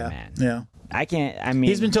guy there, man. Yeah. I mean,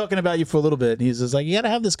 he's been talking about you for a little bit. He's just like, you got to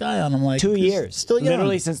have this guy on. I'm like, 2 years. Still young.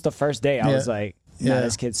 Literally since the first day, I was like,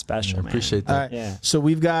 this kid's special, man. Appreciate that. All right. So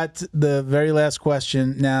we've got the very last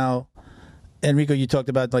question. Now, Enrico, you talked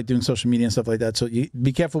about like doing social media and stuff like that. So you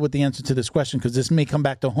be careful with the answer to this question because this may come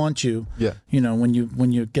back to haunt you. Yeah. You know, when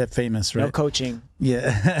you get famous, right? No coaching.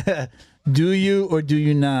 Yeah. Do you or do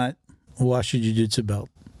you not wash your jiu-jitsu belt?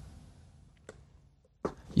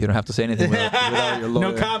 You don't have to say anything without your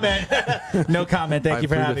lawyer. No comment. No comment. Thank you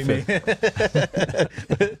for having me.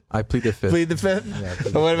 I plead the fifth. Plead the fifth? Yeah,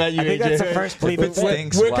 What about you, I think AJ? that's the first plead the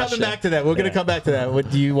fifth. We're coming back to that. We're going to come back to that.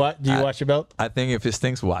 Do you wash your belt? I think if it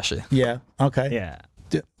stinks, wash it. Yeah. Okay. Yeah.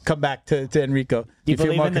 Come back to Enrico. You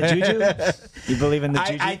believe in the juju? You believe in the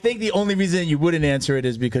juju? I think the only reason you wouldn't answer it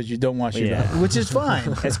is because you don't wash your belt, which is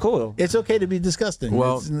fine. It's cool. It's okay to be disgusting.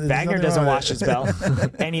 Well, Wagner doesn't wash his belt,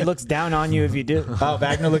 and he looks down on you if you do. Oh,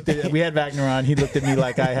 Wagner we had Wagner on. He looked at me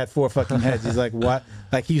like I had 4 fucking heads. He's like, what?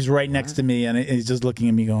 Like he's right next to me, and he's just looking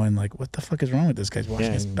at me going like, what the fuck is wrong with this guy's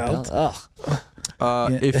washing his belt? Ugh.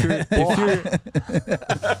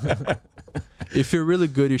 If you're really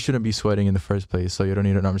good, you shouldn't be sweating in the first place, so you don't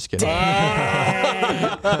need it. No, I'm just kidding.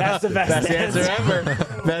 That's the best answer ever.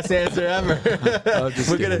 Best answer ever.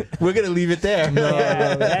 We're gonna leave it there.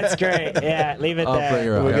 Yeah, that's great. Yeah, leave it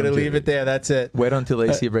there. We're gonna leave it there. That's it. Wait until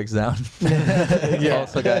AC breaks down. Yeah.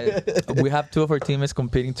 Also, guys, we have 2 of our teammates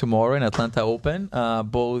competing tomorrow in Atlanta Open.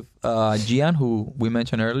 Both Gian, who we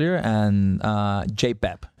mentioned earlier, and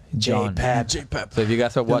JPEP. John. JPEP. So if you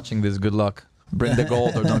guys are watching this, good luck. Bring the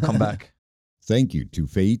gold or don't come back. Thank you to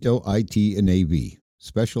Feito IT and AV,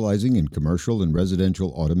 specializing in commercial and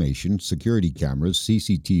residential automation, security cameras,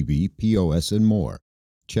 CCTV, POS, and more.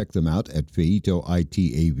 Check them out at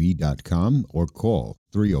feitoitav.com or call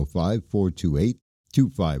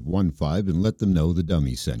 305-428-2515 and let them know the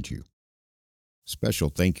dummy sent you. Special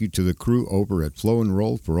thank you to the crew over at Flow and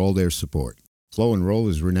Roll for all their support. Flow and Roll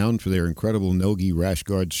is renowned for their incredible no-gi rash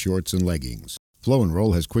guards, shorts, and leggings. Flow and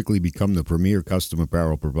Roll has quickly become the premier custom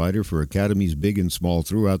apparel provider for academies big and small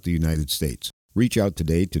throughout the United States. Reach out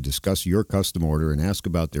today to discuss your custom order and ask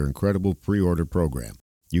about their incredible pre-order program.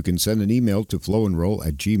 You can send an email to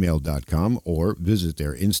flowandroll@gmail.com or visit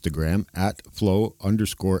their Instagram at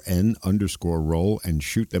flow_n_roll and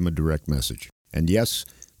shoot them a direct message. And yes,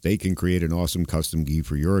 they can create an awesome custom gi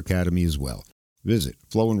for your academy as well. Visit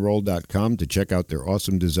flowandroll.com to check out their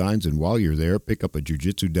awesome designs, and while you're there, pick up a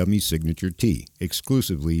Jiu-Jitsu Dummy signature tee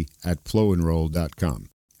exclusively at flowandroll.com.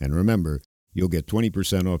 And remember, you'll get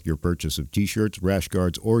 20% off your purchase of t-shirts, rash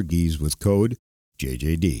guards, or gis with code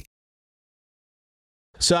JJD.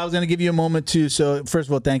 So I was going to give you a moment to. So first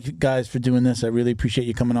of all, thank you guys for doing this. I really appreciate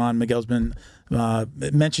you coming on. Miguel's been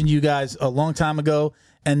mentioned you guys a long time ago,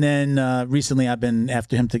 and then recently I've been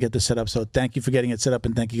after him to get this set up. So thank you for getting it set up,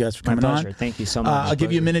 and thank you guys for coming on. Thank you so much. I'll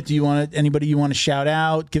give you a minute. Do you want anybody you want to shout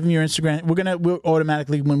out? Give them your Instagram. We'll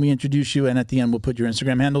automatically when we introduce you, and at the end we'll put your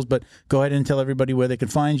Instagram handles. But go ahead and tell everybody where they can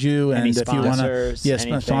find you, and if you want to,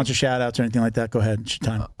 sponsor shout outs or anything like that. Go ahead. It's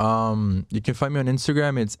your time. You can find me on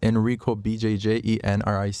Instagram. It's Enrico BJJ,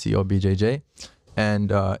 ENRICO BJJ.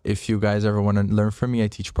 And if you guys ever want to learn from me, I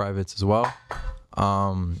teach privates as well.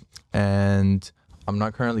 And I'm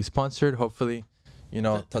not currently sponsored. Hopefully,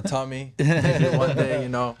 tatami. Maybe one day,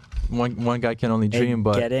 one guy can only dream.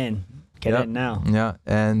 But get in now. Yeah,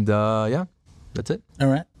 and that's it. All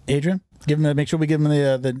right, Adrian, make sure we give him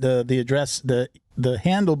the address, the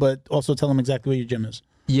handle, but also tell him exactly where your gym is.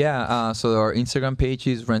 Yeah, so our Instagram page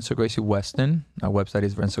is Renzo Gracie Weston. Our website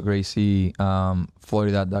is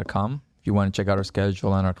RenzoGracieFlorida.com. If you want to check out our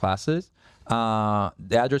schedule and our classes. The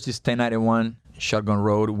address is 1091 Shotgun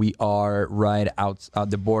Road. We are right out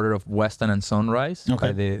at the border of Weston and Sunrise. Okay.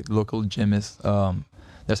 By the local gym is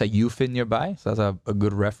there's a UFit nearby, so that's a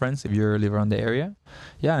good reference if you live around the area.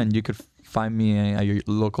 Yeah, and you could find me at your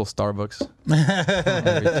local Starbucks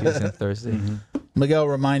every Tuesday and Thursday. Mm-hmm. Miguel,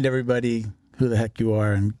 remind everybody who the heck you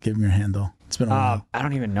are and give them your handle. It's been a while. I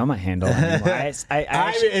don't even know my handle anymore.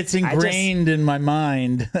 It's ingrained in my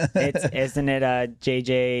mind. Isn't it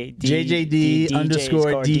JJD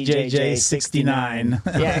underscore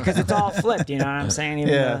DJJ69? Yeah, because it's all flipped. You know what I'm saying?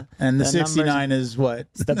 Even and the 69 is what?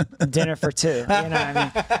 It's the dinner for two. You know what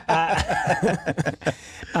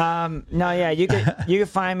I mean? You can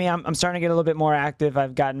find me. I'm starting to get a little bit more active.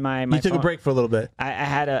 I've gotten my You took phone. A break for a little bit. I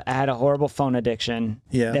had a horrible phone addiction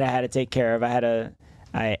that I had to take care of.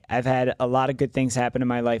 I've had a lot of good things happen in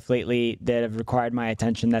my life lately that have required my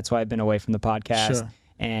attention. That's why I've been away from the podcast. Sure.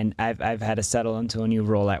 And I've had to settle into a new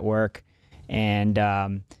role at work. And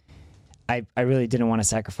I really didn't want to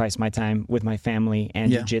sacrifice my time with my family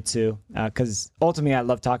and jiu-jitsu. Because ultimately, I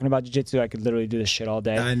love talking about jiu-jitsu. I could literally do this shit all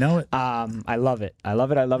day. I know it. I love it. I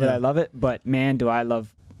love it. But man, do I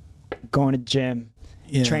love going to the gym,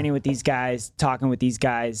 training with these guys, talking with these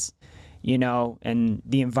guys, and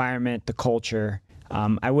the environment, the culture.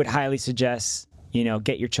 I would highly suggest,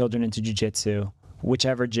 get your children into jiu-jitsu,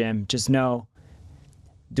 whichever gym. Just know,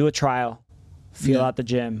 do a trial, feel out the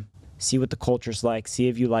gym, see what the culture's like, see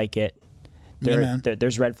if you like it.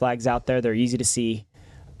 There's red flags out there. They're easy to see.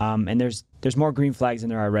 And there's more green flags than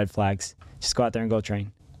there are red flags. Just go out there and go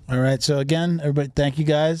train. All right. So again, everybody, thank you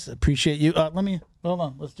guys. Appreciate you. Hold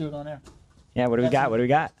on. Let's do it on air. Yeah. What do we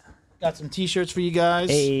got? Got some T-shirts for you guys.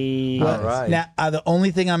 Hey. All right. Now, the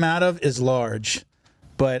only thing I'm out of is large,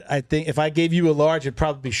 but I think if I gave you a large, it'd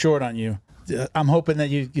probably be short on you. I'm hoping that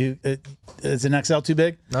you is an XL too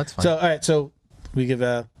big? That's fine. So all right. So we give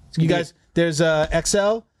you guys. There's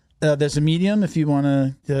XL. There's a medium if you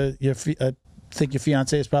want to. Think your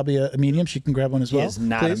fiance is probably a medium. She can grab one as well. He is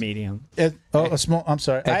not a medium. A small. I'm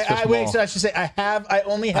sorry. Wait. So I should say I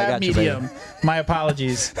only have medium. My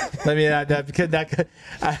apologies. Let me. I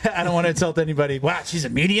don't want to insult anybody. Wow, she's a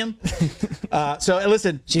medium. So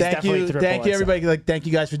listen. Thank you everybody. Thank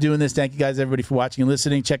you guys for doing this. Thank you guys everybody for watching and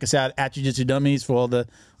listening. Check us out at Jiu-Jitsu Dummies for all the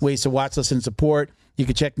ways to watch, listen, and support. You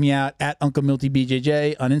can check me out at Uncle Milty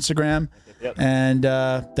BJJ on Instagram. Yep. And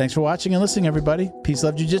thanks for watching and listening, everybody. Peace,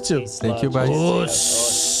 love, jiu-jitsu. Thank you,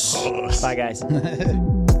 guys. Bye, guys.